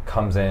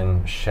comes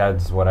in,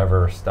 sheds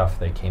whatever stuff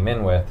they came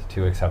in with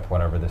to accept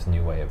whatever this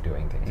new way of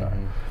doing things are.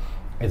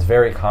 It's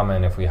very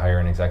common if we hire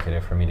an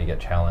executive for me to get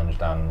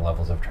challenged on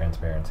levels of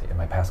transparency. In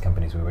my past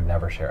companies, we would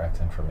never share X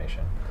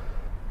information.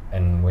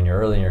 And when you're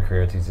early in your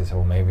career, it's easy to say,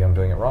 well, maybe I'm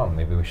doing it wrong.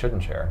 Maybe we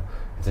shouldn't share.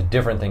 It's a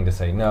different thing to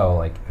say,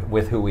 no,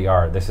 with who we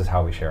are, this is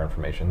how we share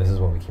information. This is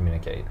what we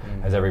communicate.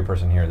 As every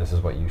person here, this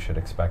is what you should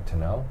expect to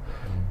know.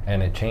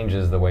 And it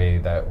changes the way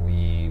that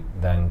we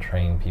then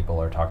train people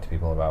or talk to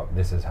people about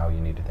this is how you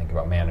need to think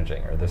about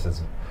managing, or this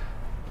is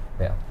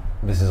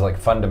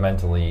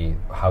fundamentally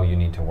how you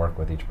need to work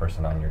with each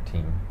person on your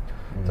team.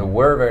 So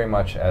we're very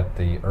much at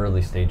the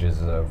early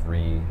stages of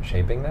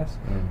reshaping this,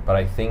 but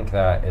I think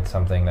that it's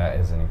something that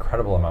is an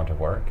incredible amount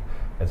of work.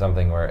 It's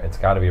something where it's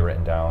got to be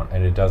written down,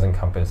 and it does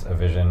encompass a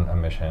vision, a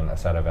mission, a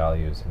set of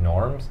values,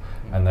 norms,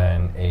 and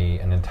then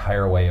an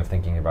entire way of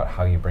thinking about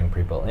how you bring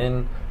people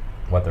in,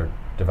 what their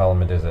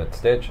development is at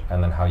Stitch,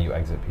 and then how you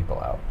exit people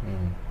out.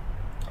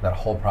 That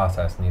whole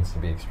process needs to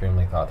be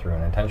extremely thought through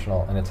and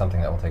intentional, and it's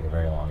something that will take a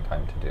very long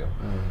time to do.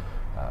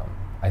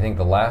 I think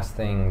the last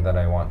thing that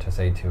I want to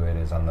say to it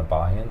is on the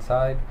buy-in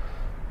side.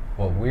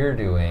 What we're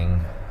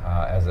doing,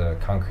 as a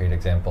concrete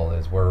example,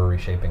 is we're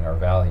reshaping our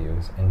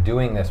values. In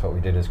doing this, what we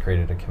did is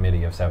created a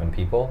committee of 7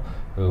 people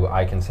who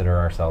I consider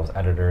ourselves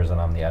editors, and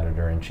I'm the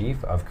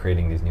editor-in-chief of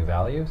creating these new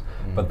values.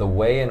 But the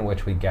way in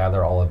which we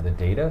gather all of the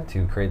data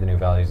to create the new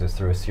values is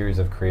through a series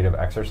of creative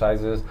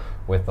exercises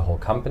with the whole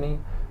company,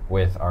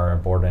 with our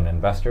board and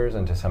investors,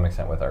 and to some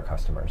extent with our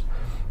customers.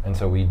 And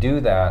so we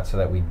do that so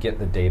that we get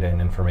the data and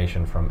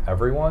information from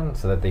everyone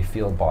so that they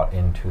feel bought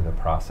into the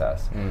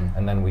process.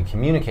 And then we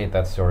communicate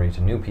that story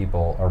to new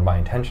people, or my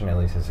intention at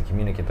least is to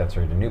communicate that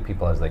story to new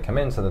people as they come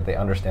in, so that they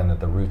understand that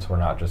the roots were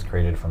not just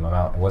created from a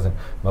mountain. It wasn't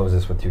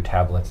Moses with 2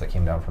 tablets that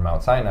came down from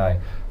Mount Sinai,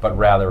 but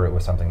rather it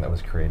was something that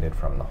was created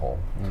from the whole.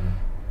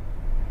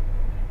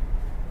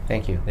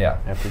 Thank you. Yeah.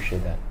 I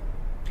appreciate that.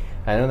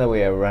 I know that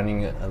we are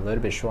running a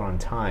little bit short on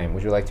time.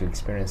 Would you like to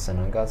experience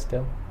Sananga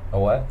still? A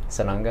what?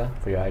 Sananga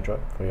for your eye drop,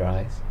 for your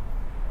eyes.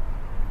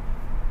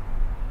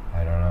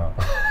 I don't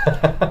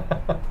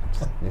know.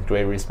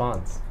 Great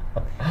response.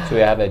 So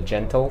we have a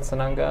gentle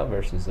Sananga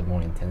versus a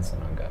more intense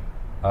Sananga.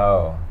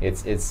 Oh.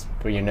 It's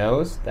for your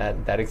nose,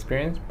 that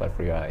experience, but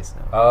for your eyes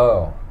now.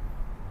 Oh.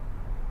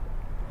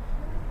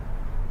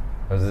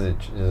 Does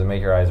it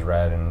make your eyes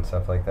red and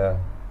stuff like that?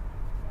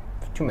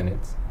 For 2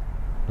 minutes.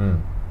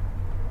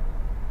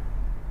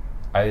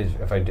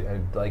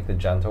 I'd like the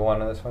gentle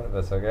one on this one, if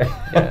that's okay.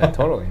 Yeah,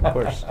 totally, of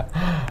course.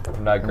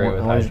 I'm not great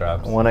with eye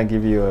drops. I want to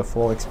give you a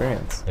full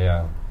experience.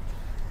 Yeah.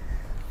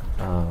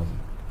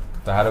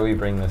 So how do we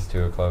bring this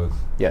to a close?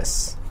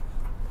 Yes.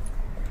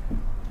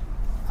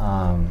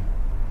 So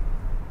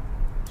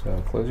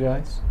close your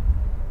eyes.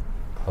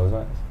 Close my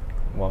eyes?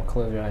 Well,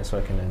 close your eyes so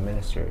I can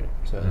administer it.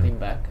 So lean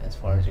back as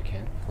far as you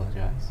can. Close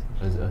your eyes.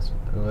 Close us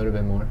a little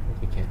bit more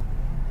if you can.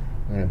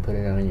 I'm going to put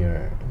it on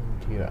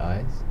to your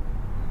eyes.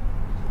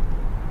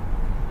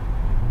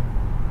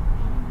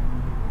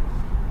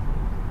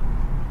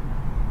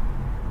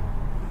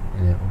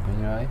 And then open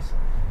your eyes.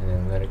 And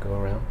then let it go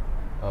around.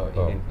 Oh, it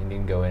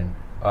didn't go in.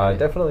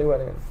 Definitely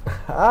went in.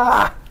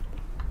 Ah!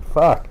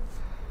 Fuck.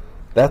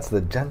 That's the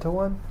gentle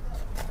one?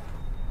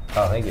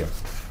 Oh, thank you.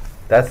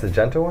 That's the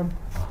gentle one?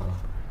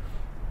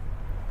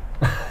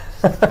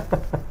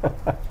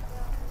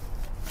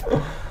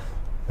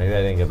 Maybe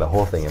I didn't get the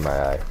whole thing in my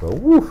eye. But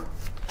woo!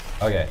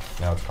 Okay,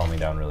 now it's calming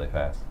down really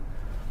fast.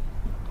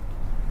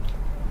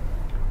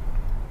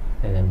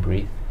 And then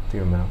breathe through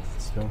your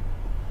mouth still.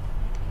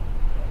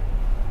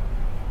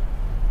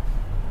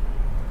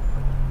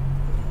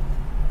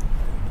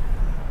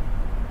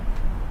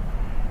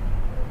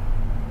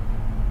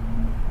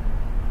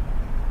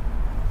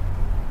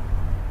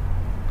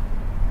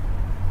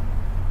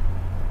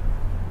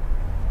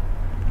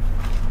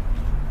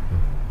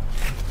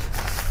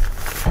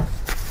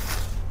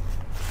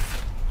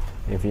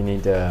 If you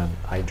need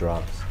eye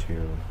drops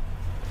to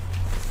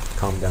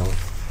calm down,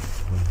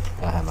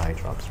 I have eye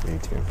drops for you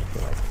too, if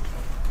you like.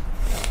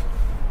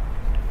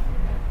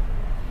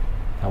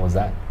 How was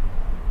that?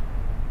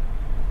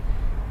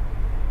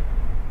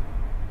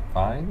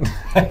 Fine,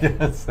 I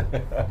guess.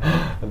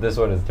 This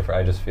one is different.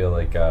 I just feel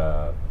like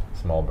a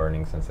small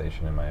burning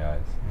sensation in my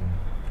eyes.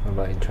 What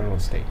about internal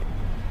state?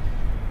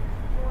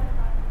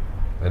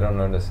 I don't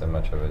notice that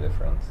much of a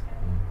difference.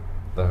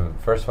 The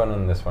first one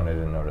and this one, I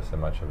didn't notice that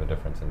much of a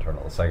difference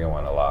internal. The second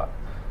one, a lot.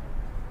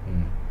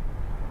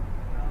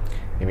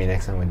 Maybe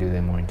next time we do the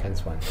more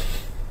intense one.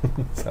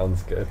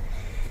 Sounds good.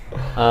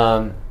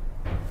 So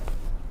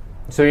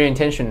your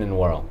intention in the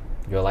world,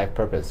 your life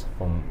purpose,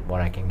 from what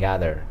I can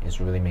gather,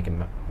 is really make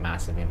a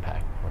massive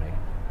impact, right?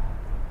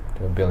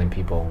 To 1 billion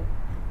people,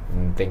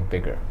 and think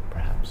bigger,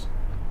 perhaps.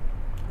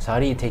 So how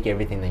do you take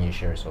everything that you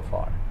share so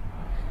far?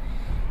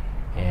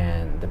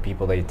 And the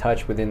people that you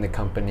touch within the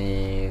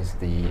companies,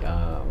 we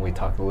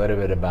talked a little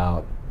bit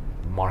about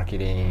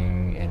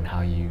marketing and how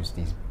you use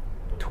these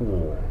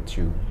tools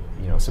to,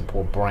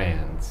 support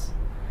brands.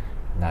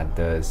 And that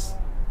does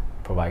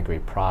provide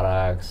great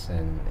products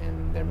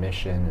and their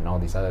mission and all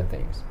these other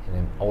things, and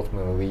then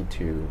ultimately lead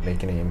to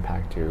making an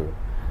impact to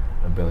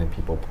 1 billion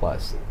people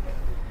plus.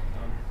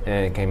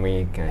 And can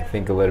I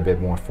think a little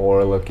bit more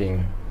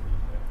forward-looking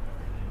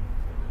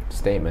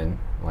statement?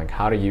 Like,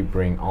 how do you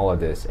bring all of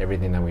this,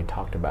 everything that we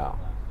talked about,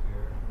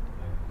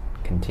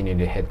 continue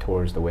to head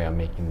towards the way of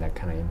making that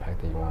kind of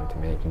impact that you wanted to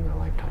make in your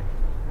lifetime?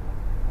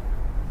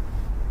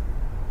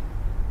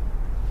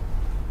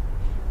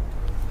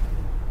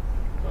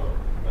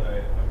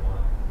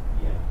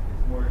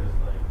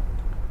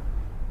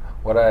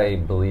 What I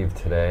believe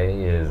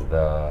today is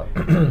the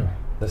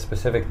the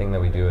specific thing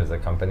that we do as a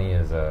company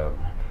is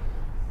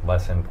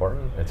less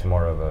important. It's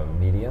more of a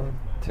medium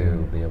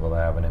to be able to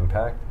have an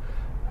impact.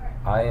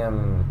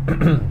 I'm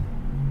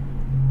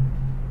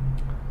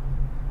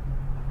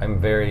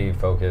very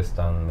focused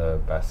on the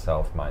best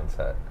self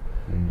mindset.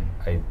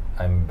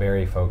 I'm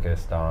very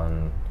focused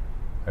on,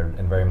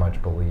 and very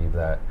much believe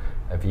that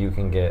if you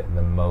can get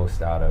the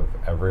most out of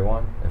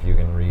everyone, if you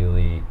can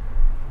really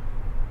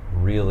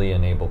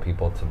enable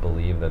people to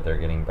believe that they're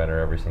getting better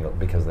every single,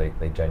 because they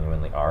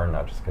genuinely are,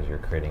 not just because you're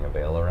creating a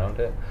veil around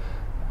it.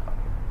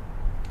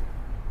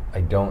 I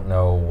don't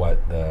know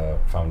what the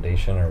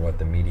foundation or what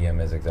the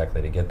medium is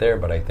exactly to get there,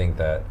 but I think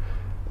that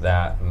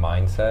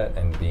mindset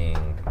and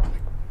being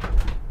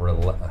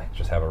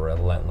just have a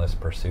relentless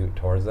pursuit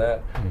towards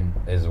that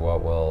is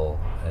what will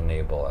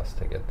enable us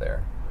to get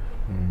there.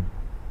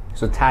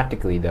 So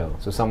tactically though,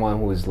 so someone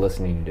who is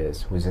listening to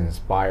this, who's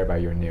inspired by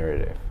your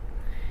narrative,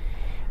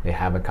 they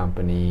have a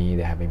company,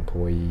 they have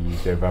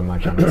employees, they're very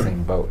much on the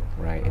same boat,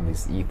 right? In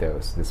this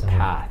ethos, this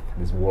path,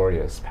 this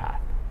warrior's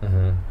path.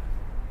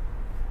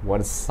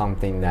 What is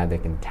something that they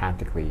can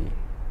tactically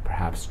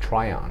perhaps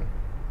try on?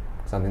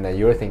 Something that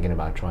you're thinking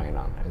about trying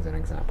on, as an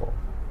example,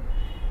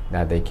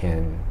 that they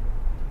can,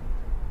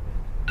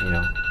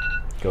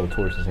 go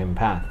towards the same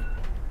path.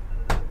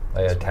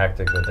 Like a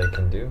tactic that they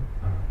can do?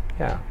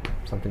 Yeah,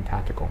 something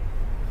tactical.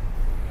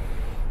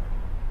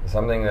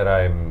 Something that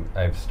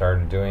I've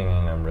started doing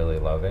and I'm really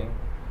loving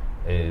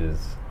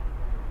is,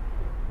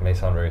 it may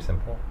sound very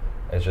simple,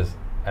 it's just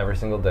every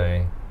single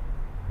day,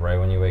 right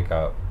when you wake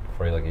up,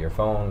 before you look at your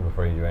phone,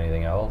 before you do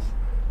anything else,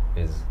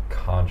 is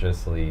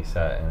consciously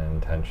set an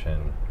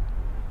intention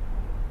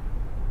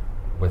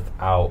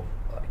without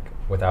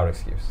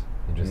excuse.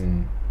 You just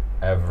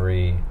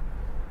every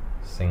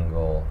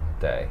single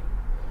day,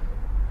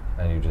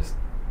 and you just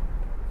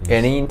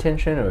any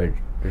intention, or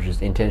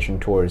just intention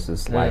towards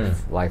this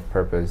life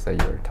purpose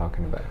that you're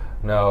talking about?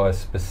 No, a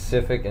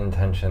specific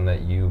intention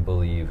that you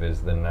believe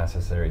is the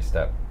necessary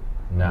step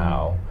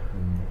now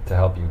to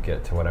help you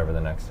get to whatever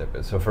the next step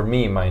is. So for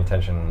me, my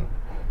intention,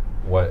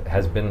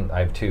 I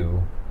have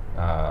two,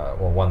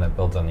 one that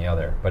builds on the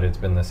other, but it's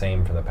been the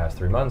same for the past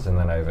 3 months, and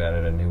then I've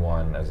added a new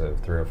one as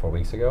of 3 or 4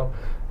 weeks ago.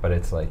 But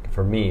it's like,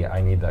 for me,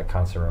 I need that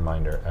constant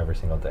reminder every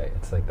single day.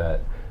 It's like that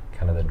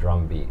kind of the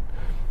drum beat.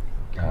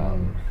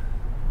 And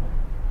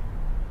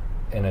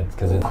it's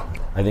because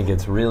I think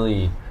it's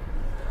really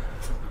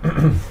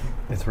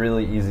it's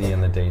really easy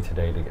in the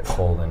day-to-day to get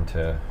pulled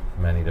into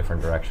many different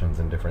directions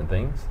and different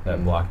things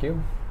that block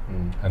you.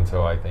 And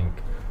so I think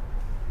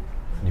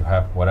you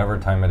have, whatever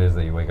time it is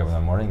that you wake up in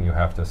the morning, you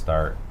have to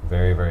start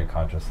very, very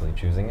consciously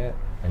choosing it.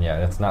 And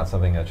yeah, it's not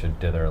something that should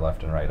dither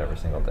left and right every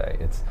single day.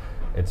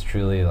 It's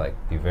truly like,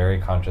 be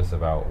very conscious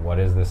about what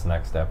is this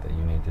next step that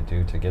you need to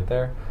do to get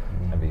there,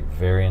 and be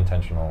very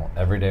intentional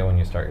every day when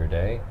you start your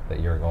day that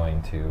you're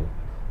going to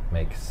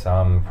make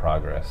some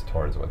progress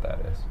towards what that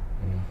is.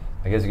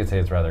 I guess you could say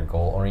it's rather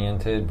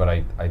goal-oriented, but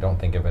I don't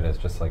think of it as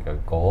just like a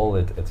goal.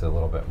 It's a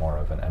little bit more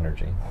of an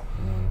energy.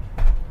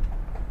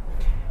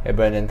 Hey,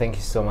 Brendan, thank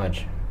you so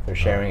much for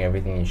sharing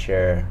everything you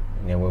share.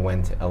 We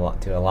went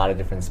to a lot of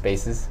different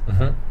spaces.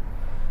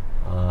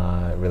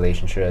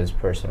 Relationships,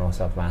 personal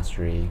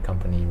self-mastery,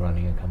 company,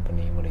 running a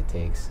company, what it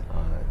takes.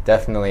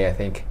 Definitely, I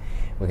think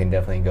we can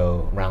definitely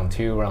go round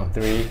 2, round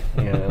 3,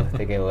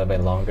 take it a little bit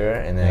longer,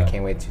 and then I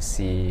can't wait to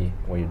see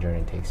where your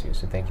journey takes you.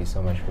 So thank you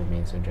so much for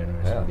being so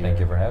generous. Yeah, thank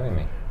you for having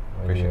me.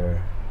 With your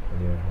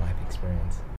life experience.